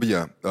 interesting. But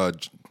yeah,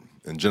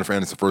 and Jennifer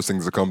Aniston, first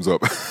things that comes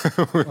up,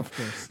 Of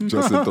course.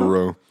 Justin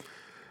Theroux.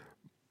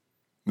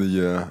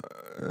 Yeah,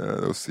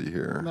 let's see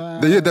here.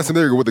 Yeah, that's him.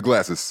 There you go with the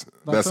glasses.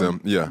 That's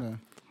him. Yeah,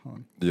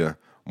 yeah.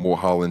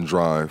 Mulholland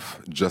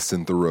Drive,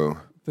 Justin Theroux.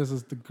 This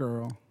is the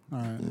girl. All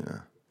right. Yeah.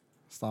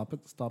 Stop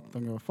it. Stop.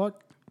 Don't give a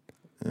fuck.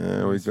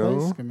 There we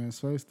go. Give me his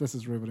face. This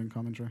is riveting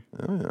commentary.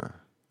 Oh yeah.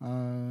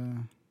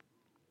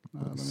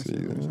 Let me see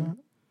Let me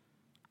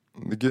see.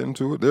 To get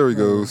into it. There he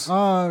goes.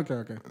 Oh,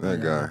 okay.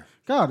 That guy.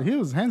 God, he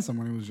was handsome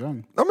when he was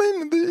young. I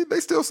mean, they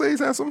still say he's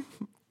handsome.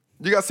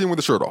 You got to see him with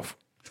the shirt off.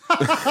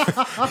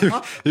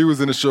 He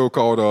was in a show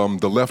called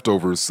The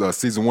Leftovers,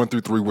 season 1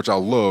 through 3, which I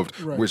loved,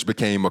 which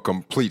became a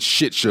complete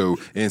shit show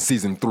in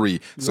season 3.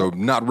 So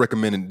not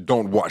recommended.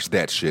 Don't watch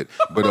that shit.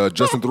 But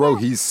Justin Theroux,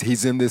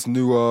 he's in this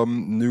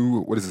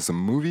new what is this, a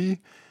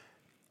movie?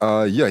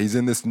 Yeah, he's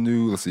in this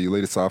new, let's see,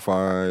 latest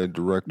sci-fi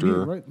director.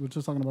 Mute, right? We're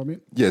just talking about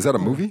Mute. Yeah, is that a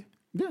movie?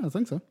 Yeah, I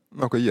think so.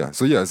 Okay, yeah.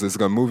 So yeah, it's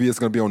a movie. It's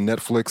going to be on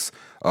Netflix.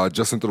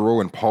 Justin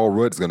Theroux and Paul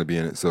Rudd is going to be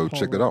in it. So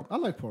check that out. I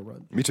like Paul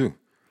Rudd. Me too.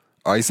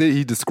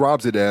 He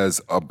describes it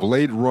as a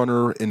Blade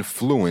Runner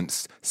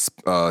influenced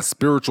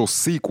spiritual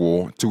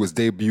sequel to his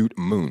debut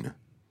Moon.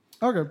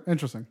 Okay,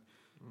 interesting.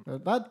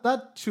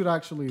 That should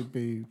actually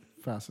be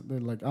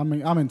fascinating. Like I'm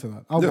into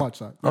that. I'll watch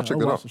that. I'll check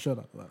that out. The shit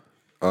out of that.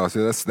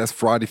 So that's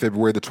Friday,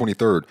 February the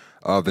 23rd.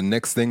 The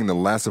next thing, The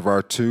Last of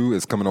Our Two,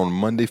 is coming on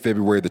Monday,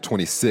 February the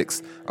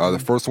 26th. The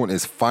first one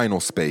is Final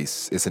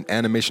Space. It's an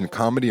animation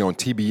comedy on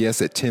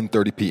TBS at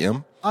 10:30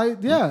 p.m. I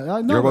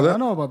know about that? I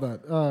know about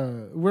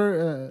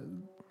that.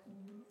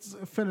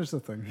 Finish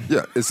the thing.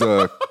 Yeah, it's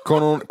a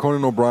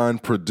Conan O'Brien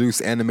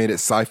produced animated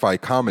sci-fi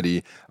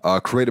comedy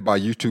created by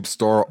YouTube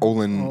star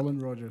Olin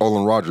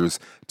Rogers.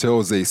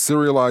 Tells a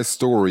serialized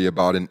story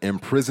about an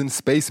imprisoned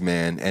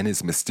spaceman and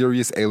his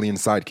mysterious alien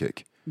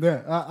sidekick.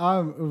 Yeah,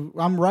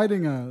 I'm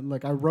writing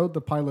I wrote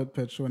the pilot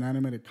pitch to an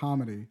animated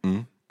comedy,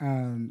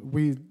 and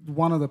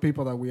one of the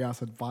people that we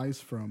asked advice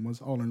from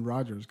was Olin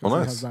Rogers because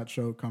he has that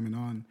show coming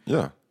on.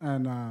 Yeah,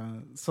 and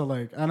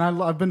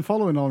I've been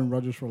following Olin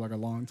Rogers for like a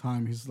long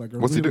time. He's like a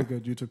really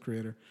good YouTube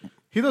creator.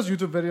 He does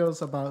YouTube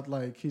videos about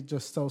he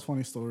just tells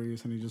funny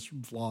stories and he just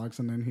vlogs,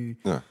 and then he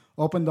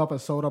opened up a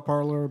soda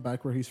parlor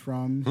back where he's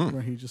from,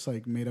 where he just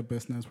made a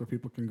business where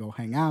people can go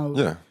hang out.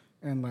 Yeah.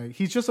 And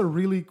he's just a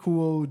really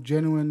cool,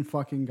 genuine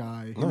fucking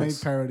guy. He made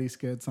parody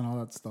skits and all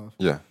that stuff.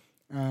 Yeah.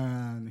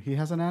 And he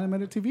has an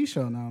animated TV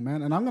show now,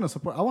 man. And I want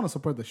to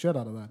support the shit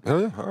out of that.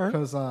 Hell yeah, all right.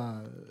 Because,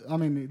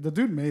 the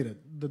dude made it.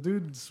 The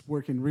dude's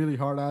working really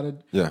hard at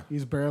it. Yeah.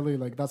 He's barely,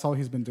 that's all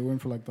he's been doing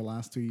for, the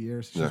last 2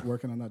 years. He's just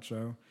working on that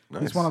show.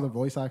 Nice. He's one of the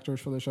voice actors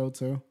for the show,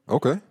 too.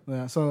 Okay.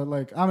 Yeah, so,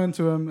 I'm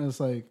into him. It's,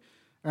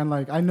 and,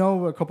 I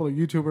know a couple of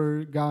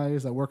YouTuber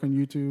guys that work on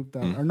YouTube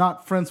that are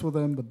not friends with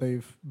him, but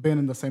they've been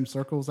in the same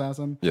circles as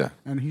him. Yeah.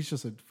 And he's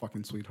just a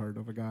fucking sweetheart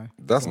of a guy.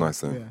 That's nice,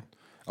 then. Yeah.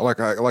 I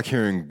like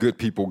hearing good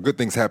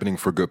things happening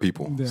for good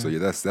people. Yeah. So, yeah,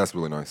 that's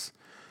really nice.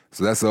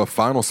 So that's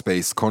Final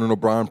Space, Conan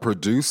O'Brien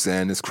produced,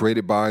 and it's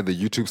created by the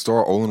YouTube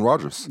star Olin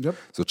Rogers. Yep.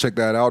 So check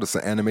that out. It's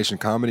an animation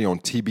comedy on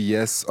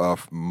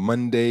TBS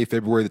Monday,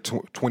 February the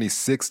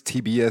 26th,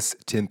 TBS,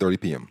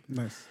 10:30 p.m.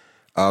 Nice.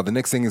 The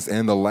next thing is,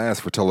 and the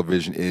last for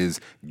television, is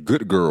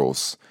Good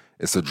Girls.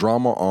 It's a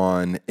drama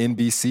on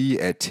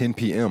NBC at 10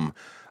 p.m.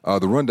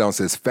 The rundown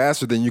says,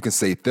 faster than you can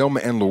say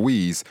Thelma and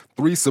Louise,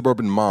 3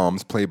 suburban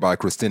moms played by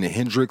Christina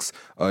Hendricks.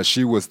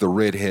 She was the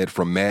redhead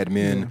from Mad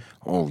Men. Yeah.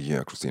 Oh,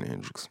 yeah, Christina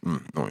Hendricks. Oh,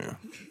 yeah.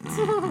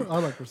 I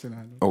like Christina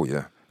Hendricks. Oh,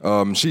 yeah.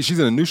 She's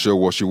in a new show.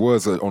 Well, she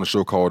was on a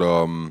show called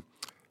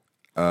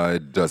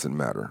It Doesn't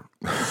Matter.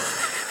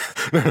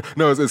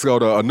 No, it's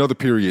called Another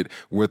Period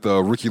with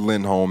Ricky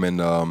Lindholm and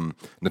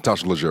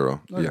Natasha Leggero.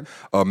 Okay.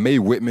 Yeah, Mae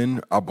Whitman.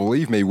 I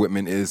believe Mae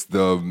Whitman is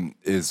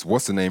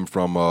what's the name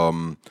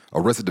from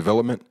Arrested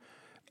Development.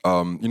 You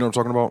know what I'm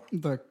talking about?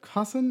 The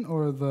cousin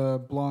or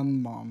the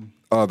blonde mom?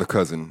 The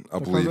cousin, I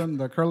believe. Cousin,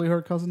 the curly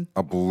hair cousin.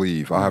 I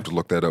believe. I have to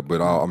look that up,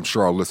 but I'm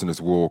sure our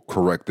listeners will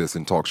correct this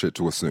and talk shit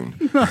to us soon.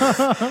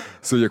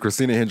 So yeah,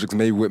 Christina Hendricks,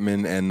 Mae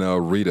Whitman, and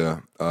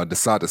Rita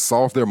decide to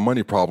solve their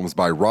money problems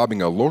by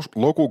robbing a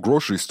local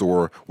grocery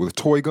store with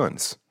toy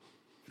guns.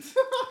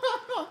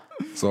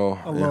 So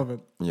I love it.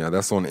 Yeah,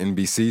 that's on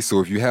NBC.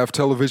 So if you have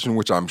television,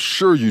 which I'm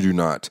sure you do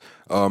not,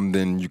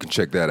 then you can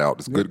check that out.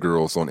 It's Good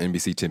Girls on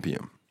NBC 10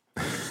 p.m.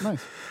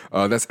 Nice.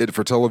 That's it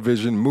for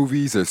television.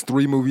 Movies. There's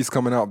 3 movies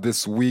coming out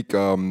this week.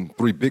 3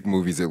 big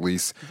movies at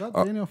least. Is that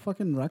Daniel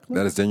fucking Radcliffe?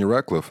 That is Daniel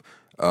Radcliffe.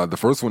 The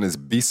first one is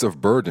Beasts of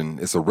Burden.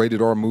 It's a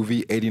rated R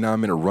movie,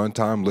 89-minute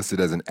runtime,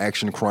 listed as an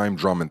action crime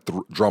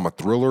drama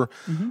thriller.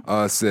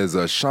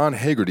 Says Sean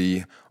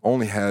Haggerty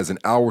only has an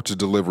hour to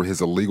deliver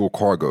his illegal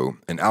cargo,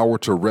 an hour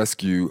to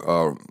rescue,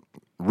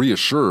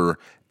 reassure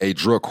a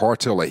drug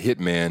cartel, a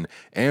hitman,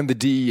 and the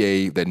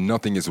DEA that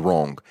nothing is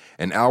wrong,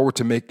 an hour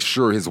to make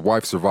sure his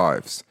wife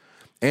survives.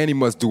 And he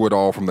must do it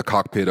all from the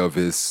cockpit of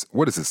his,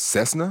 what is this,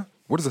 Cessna?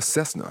 What is a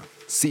Cessna?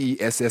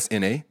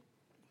 Cessna?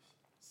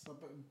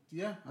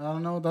 Yeah, I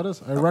don't know what that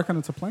is. I reckon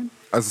it's a plane.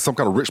 That's some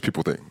kind of rich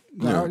people thing.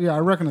 Yeah, I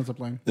reckon it's a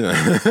plane. Yeah.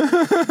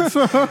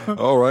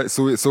 All right.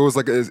 So it's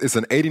like it's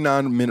an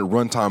 89-minute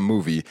runtime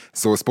movie.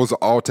 So it's supposed to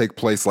all take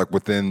place like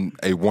within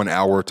a 1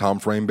 hour time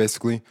frame,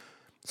 basically.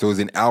 So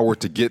it's an hour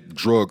to get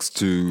drugs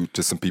to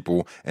some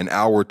people, an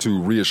hour to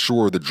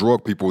reassure the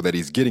drug people that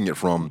he's getting it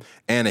from,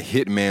 and a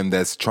hitman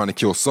that's trying to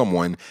kill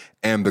someone.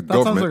 And the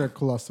government sounds like a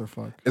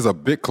clusterfuck. Is a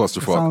big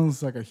clusterfuck.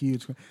 Sounds like a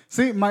huge.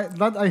 See,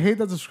 I hate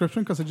that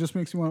description because it just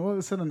makes me want. Well,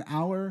 is it an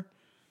hour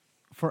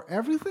for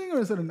everything, or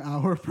is it an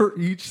hour per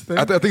each thing?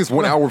 I think it's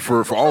 1 hour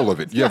for all of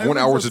it. You have 1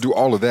 hour to do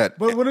all of that.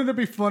 But wouldn't it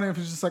be funny if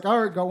it's just like,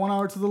 all right, got 1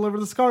 hour to deliver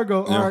this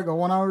cargo. All right, got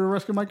 1 hour to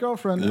rescue my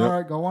girlfriend. All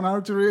right, got 1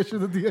 hour to reassure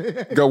the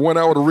DA. Got 1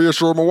 hour to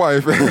reassure my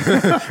wife.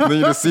 And then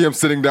you just see him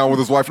sitting down with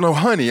his wife. No,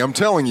 honey, I'm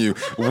telling you,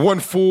 1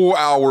 full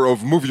hour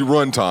of movie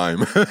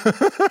runtime.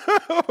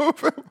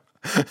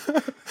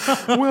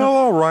 Well,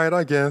 all right,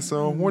 I guess.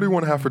 So, what do you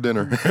want to have for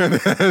dinner?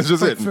 It's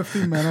just like it.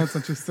 15 minutes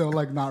and she's still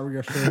like not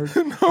reassured.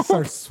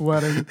 Starts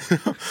sweating.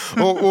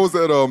 What was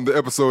that? The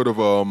episode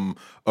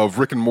of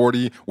Rick and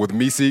Morty with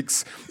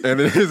Meeseeks,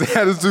 and then he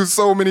had to do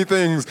so many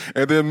things,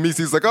 and then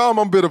Meeseeks like, I'm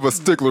a bit of a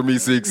stickler,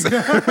 Meeseeks.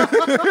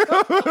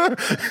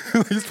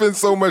 He spends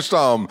so much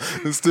time,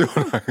 it's still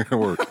not gonna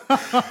work.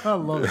 I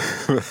love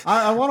it.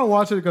 I want to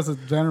watch it because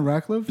it's Daniel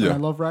Radcliffe. And I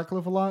love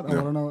Radcliffe a lot. I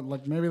want to know,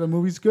 like, maybe the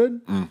movie's good.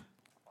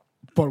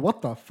 But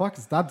what the fuck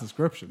is that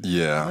description?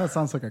 Yeah. That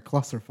sounds like a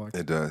clusterfuck.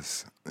 It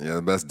does. Yeah,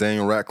 the best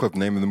Daniel Radcliffe.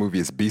 Name of the movie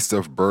is Beast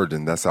of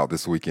Burden. That's out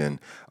this weekend.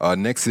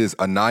 Next is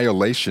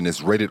Annihilation.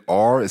 It's rated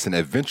R. It's an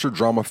adventure,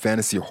 drama,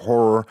 fantasy,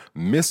 horror,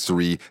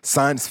 mystery,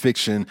 science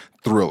fiction,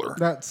 thriller.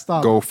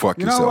 Stop. Go fuck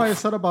yourself. You know what I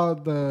said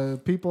about the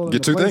people You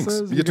get and the 2 places?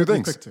 things. You get 2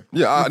 things. Two.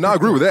 Yeah, I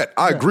agree with that.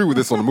 I agree with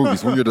this on the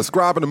movies. When you're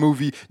describing a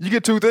movie, you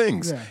get 2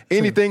 things. Yeah,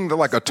 anything that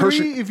like a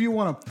tertiary... 3 if you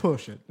want to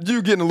push it.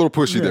 You're getting a little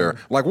pushy there.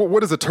 Like,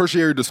 what is a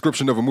tertiary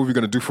description of a movie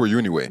going to do for you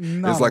anyway?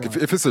 It's like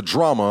if it's a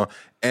drama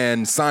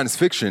and science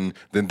fiction,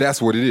 then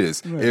that's what it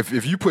is. Right.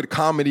 If you put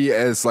comedy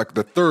as like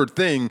the 3rd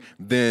thing,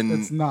 then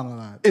it's none of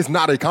that. It's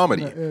not a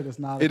comedy. It is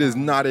not. It is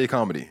not a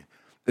comedy.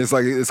 It's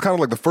kind of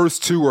like the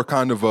first 2 are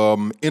kind of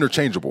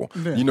interchangeable.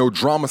 Yeah. You know,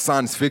 drama,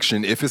 science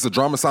fiction. If it's a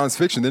drama, science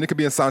fiction, then it could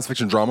be a science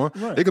fiction drama.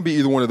 Right. It could be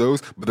either one of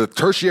those. But the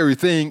tertiary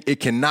thing, it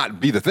cannot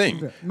be the thing.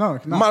 Yeah. No,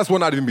 it cannot. Might as well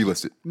not even be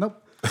listed.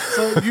 Nope.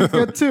 So you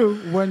get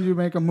 2 when you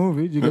make a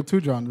movie. You get 2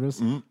 genres.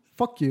 Mm-hmm.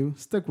 Fuck you.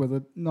 Stick with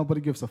it.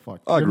 Nobody gives a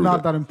fuck. You're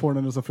not that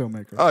important as a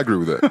filmmaker. I agree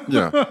with that.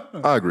 Yeah,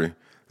 I agree.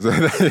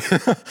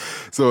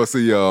 So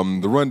see,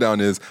 the rundown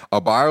is a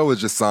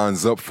biologist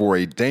signs up for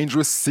a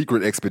dangerous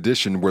secret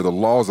expedition where the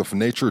laws of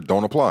nature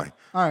don't apply.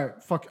 All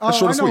right, fuck. Oh,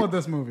 I know what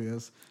this movie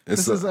is.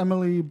 This is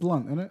Emily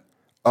Blunt, isn't it?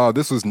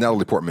 This was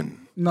Natalie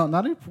Portman. No,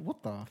 Natalie.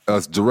 What the?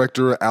 It's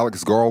director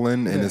Alex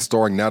Garland, and it's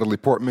starring Natalie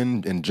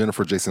Portman and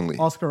Jennifer Jason Leigh.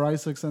 Oscar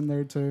Isaac's in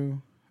there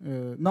too.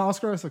 No,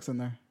 Oscar Isaac's in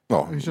there.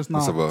 Oh, he's just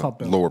not top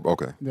bill. Lower.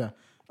 Okay. Yeah.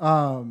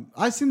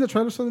 I've seen the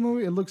trailers for the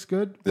movie. It looks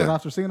good, but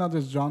after seeing all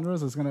these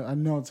genres, I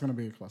know it's gonna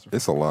be a cluster.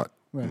 It's a lot.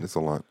 Yeah. It's a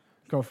lot.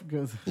 Go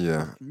ahead.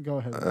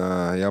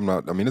 Yeah, I'm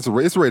not. I mean, it's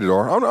rated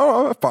R.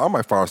 I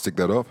might fire stick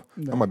that up.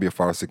 That might be a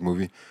fire stick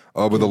movie.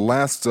 But the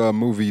last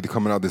movie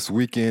coming out this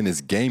weekend is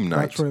Game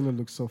Night. That trailer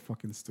looks so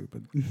fucking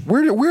stupid.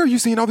 Where are you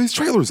seeing all these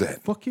trailers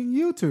at? Fucking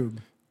YouTube.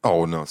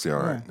 Oh no! See,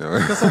 all right.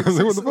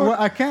 Yeah.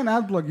 I can't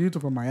ad block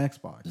YouTube on my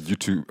Xbox.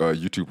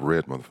 YouTube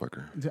Red,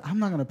 motherfucker. Dude, I'm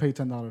not gonna pay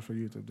 $10 for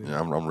YouTube. Dude. Yeah,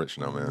 I'm rich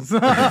now, man.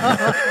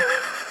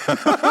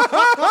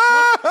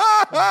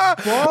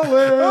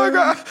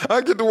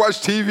 I get to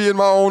watch TV in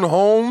my own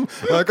home.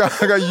 I got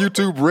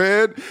YouTube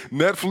Red,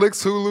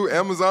 Netflix, Hulu,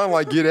 Amazon.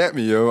 Like, get at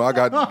me, yo. I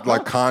got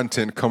like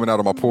content coming out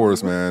of my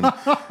pores, man.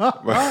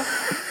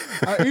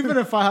 Even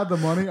if I had the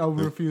money, I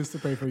would refuse to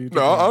pay for YouTube.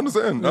 No, I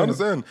understand. I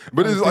understand.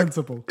 But it's like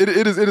it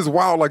is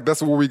wild. Like,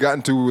 that's where we got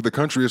into with the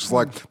country. It's just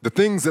like the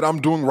things that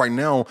I'm doing right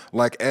now.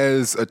 Like,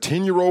 as a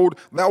 10-year-old,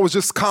 that was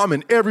just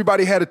common.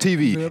 Everybody had a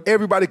TV. Yep.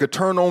 Everybody could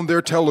turn on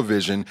their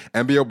television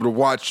and be able to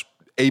watch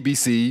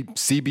ABC,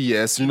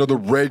 CBS, the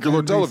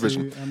regular NBC,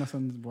 television.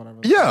 MSN, whatever.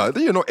 Yeah,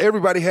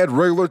 everybody had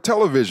regular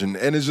television,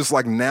 and it's just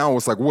like now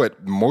it's like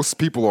what most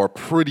people are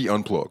pretty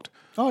unplugged.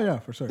 Oh yeah,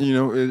 for sure.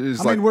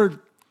 It's I mean,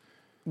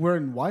 we're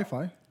in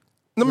Wi-Fi.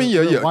 I mean,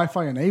 We're yeah.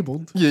 Wi-Fi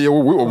enabled. Yeah,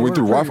 we went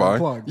through pretty Wi-Fi.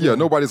 unplugged, Yeah, yeah.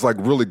 nobody's like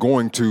really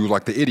going to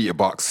like the idiot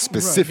box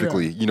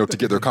specifically, yeah. to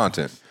get their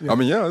content. Yeah. I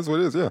mean, yeah, that's what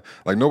it is. Yeah,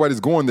 like nobody's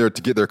going there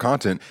to get their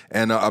content,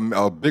 and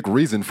a big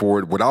reason for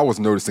it. What I was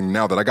noticing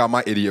now that I got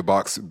my idiot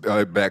box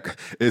back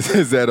is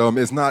that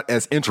it's not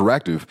as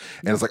interactive,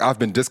 and it's like I've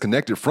been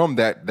disconnected from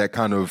that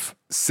kind of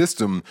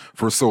system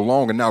for so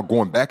long, and now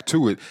going back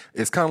to it,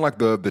 it's kind of like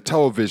the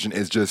television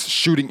is just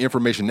shooting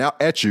information now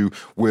at you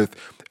with.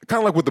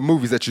 Kind of like with the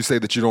movies that you say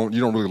that you don't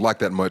really like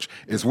that much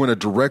is when a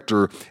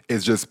director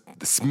is just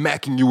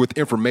smacking you with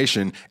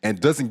information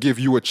and doesn't give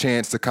you a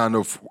chance to kind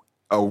of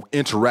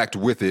interact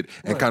with it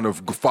and kind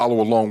of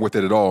follow along with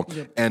it at all.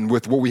 Yep. And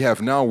with what we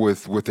have now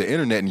with the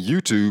internet and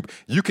YouTube,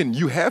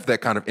 you have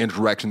that kind of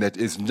interaction that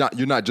is not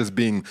you're not just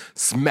being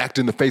smacked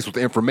in the face with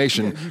the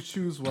information. Yeah, you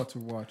choose what to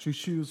watch. You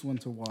choose when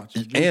to watch.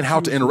 And how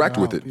to interact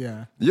with it.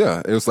 Yeah.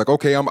 It's like,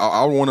 okay, I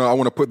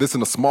want to put this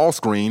in a small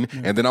screen,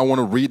 and then I want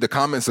to read the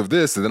comments of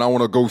this, and then I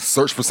want to go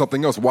search for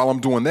something else while I'm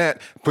doing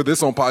that. Put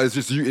this on pause.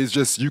 It's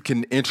just you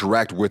can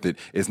interact with it.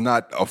 It's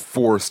not a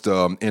forced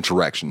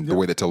interaction the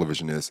way that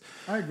television is.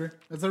 I agree.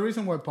 It's the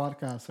reason why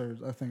podcasts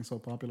are, I think, so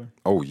popular.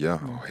 Oh yeah,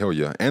 Oh, hell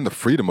yeah, and the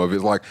freedom of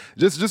it. Like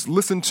just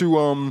listen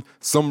to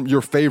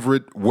your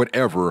favorite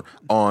whatever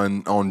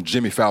on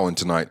Jimmy Fallon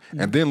tonight,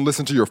 and then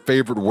listen to your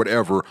favorite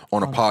whatever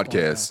on a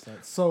podcast.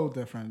 That's so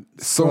different.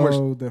 So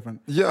much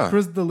different. Yeah.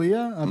 Chris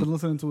D'Elia, I've been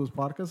listening to his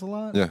podcast a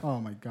lot. Yeah. Oh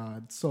my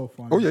God, so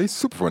funny. Oh yeah, he's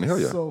super funny. Hell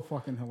yeah. So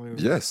fucking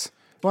hilarious. Yes.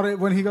 But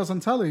when he goes on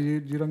telly, you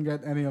don't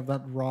get any of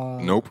that raw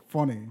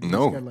funny. You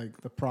No. just get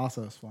like the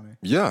process funny.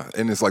 Yeah,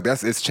 and it's like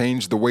it's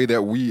changed the way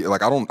that we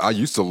like. I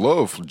used to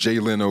love Jay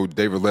Leno,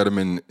 David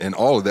Letterman, and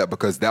all of that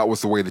because that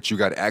was the way that you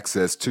got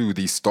access to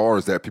these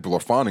stars that people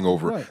are fawning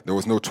over. Right. There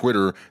was no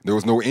Twitter, there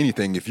was no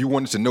anything. If you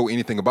wanted to know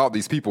anything about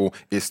these people,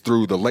 it's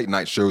through the late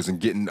night shows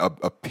and getting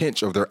a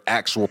pinch of their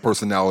actual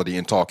personality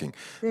and talking.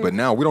 But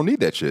now we don't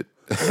need that shit.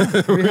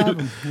 We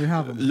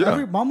have them.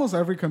 Yeah. Almost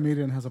every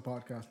comedian has a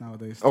podcast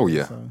nowadays. Oh too,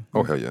 yeah. so,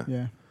 Oh hell yeah.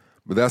 Yeah.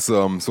 But that's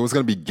so it's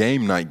gonna be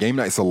Game Night. Game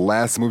Night's the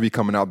last movie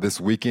coming out this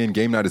weekend.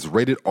 Game Night is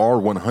rated R,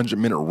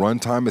 100-minute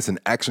runtime. It's an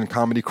action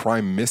comedy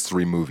crime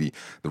mystery movie.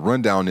 The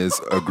rundown is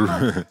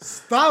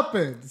Stop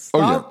it!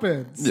 Stop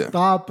it! Yeah.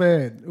 Stop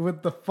it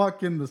with the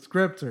fucking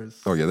descriptors.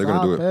 Oh yeah, they're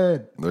gonna do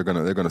it. They're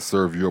gonna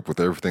serve you up with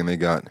everything they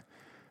got.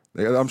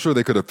 I'm sure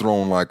they could have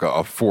thrown like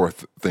a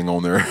fourth thing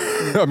on there.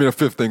 I mean, a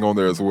fifth thing on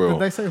there as well.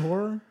 Did they say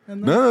horror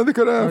in there? No, they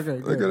could have. Okay,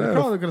 They good. could They have.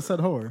 probably could have said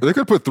horror. They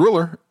could put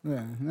thriller.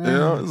 Yeah.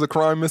 It's a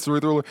crime mystery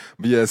thriller.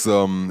 But yes,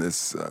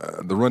 it's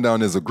the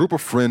rundown is a group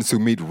of friends who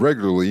meet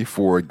regularly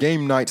for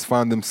game nights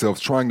find themselves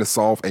trying to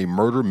solve a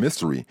murder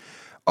mystery.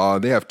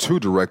 They have two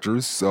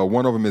directors.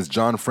 One of them is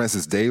John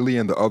Francis Daly,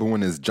 and the other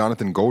one is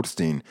Jonathan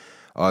Goldstein.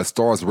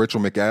 Stars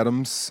Rachel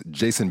McAdams,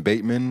 Jason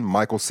Bateman,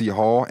 Michael C.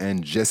 Hall,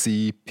 and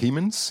Jesse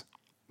Plemons.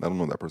 I don't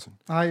know that person.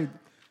 I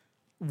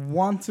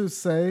want to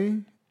say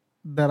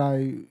that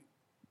I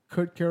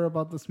could care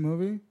about this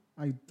movie.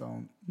 I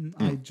don't.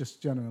 I just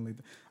genuinely.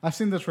 I've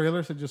seen the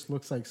trailers. It just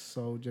looks like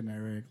so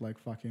generic, like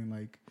fucking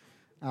like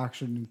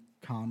action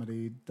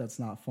comedy that's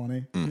not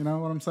funny. You know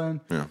what I'm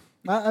saying? Yeah.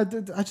 I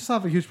just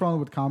have a huge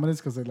problem with comedies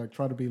because they like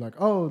try to be like,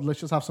 oh,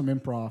 let's just have some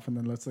improv and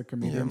then let's the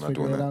comedians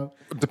figure it out.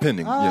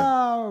 Depending,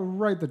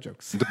 Write the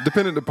jokes.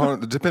 Dependent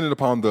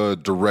upon the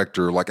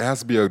director. Like it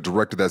has to be a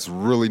director that's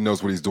really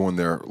knows what he's doing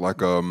there.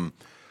 Like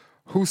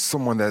who's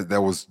someone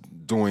that was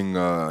doing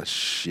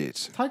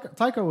shit?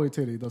 Taika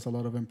Waititi does a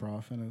lot of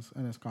improv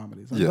in his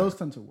comedies, and those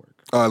tend to work.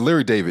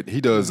 Larry David, he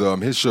does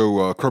his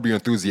show Curb Your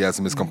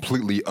Enthusiasm is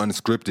completely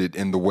unscripted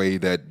in the way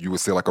that you would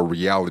say like a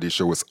reality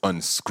show is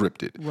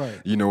unscripted.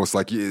 Right. It's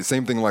like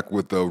same thing like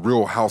with the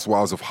Real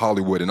Housewives of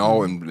Hollywood and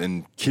all,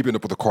 and Keeping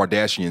Up with the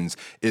Kardashians.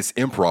 It's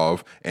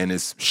improv and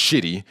it's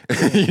shitty,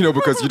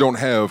 because you don't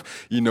have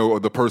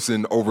the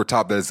person over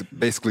top that's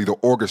basically the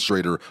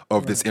orchestrator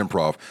of this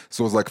improv.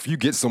 So it's like if you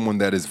get someone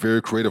that is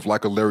very creative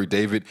like a Larry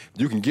David,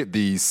 you can get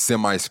these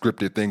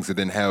semi-scripted things and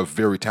then have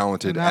very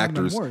talented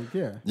actors. Work,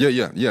 yeah,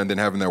 and then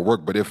having that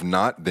work. But if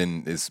not,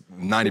 then it's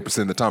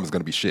 90% of the time it's going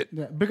to be shit.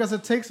 Yeah, because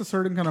it takes a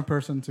certain kind of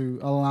person to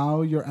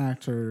allow your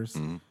actors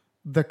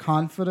the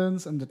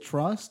confidence and the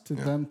trust to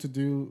them to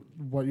do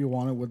what you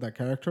wanted with that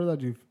character,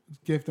 that you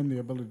give them the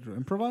ability to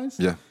improvise.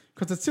 Yeah,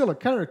 because it's still a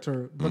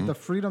character, but the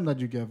freedom that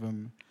you give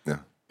them. Yeah.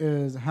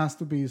 Has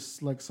to be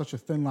like such a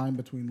thin line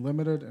between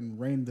limited and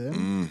reined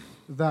in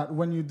that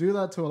when you do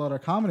that to a lot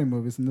of comedy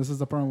movies, and this is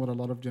the problem with a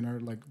lot of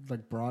generic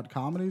like broad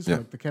comedies,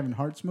 like the Kevin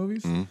Hart's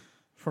movies,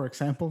 for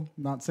example,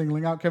 not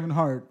singling out Kevin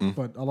Hart,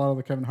 but a lot of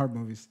the Kevin Hart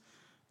movies,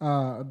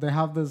 they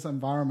have this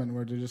environment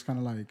where they just kind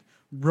of like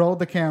roll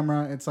the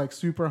camera. It's like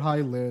super high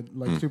lit,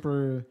 like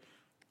super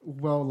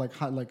well, like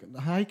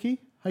high key,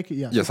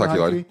 yeah, yes,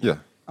 high key, yeah,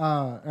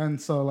 and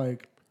so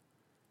like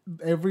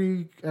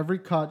every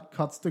cut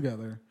cuts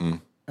together.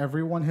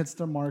 everyone hits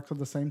their marks at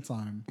the same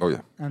time. Oh,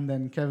 yeah. And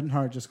then Kevin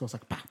Hart just goes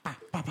like, bah, bah,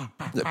 bah, bah,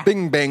 bah, Yeah,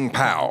 bing, bang,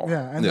 pow.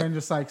 yeah, and then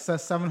just like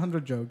says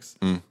 700 jokes,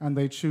 and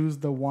they choose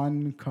the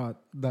one cut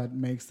that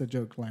makes the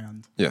joke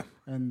land. Yeah.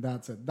 And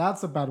that's it.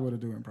 That's a bad way to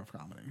do improv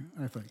comedy,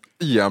 I think.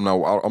 Yeah, I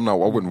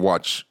wouldn't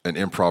watch an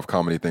improv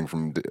comedy thing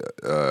from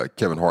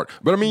Kevin Hart.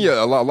 But I mean,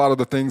 yeah, a lot of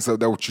the things that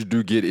what you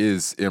do get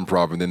is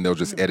improv, and then they'll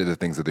just edit the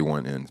things that they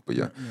want in.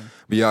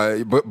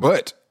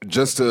 But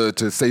just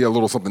to say a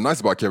little something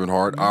nice about Kevin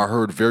Hart, I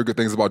heard very good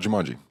things about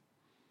Jumanji.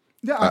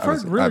 Yeah, I've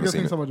heard really good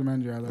things about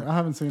Jumanji either. I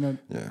haven't seen it.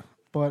 Yeah.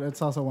 But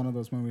it's also one of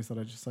those movies that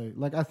I just say,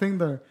 like, I think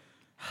they're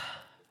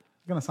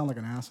going to sound like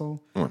an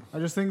asshole. I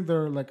just think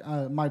they're like,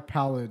 my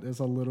palate is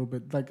a little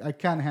bit, like, I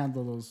can't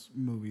handle those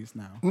movies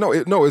now. No,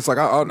 it's like,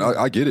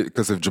 I get it.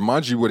 Because if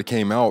Jumanji would have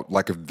came out,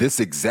 like if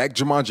this exact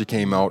Jumanji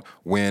came out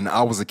when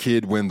I was a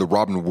kid, when the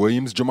Robin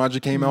Williams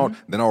Jumanji came out,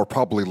 then I would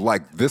probably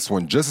like this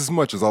one just as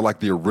much as I like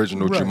the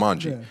original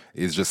Jumanji. Yeah.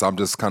 It's just, I'm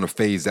just kind of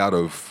phased out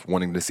of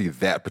wanting to see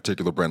that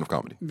particular brand of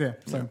comedy. Yeah,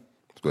 same.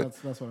 Yeah.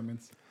 That's what it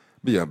means.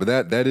 But yeah, but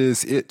that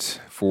is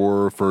it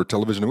for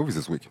television and movies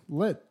this week.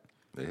 Lit.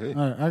 Hey.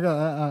 All right, I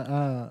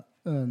got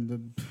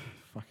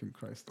fucking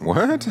Christ.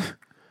 What?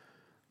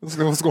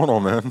 What's going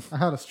on, man? I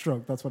had a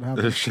stroke. That's what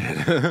happened.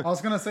 Shit. I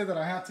was gonna say that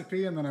I had to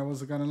pee, and then I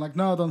was gonna like,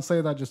 no, don't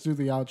say that. Just do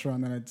the outro,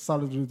 and then I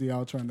started to do the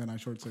outro, and then I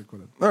short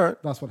circuited. All right.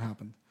 That's what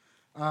happened.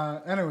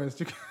 Anyways,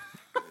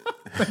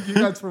 thank you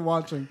guys for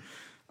watching.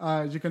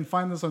 You can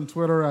find us on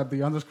Twitter at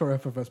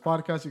 @the_FFS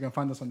podcast. You can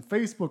find us on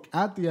Facebook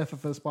at the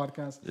FFS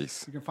podcast.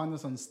 Yes. You can find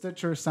us on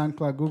Stitcher,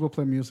 SoundCloud, Google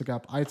Play Music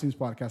app, iTunes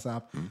podcast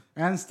app,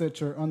 and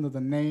Stitcher under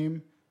the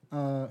name,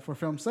 for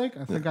film's sake.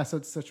 I think I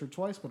said Stitcher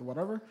twice, but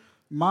whatever.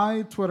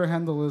 My Twitter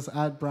handle is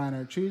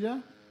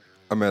 @BrianArchilla.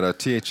 I'm at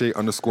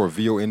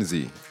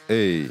THA_VONZ.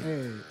 Hey.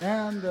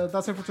 And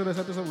that's it for today's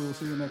episode. We will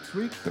see you next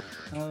week. Yep.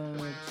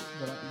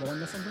 Did I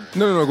miss something?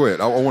 No, go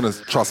ahead. I want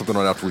to try something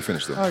on after we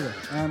finish, though. Okay,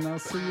 and I'll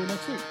see you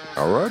next week.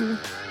 All righty.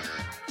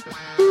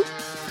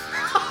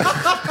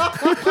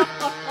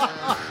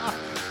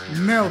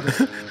 Nailed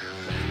it.